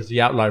 Of course, there's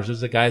the outliers.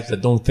 There's the guys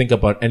that don't think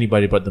about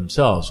anybody but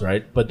themselves,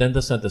 right? But then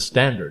that's not the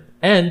standard.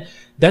 And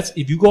that's,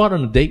 if you go out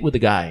on a date with a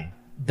guy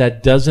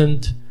that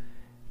doesn't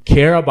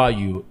care about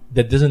you,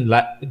 that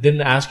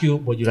didn't ask you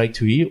what you like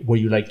to eat, where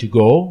you like to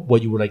go,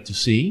 what you would like to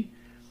see,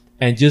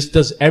 and just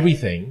does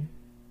everything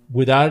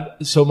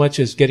without so much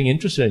as getting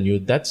interested in you,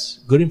 that's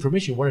good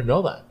information. You want to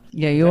know that.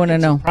 Yeah, you want to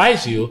know.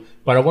 Surprise you,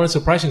 but I want to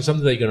surprise you in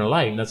something that you're going to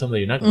like, not something that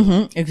you're not going to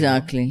like.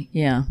 Exactly,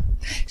 yeah.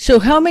 So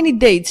how many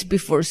dates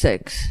before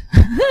sex?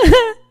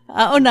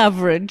 On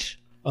average,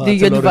 do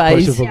you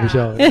advise? So I'll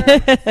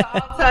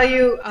tell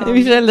you.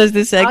 Michelle does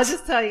the sex. I'll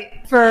just tell you.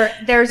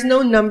 There's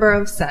no number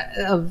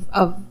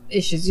of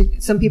issues.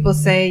 Some people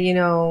say,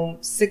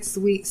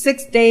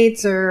 6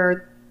 dates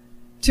or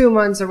 2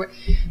 months or what.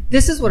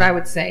 This is what I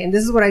would say, and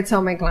this is what I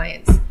tell my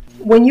clients.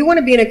 When you want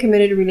to be in a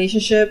committed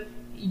relationship,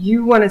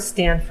 you want to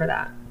stand for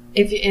that.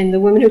 And the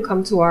women who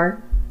come to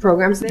our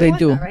programs, they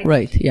do that,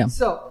 right? Yeah.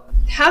 So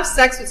have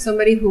sex with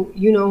somebody who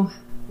you know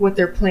what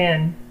their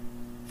plan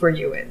for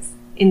you is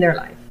in their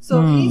life.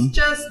 So if he's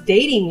just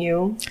dating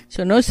you.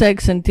 So no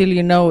sex until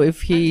you know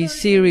if he's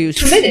serious.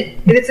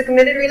 Committed. If it's a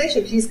committed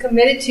relationship, he's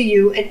committed to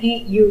you, and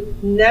you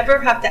never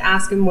have to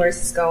ask him where's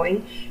this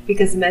going,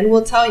 because men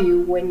will tell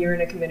you when you're in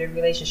a committed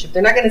relationship.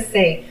 They're not going to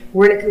say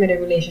we're in a committed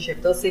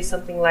relationship. They'll say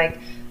something like,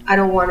 I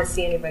don't want to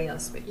see anybody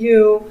else but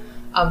you.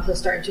 He'll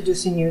start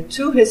introducing you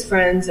to his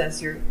friends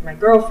as my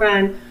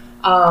girlfriend.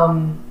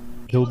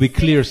 There will be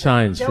clear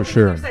signs for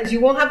sure. You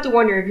won't have to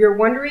wonder. If you're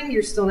wondering,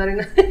 you're still not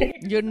in.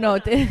 You're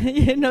not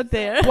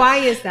there. Why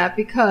is that?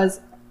 Because,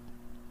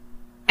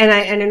 and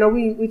I know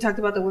we talked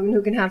about the women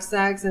who can have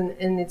sex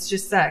and it's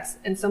just sex.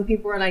 And some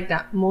people are like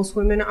that. Most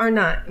women are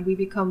not. And we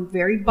become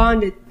very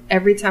bonded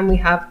every time we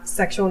have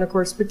sexual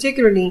intercourse,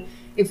 particularly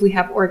if we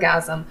have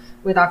orgasm,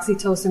 with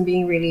oxytocin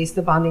being released,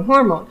 the bonding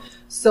hormone.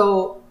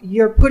 So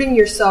you're putting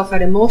yourself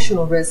at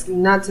emotional risk,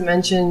 not to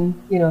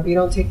mention, if you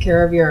don't take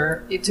care of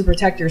to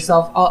protect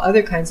yourself, all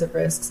other kinds of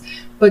risks.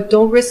 But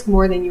don't risk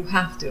more than you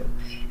have to.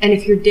 And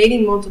if you're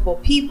dating multiple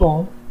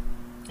people,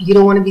 you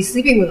don't want to be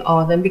sleeping with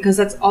all of them, because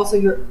that's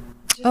also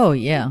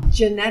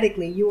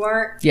genetically, you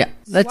are. Yeah,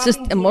 that's just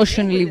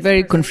emotionally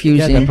very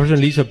confusing. Yeah, that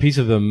person leaves a piece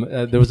of them.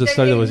 There was a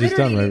study that was just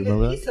done, right?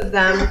 Remember that? A piece of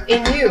them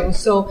in you.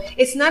 So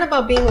it's not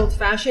about being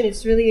old-fashioned.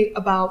 It's really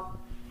about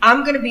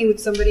I'm going to be with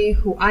somebody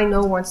who I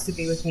know wants to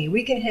be with me.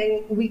 We can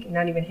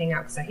not even hang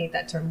out because I hate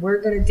that term.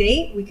 We're going to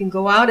date. We can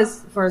go out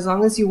for as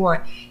long as you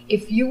want.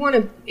 If you want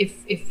to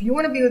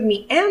be with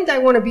me and I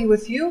want to be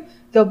with you,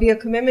 there'll be a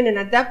commitment. And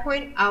at that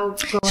point, I'll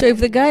go. So if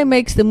the guy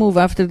makes the move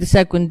after the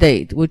second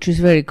date, which is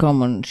very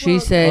common, she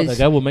says. The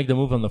guy will make the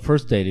move on the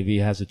first date if he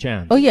has a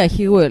chance. Oh yeah,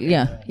 he will.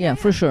 Yeah,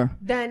 for sure.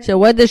 So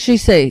what does she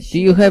say? Do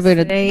you have it?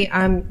 Today,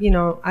 I'm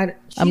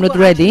not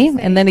ready.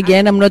 And then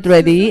again, I'm not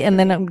ready. And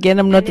then again,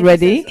 I'm not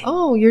ready. Says,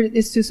 oh,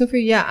 it's too soon for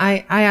you. Yeah,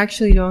 I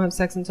actually don't have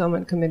sex until I'm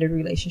in a committed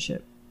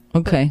relationship.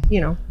 Okay.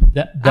 But,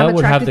 that I'm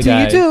would have attracted the to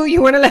guy. you too.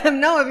 You want to let him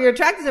know if you're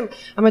attracted to him.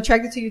 I'm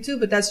attracted to you too,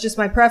 but that's just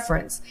my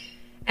preference.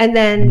 And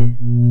then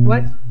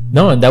what?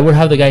 No, and that would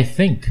have the guy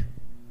think.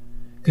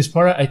 Because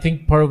I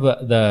think part of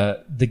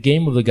the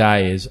game of the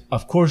guy is,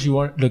 of course,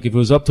 look, if it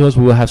was up to us,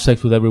 we would have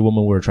sex with every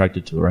woman we're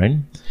attracted to, right?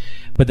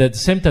 But at the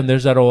same time,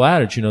 there's that old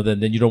adage,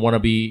 then you don't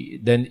want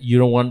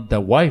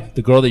the wife,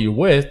 the girl that you're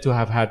with, to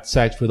have had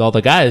sex with all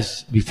the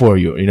guys before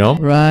you, Right.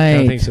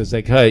 Kind of thing. So it's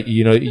like, hey,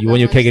 you want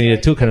your cake and eat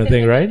it too kind of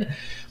thing, right?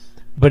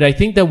 But I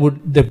think the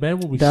men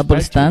would respect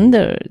double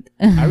standard.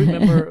 I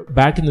remember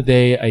back in the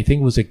day, I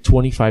think it was like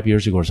 25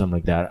 years ago or something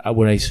like that.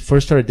 When I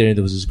first started dating,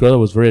 there was this girl I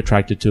was very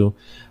attracted to.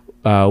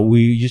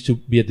 We used to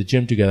be at the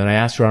gym together, and I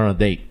asked her out on a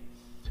date.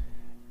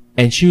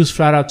 And she was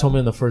flat out told me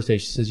on the first date,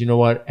 she says, you know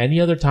what? Any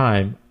other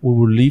time, we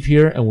will leave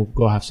here and we'll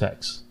go have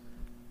sex.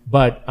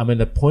 But I'm in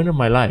a point in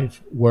my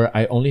life where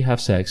I only have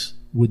sex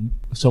with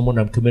someone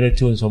I'm committed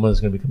to and someone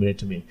that's going to be committed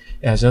to me.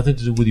 It has nothing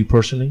to do with you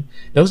personally.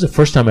 That was the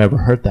first time I ever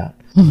heard that.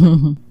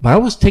 But I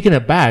was taken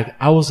aback.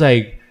 I was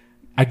like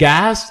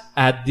aghast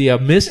at the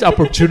missed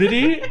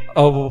opportunity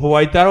of who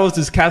I thought was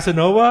this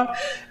Casanova.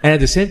 And at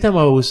the same time,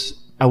 I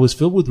was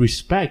filled with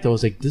respect. I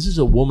was like, this is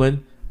a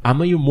woman,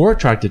 I'm even more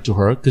attracted to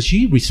her because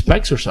she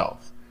respects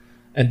herself.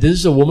 And this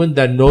is a woman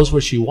that knows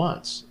what she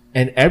wants.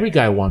 And every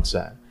guy wants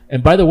that.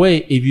 And by the way,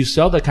 if you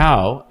sell the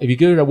cow, if you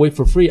give it away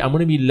for free, I'm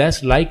going to be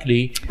less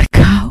likely. The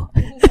cow.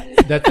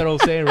 That's what I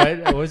was saying,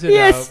 right? What is it?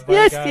 Yes.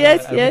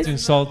 To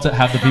insult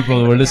half the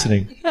people who are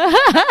listening.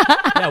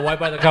 Yeah, why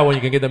buy the cow when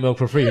you can get the milk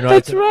for free?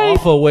 That's it's an right.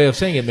 awful way of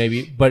saying it,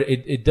 maybe, but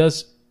it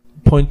does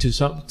point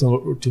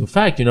to a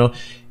fact.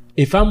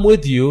 If I'm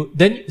with you,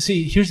 then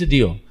see, here's the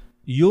deal.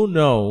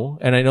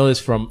 And I know this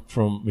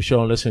from Michelle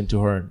and listening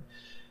to her.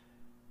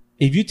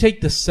 If you take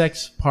the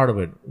sex part of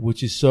it,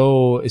 which is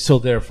so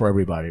there for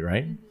everybody,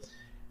 right?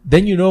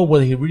 Then you know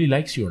whether he really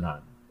likes you or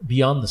not,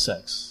 beyond the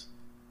sex.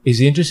 Is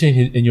he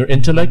interested in your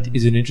intellect?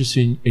 Is he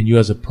interested in you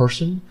as a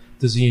person?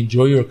 Does he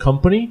enjoy your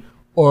company?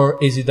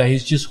 Or is it that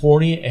he's just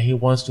horny and he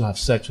wants to have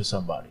sex with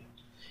somebody?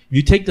 If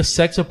you take the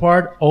sex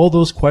apart, all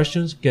those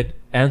questions get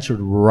answered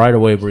right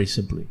away very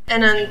simply.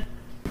 And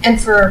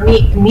for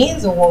me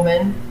as a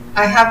woman,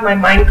 I have my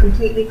mind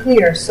completely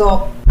clear.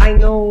 So I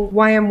know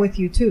why I'm with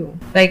you too.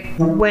 Like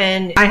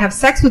when I have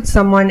sex with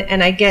someone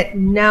and I get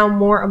now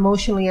more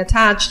emotionally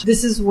attached,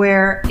 this is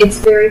where it's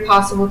very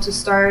possible to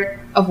start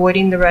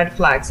avoiding the red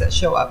flags that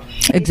show up.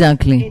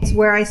 Exactly. It's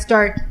where I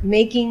start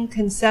making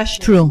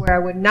concessions. True. Where I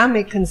would not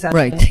make concessions.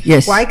 Right.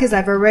 Yes. Why? Because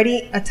I've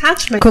already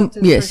attached myself to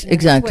this yes, person in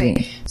exactly.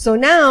 this way. So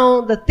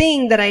now the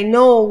thing that I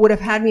know would have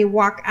had me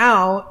walk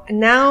out,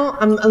 now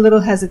I'm a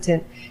little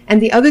hesitant.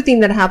 And the other thing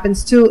that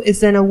happens too is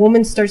then a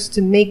woman starts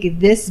to make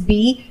this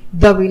be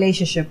the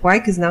relationship. Why?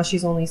 Because now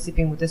she's only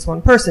sleeping with this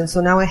one person.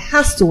 So now it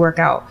has to work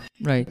out.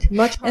 Right.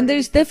 And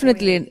there's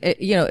definitely,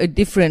 a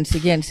difference,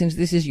 again, since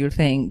this is your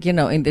thing,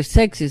 in the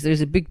sexes, there's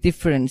a big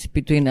difference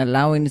between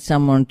allowing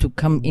someone to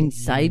come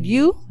inside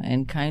you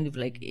and kind of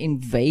like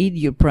invade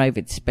your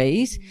private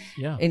space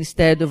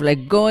instead of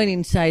like going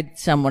inside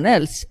someone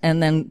else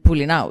and then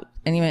pulling out.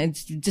 Anyway,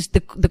 it's just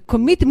the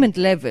commitment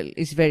level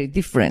is very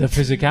different.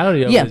 The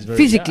physicality of it is very,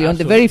 physically, on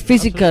the very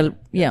physical,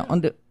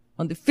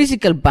 on the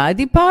physical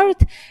body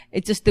part,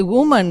 it's just the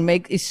woman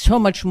is so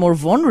much more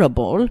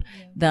vulnerable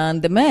than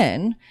the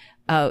man,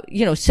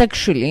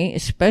 sexually,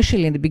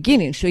 especially in the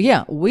beginning. So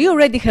we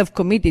already have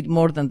committed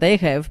more than they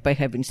have by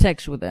having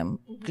sex with them,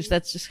 because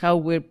that's just how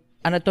we're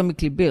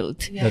anatomically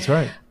built. Yeah. That's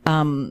right.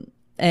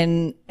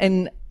 And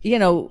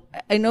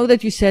I know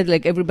that you said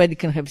like everybody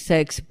can have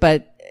sex,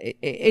 but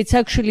it's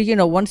actually,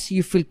 once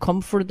you feel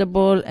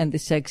comfortable and the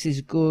sex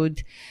is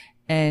good,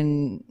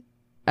 and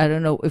I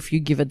don't know if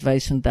you give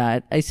advice on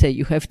that. I say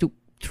you have to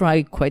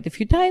try quite a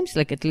few times,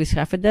 like at least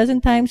half a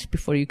dozen times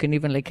before you can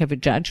even like have a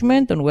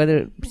judgment on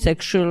whether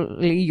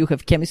sexually you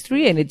have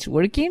chemistry and it's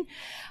working.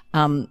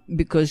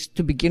 Because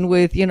to begin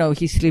with,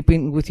 he's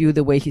sleeping with you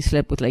the way he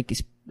slept with like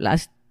his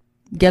last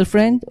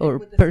girlfriend or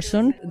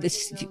person,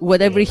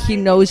 whatever he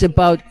knows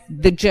about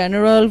the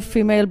general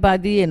female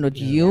body and not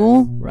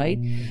you, right?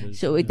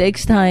 So it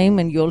takes time,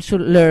 and you also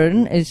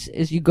learn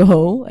as you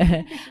go.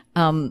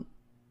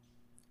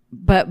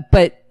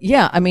 But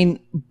yeah, I mean,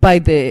 by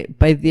the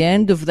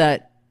end of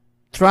that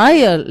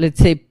trial,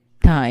 let's say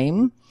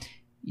time,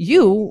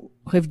 you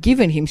have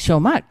given him so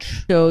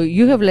much. So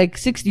you have like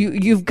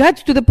you've got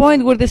to the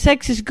point where the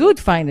sex is good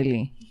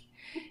finally.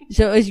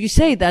 So as you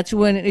say, that's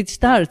when it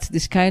starts,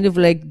 this kind of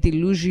like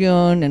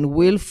delusion and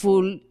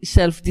willful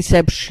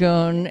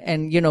self-deception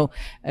and,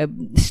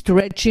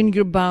 stretching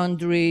your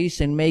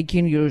boundaries and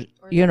making your,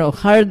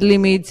 hard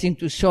limits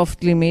into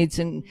soft limits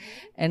and,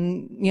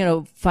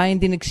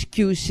 finding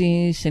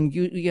excuses and,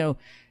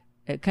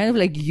 kind of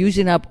like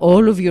using up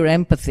all of your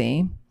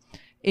empathy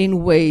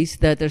in ways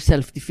that are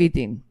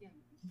self-defeating,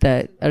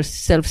 that are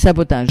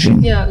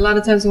self-sabotaging. Yeah, a lot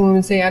of times when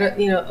women say,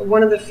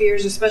 one of the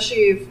fears,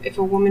 especially if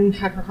a woman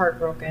had her heart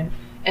broken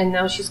and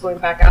now she's going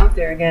back out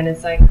there again,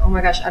 it's like, oh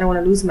my gosh, I don't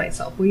want to lose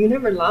myself. Well, you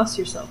never lost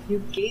yourself.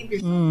 You gave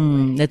yourself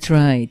away. That's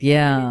right,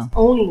 yeah. It's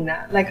owning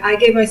that. Like, I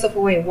gave myself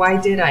away.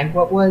 Why did I?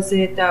 What was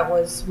it that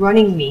was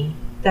running me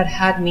that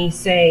had me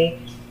say,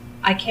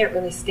 I can't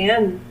really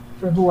stand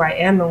for who I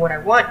am and what I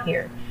want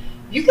here?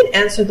 You can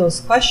answer those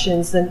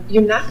questions, then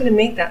you're not going to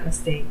make that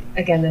mistake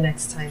again the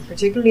next time,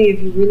 particularly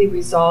if you really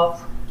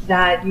resolve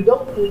that you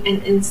don't,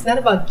 and it's not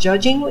about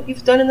judging what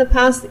you've done in the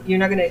past. You're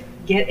not going to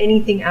get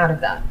anything out of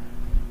that.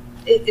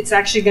 It's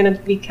actually going to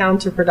be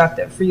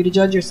counterproductive for you to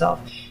judge yourself.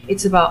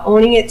 It's about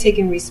owning it,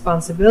 taking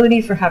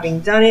responsibility for having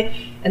done it,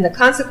 and the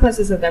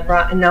consequences that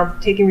brought, and now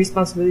taking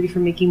responsibility for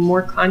making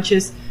more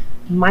conscious,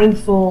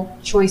 mindful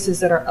choices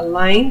that are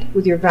aligned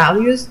with your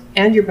values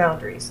and your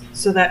boundaries,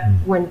 so that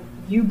when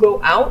you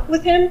go out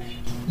with him,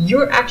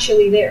 you're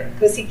actually there,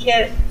 because he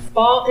can't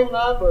fall in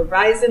love or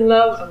rise in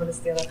love. I'm going to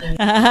steal that from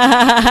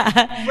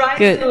you.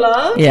 Rise in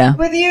love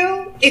with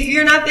you if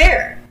you're not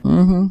there.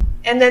 Mm-hmm.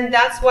 And then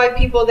that's why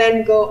people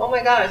then go, oh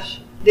my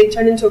gosh, they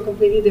turn into a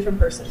completely different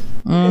person.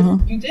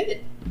 Because you did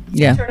it.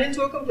 You turn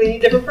into a completely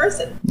different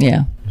person.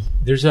 Yeah.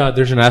 There's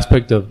an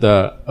aspect of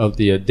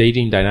the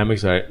dating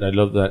dynamics I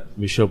love that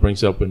Michelle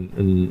brings up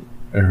in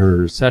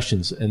her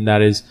sessions, and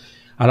that is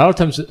a lot of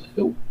times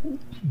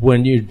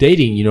when you're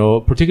dating,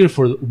 particularly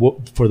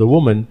for the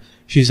woman,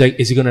 she's like,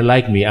 is he going to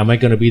like me? Am I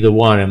going to be the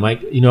one? Am I,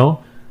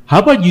 how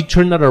about you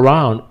turn that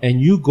around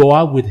and you go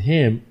out with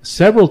him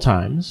several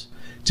times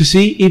to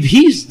see if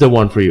he's the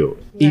one for you,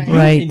 if you're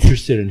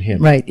interested in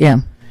him. Right,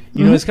 yeah.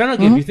 It's kind of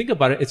like, if you think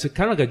about it, it's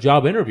kind of like a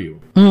job interview.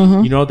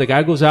 The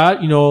guy goes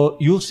out,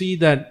 you'll see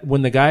that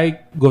when the guy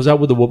goes out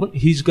with a woman,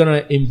 he's going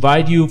to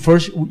invite you.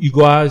 First,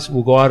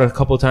 we'll go out a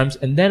couple of times,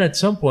 and then at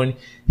some point,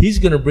 he's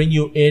going to bring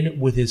you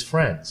in with his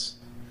friends.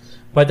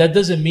 But that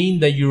doesn't mean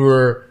that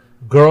your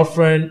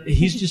girlfriend,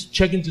 he's just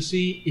checking to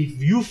see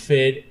if you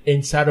fit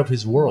inside of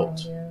his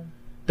world. Oh, yeah.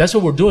 That's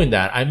what we're doing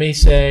that. I may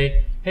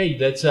say, hey,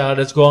 let's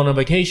go on a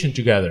vacation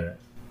together.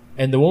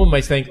 And the woman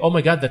might think, oh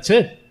my God, that's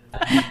it.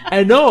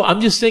 And no, I'm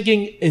just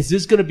thinking, is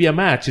this going to be a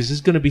match? Is this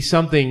going to be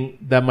something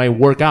that might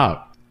work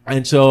out?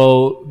 And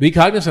so be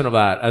cognizant of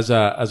that as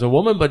a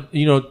woman, but,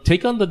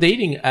 take on the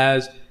dating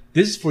as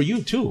this is for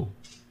you too.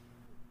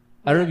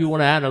 I don't know if you want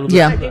to add a little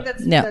bit. I think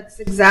that's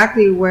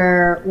exactly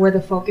where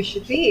the focus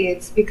should be.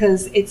 It's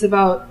because it's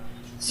about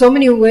so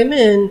many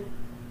women,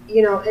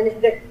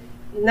 and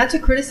not to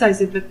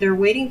criticize it, but they're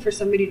waiting for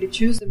somebody to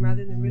choose them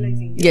rather than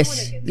realizing.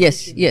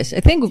 Yes. I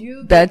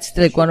think that's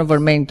like one of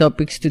our main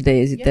topics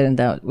today, as it turned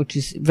out, which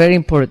is very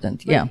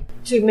important. Right. Yeah.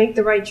 To make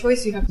the right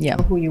choice, you have to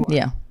know who you are.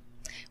 Yeah.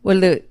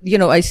 Well,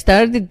 I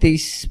started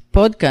this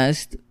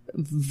podcast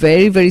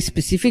very, very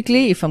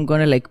specifically, if I'm going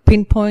to like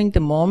pinpoint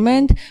a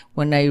moment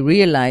when I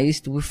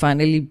realized we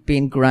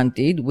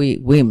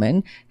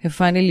women have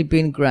finally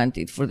been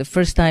granted for the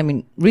first time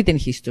in written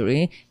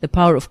history, the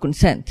power of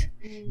consent.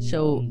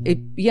 So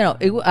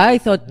I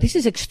thought this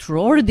is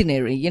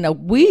extraordinary.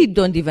 We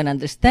don't even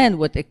understand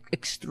what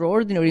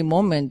extraordinary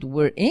moment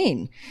we're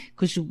in,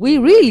 because we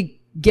really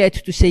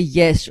get to say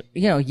yes,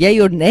 yay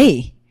or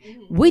nay.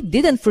 We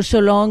didn't for so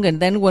long, and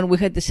then when we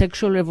had the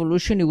sexual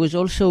revolution, it was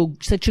also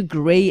such a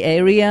gray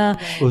area.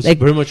 It was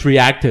very much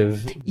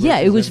reactive. Yeah,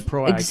 it was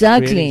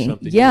exactly.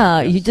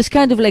 Yeah, you just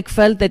kind of like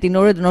felt that in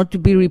order not to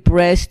be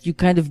repressed, you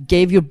kind of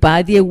gave your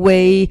body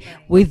away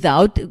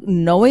without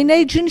knowing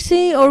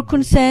agency or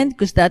consent,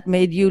 because that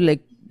made you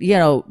like,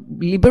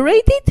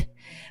 liberated.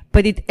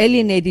 But it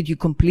alienated you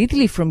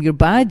completely from your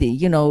body.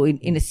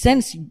 In a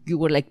sense, you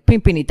were like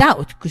pimping it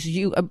out because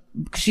you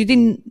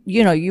didn't,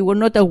 you were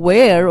not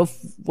aware of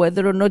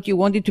whether or not you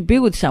wanted to be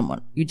with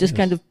someone. You just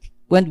kind of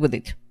went with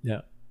it.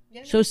 Yeah.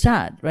 So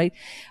sad, right?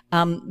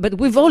 But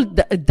we've all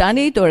done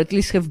it, or at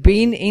least have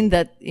been in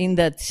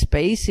that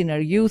space in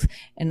our youth.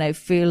 And I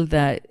feel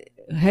that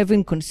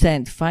having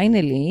consent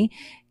finally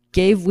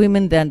gave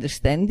women the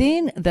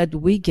understanding that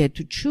we get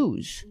to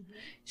choose.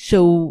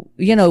 So,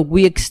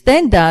 we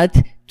extend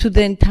that to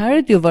the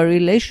entirety of our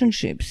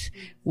relationships.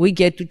 We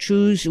get to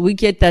choose, we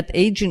get that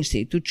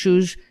agency to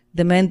choose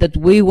the man that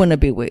we want to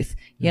be with.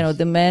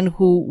 The man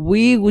who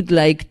we would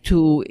like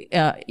to,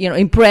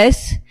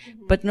 impress,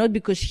 but not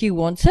because he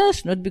wants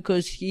us, not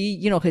because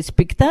he, has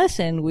picked us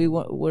and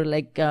we're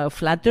like,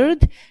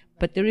 flattered,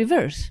 but the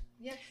reverse.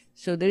 Yes.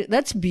 So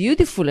that's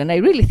beautiful. And I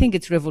really think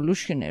it's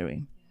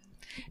revolutionary.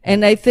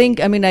 And I think,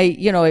 I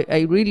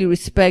really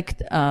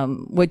respect,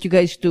 what you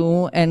guys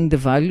do and the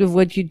value of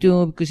what you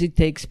do, because it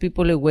takes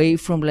people away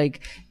from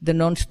like the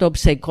nonstop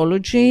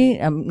psychology.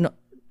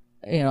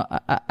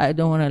 I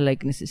don't want to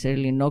like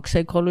necessarily knock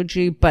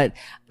psychology, but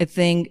I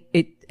think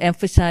it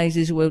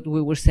emphasizes what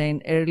we were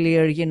saying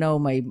earlier.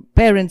 My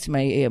parents, my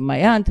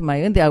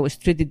aunt, I was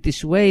treated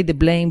this way, the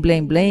blame,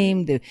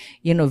 the,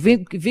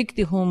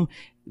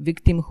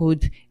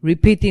 victimhood,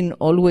 repeating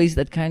always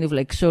that kind of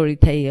like sorry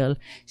tale.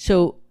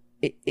 So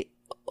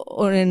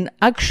on an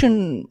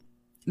action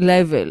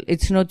level,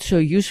 it's not so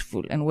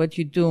useful. And what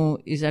you do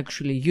is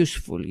actually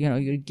useful.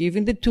 You're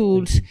giving the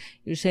tools.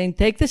 You're saying,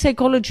 take the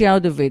psychology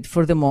out of it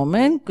for the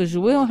moment, because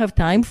we don't have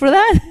time for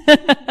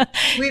that.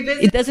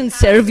 It doesn't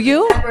serve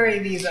you.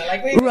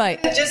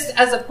 Right. Just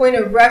as a point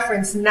of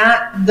reference,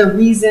 not the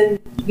reason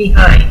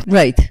behind.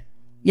 Right.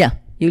 Yeah.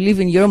 You live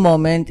in your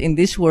moment in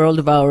this world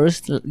of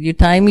ours. Your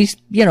time is,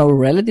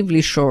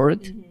 relatively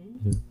short.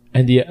 Mm-hmm.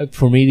 And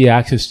for me, the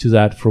access to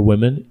that for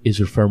women is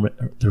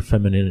their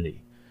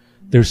femininity.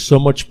 There's so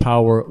much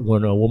power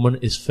when a woman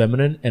is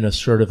feminine and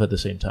assertive at the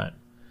same time.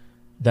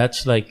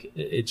 That's like,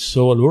 it's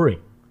so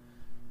alluring.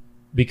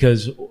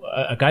 Because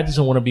a guy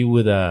doesn't want to be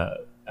with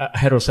a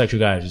heterosexual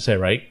guy, as you say,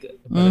 right?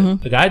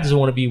 Mm-hmm. A guy doesn't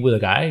want to be with a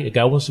guy. A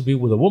guy wants to be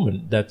with a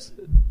woman that's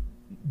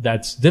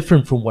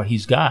different from what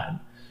he's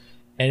got.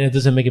 And it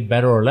doesn't make it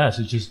better or less.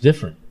 It's just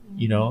different,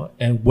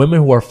 And women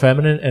who are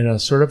feminine and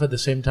assertive at the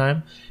same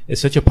time is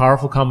such a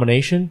powerful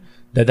combination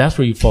that's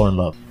where you fall in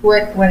love.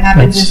 What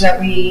happens is that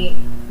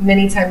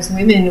many times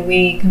women,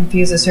 we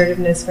confuse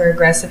assertiveness for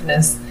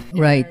aggressiveness.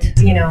 Right.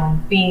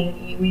 And,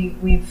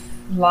 we've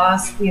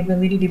lost the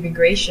ability to be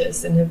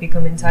gracious and have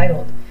become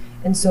entitled.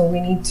 And so we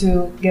need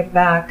to get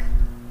back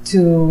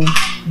to,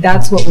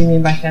 that's what we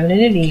mean by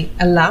femininity,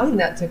 allowing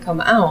that to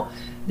come out.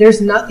 There's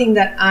nothing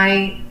that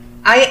I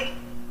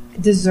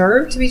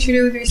deserve to be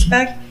treated with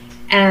respect,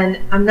 and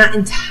I'm not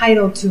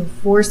entitled to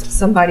force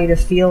somebody to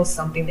feel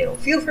something they don't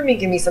feel for me,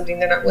 give me something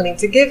they're not willing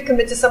to give,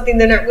 commit to something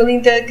they're not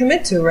willing to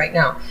commit to right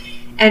now.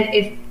 And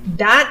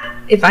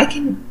if I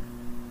can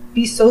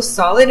be so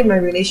solid in my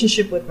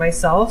relationship with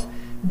myself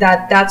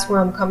that that's where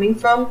I'm coming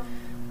from,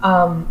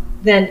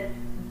 then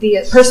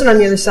the person on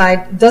the other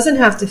side doesn't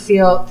have to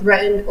feel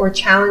threatened or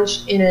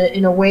challenged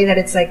in a way that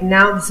it's like,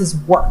 now this is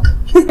work,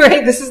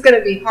 right? This is going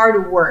to be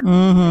hard work.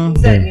 Mm-hmm.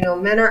 Instead,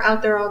 men are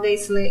out there all day,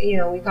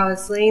 we call it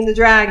slaying the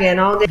dragon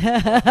all day.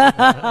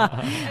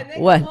 And they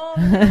what?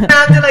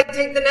 Have to like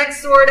take the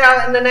next sword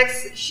out and the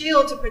next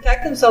shield to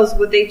protect themselves.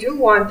 What they do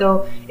want,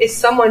 though, is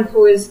someone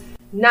who is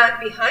not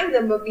behind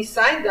them but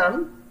beside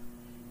them,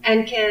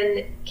 and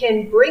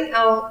can bring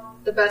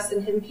out the best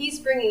in him. He's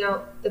bringing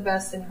out the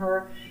best in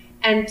her.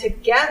 And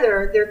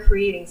together, they're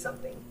creating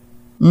something.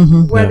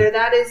 Mm-hmm. Whether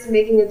that is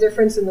making a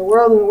difference in the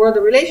world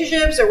of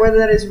relationships, or whether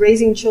that is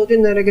raising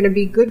children that are going to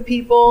be good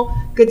people,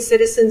 good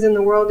citizens in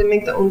the world, and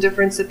make the own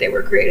difference that they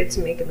were created to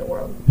make in the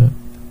world. Yeah.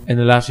 And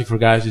the last thing for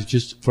guys is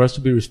just for us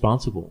to be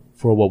responsible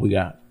for what we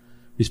got.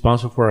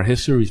 Responsible for our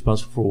history,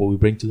 responsible for what we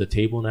bring to the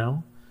table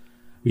now.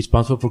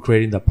 Responsible for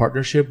creating that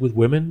partnership with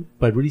women,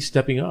 but really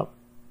stepping up.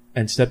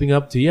 And stepping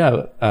up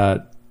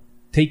to,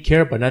 take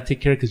care, but not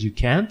take care because you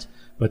can't.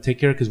 But take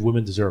care because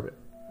women deserve it,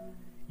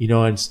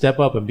 and step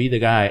up and be the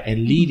guy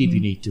and lead if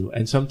you need to.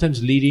 And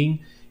sometimes leading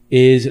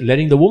is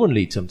letting the woman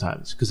lead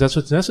sometimes, because that's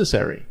what's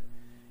necessary,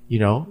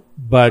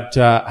 but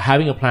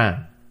having a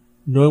plan,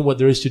 knowing what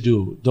there is to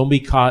do. Don't be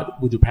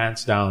caught with your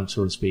pants down,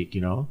 so to speak,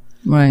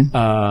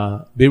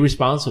 Right. Be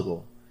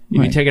responsible. If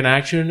right. you take an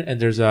action and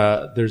there's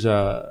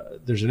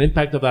an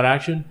impact of that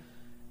action,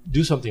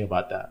 do something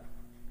about that,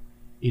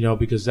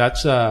 because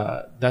that's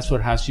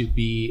what has you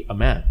be a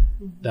man.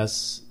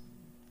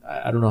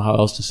 I don't know how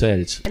else to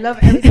say it. I love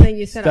everything that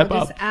you said. I'll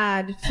just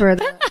add for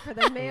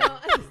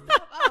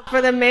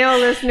the male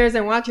listeners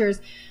and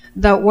watchers,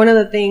 that one of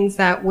the things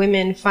that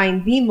women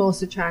find the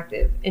most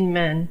attractive in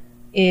men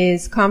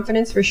is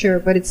confidence, for sure,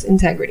 but it's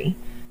integrity.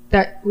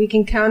 That we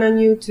can count on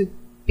you to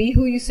be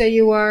who you say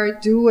you are,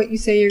 do what you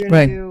say you're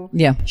going to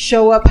do,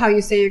 show up how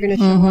you say you're going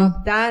to show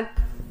up.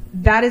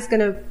 That is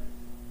going to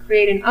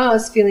create in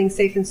us feeling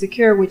safe and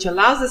secure, which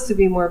allows us to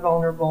be more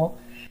vulnerable.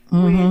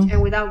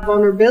 And without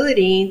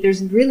vulnerability,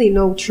 there's really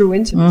no true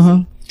intimacy.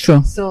 Mm-hmm.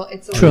 True. So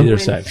it's a Either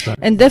sex, right?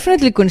 And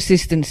definitely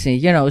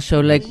consistency, so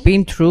like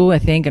being true, I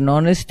think, and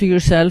honest to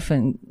yourself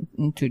and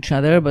to each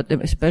other, but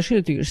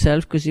especially to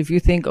yourself, because if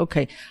you think,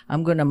 okay,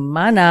 I'm going to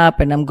man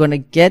up and I'm going to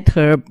get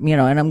her,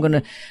 and I'm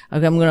going to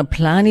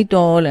plan it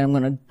all and I'm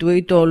going to do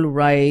it all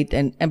right.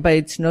 But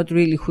it's not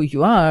really who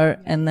you are.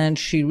 And then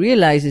she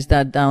realizes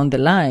that down the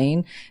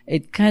line,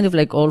 it kind of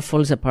like all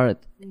falls apart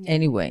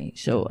anyway.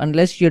 So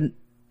unless you're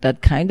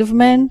that kind of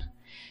man,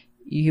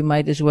 you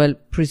might as well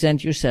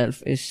present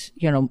yourself as,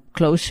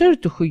 closer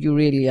to who you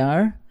really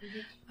are.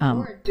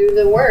 Do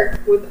the work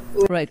with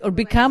right, or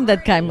become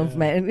that kind of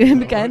man.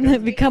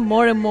 become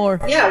more and more.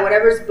 Yeah,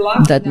 whatever's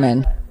blocking that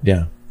man.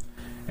 Yeah,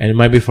 and it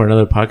might be for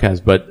another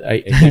podcast, but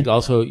I think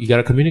also you got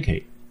to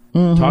communicate,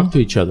 talk to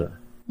each other,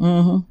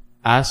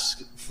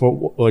 ask for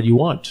what you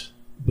want,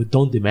 but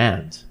don't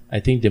demand. I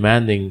think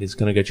demanding is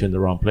going to get you in the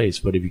wrong place.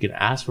 But if you can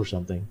ask for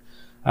something,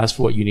 ask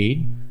for what you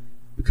need.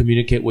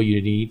 Communicate what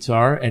your needs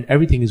are, and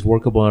everything is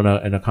workable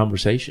in a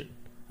conversation.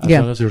 As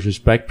long as there's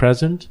respect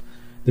present,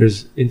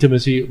 There's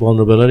intimacy,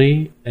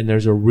 vulnerability, and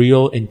there's a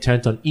real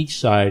intent on each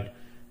side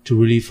to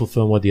really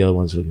fulfill what the other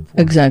one's looking for.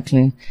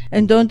 Exactly.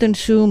 And don't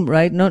assume,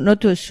 right?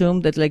 Not to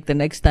assume that like the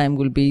next time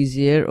will be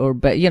easier or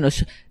better.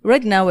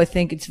 Right now I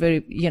think it's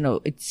very,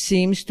 it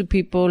seems to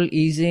people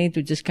easy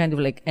to just kind of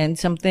like end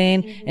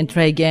something and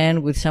try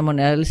again with someone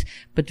else.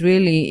 But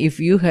really, if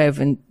you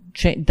haven't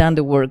done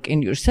the work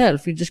in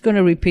yourself, you're just going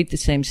to repeat the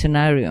same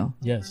scenario.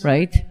 Yes.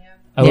 Right?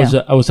 I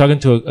was talking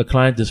to a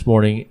client this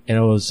morning, and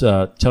I was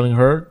telling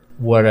her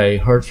what I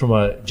heard from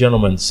a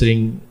gentleman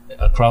sitting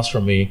across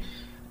from me.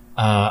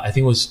 I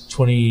think it was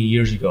 20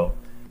 years ago.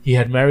 He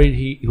had married,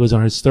 he was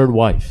on his third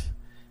wife.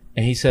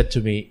 And he said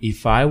to me,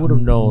 if I would have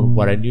known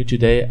what I knew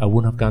today, I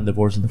wouldn't have gotten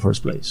divorced in the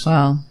first place.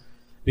 Wow.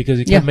 Because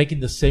he kept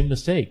making the same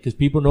mistake. Because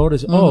people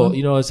notice,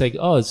 it's like,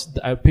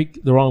 I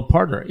picked the wrong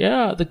partner.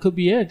 Yeah, that could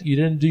be it. You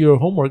didn't do your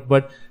homework.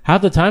 But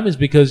half the time is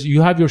because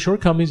you have your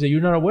shortcomings that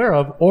you're not aware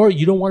of, or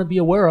you don't want to be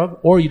aware of,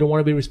 or you don't want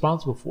to be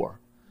responsible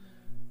for.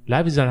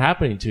 Life is not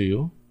happening to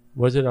you.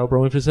 What is it Oprah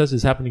Winfrey says?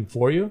 It's happening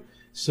for you.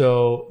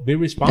 So be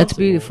responsible. That's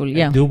beautiful.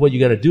 Yeah. Do what you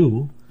got to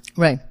do.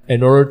 Right.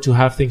 In order to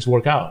have things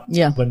work out.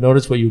 Yeah. But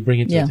notice what you bring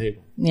into the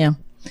table. Yeah.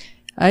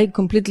 I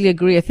completely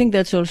agree. I think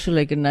that's also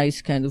like a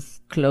nice kind of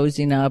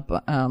closing up,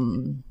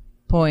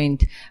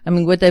 point. I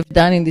mean, what I've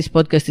done in this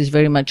podcast is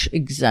very much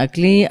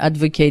exactly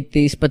advocate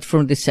this, but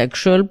from the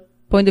sexual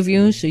point of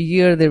view. So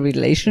you're the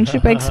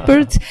relationship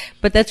experts,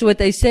 but that's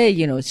what I say,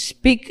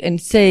 speak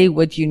and say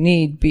what you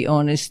need, be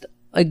honest.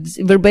 It's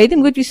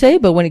verbatim what you say,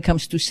 but when it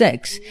comes to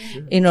sex,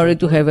 in order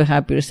to have a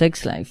happier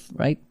sex life,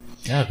 right?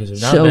 Yeah, because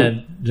if not,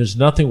 man, there's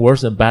nothing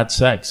worse than bad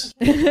sex.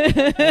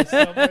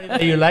 Somebody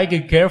that you like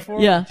and care for?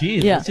 Yeah.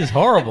 Jeez, yeah. this is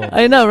horrible.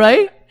 I know,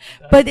 right?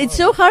 But it's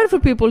so hard for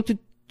people to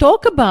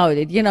talk about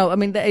it. I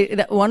mean,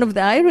 one of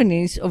the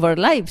ironies of our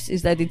lives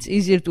is that it's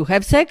easier to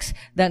have sex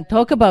than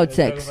talk about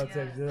sex.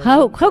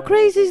 How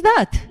crazy is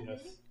that?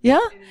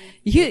 Yeah?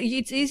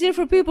 It's easier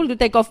for people to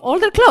take off all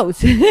their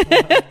clothes.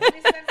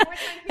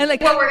 And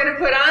like what we're going to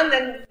put on,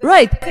 then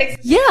right.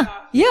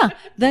 Yeah.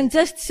 Then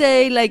just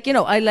say like,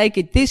 I like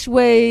it this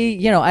way.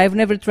 I've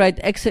never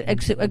tried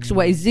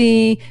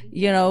XYZ.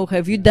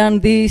 Have you done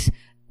this?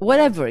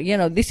 Whatever.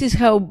 This is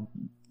how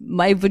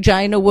my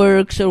vagina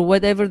works or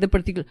whatever the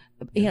particular,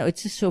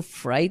 it's just so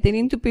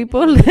frightening to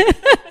people.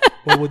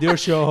 Well, with your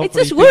show, hopefully it's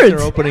just people words.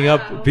 are opening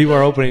up. People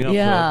are opening up.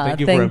 Yeah, So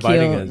thank you for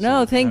inviting us.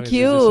 No, thank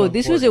you.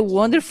 This was a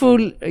wonderful,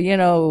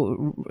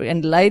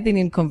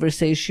 enlightening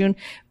conversation.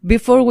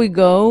 Before we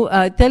go,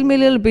 tell me a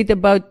little bit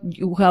about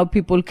how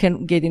people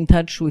can get in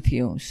touch with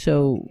you.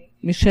 So,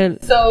 Michelle.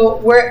 So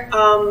we're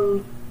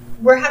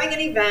having an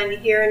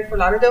event here in Fort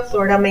Lauderdale,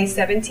 Florida, May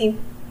 17th.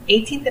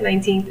 18th and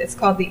 19th. It's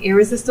called The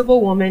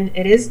Irresistible Woman.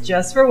 It is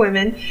just for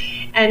women,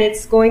 and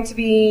it's going to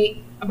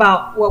be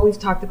about what we've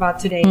talked about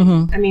today.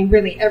 I mean,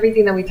 really,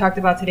 everything that we talked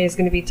about today is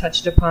going to be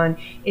touched upon.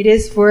 It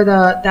is for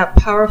that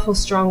powerful,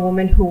 strong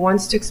woman who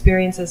wants to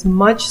experience as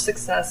much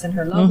success in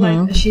her love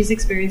life as she's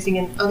experiencing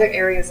in other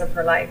areas of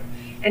her life.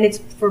 And it's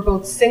for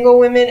both single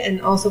women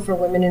and also for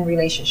women in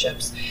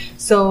relationships.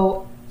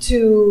 So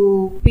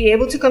to be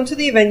able to come to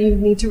the event, you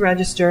need to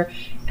register,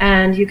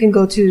 and you can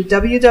go to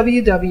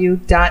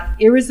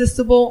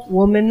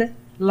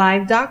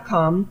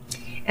www.irresistiblewomanlive.com.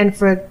 And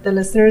for the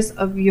listeners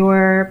of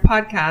your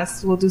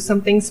podcast, we'll do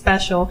something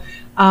special.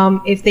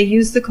 If they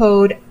use the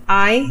code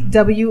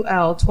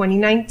IWL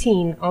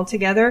 2019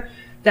 altogether,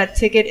 that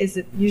ticket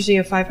is usually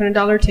a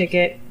 $500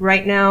 ticket.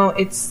 Right now,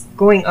 it's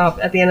going up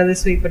at the end of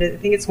this week, but I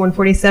think it's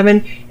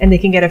 $147, and they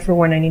can get it for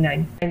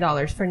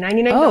 $199. For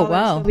 $99, oh,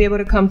 wow. they'll be able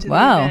to come to the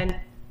event.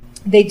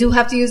 They do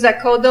have to use that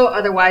code, though.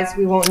 Otherwise,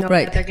 we won't know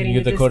that they're getting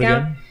the discount. Code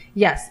again?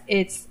 Yes,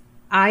 it's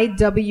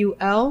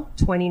IWL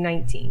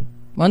 2019.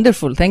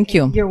 Wonderful. Thank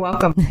you. You're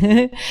welcome.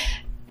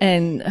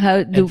 And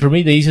for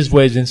me, the easiest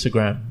way is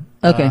Instagram.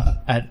 Okay.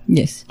 At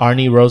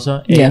Arnie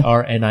Roza,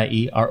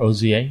 ARNIE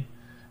ROZA.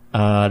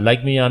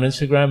 Like me on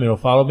Instagram,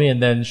 follow me,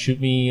 and then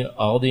shoot me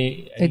all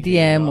a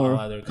DM or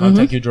either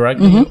contact you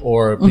directly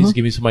or please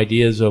give me some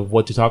ideas of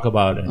what to talk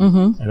about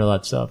and all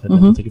that stuff, and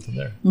then we'll take it from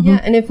there.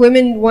 Yeah, and if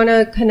women want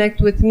to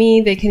connect with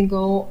me, they can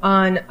go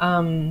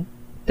on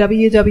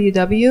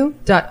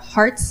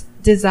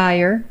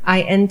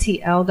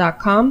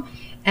www.heartsdesireintl.com,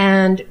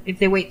 and if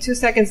they wait 2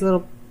 seconds, a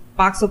little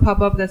box will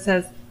pop up that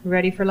says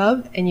 "Ready for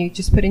Love," and you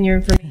just put in your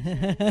information.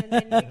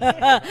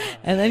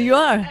 And then you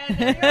are. You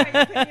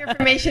put in your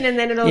information, and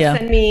then it'll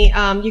send me,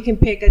 you can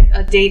pick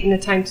a date and a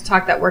time to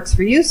talk that works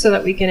for you so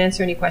that we can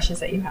answer any questions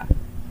that you have.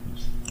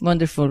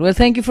 Wonderful. Well,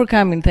 thank you for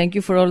coming. Thank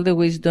you for all the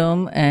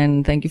wisdom,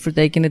 and thank you for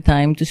taking the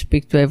time to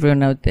speak to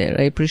everyone out there.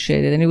 I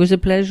appreciate it, and it was a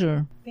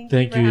pleasure.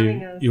 Thank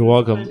you. You're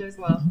welcome.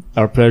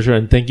 Our pleasure,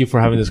 and thank you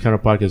for having this kind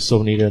of podcast.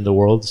 So needed in the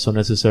world, so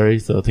necessary.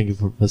 So thank you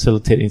for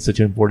facilitating such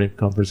an important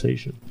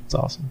conversation. It's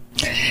awesome.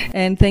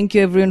 And thank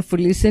you everyone for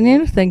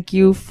listening. Thank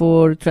you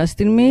for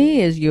trusting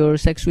me as your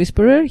sex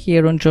whisperer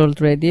here on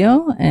Jolt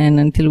Radio. And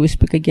until we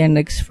speak again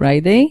next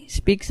Friday,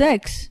 speak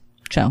sex.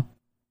 Ciao.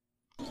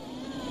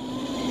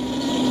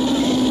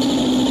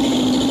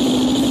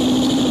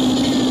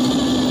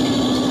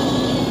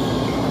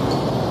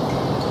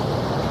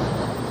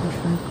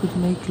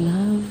 make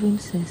love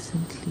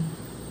incessantly,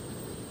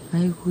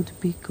 I would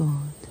be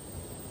God.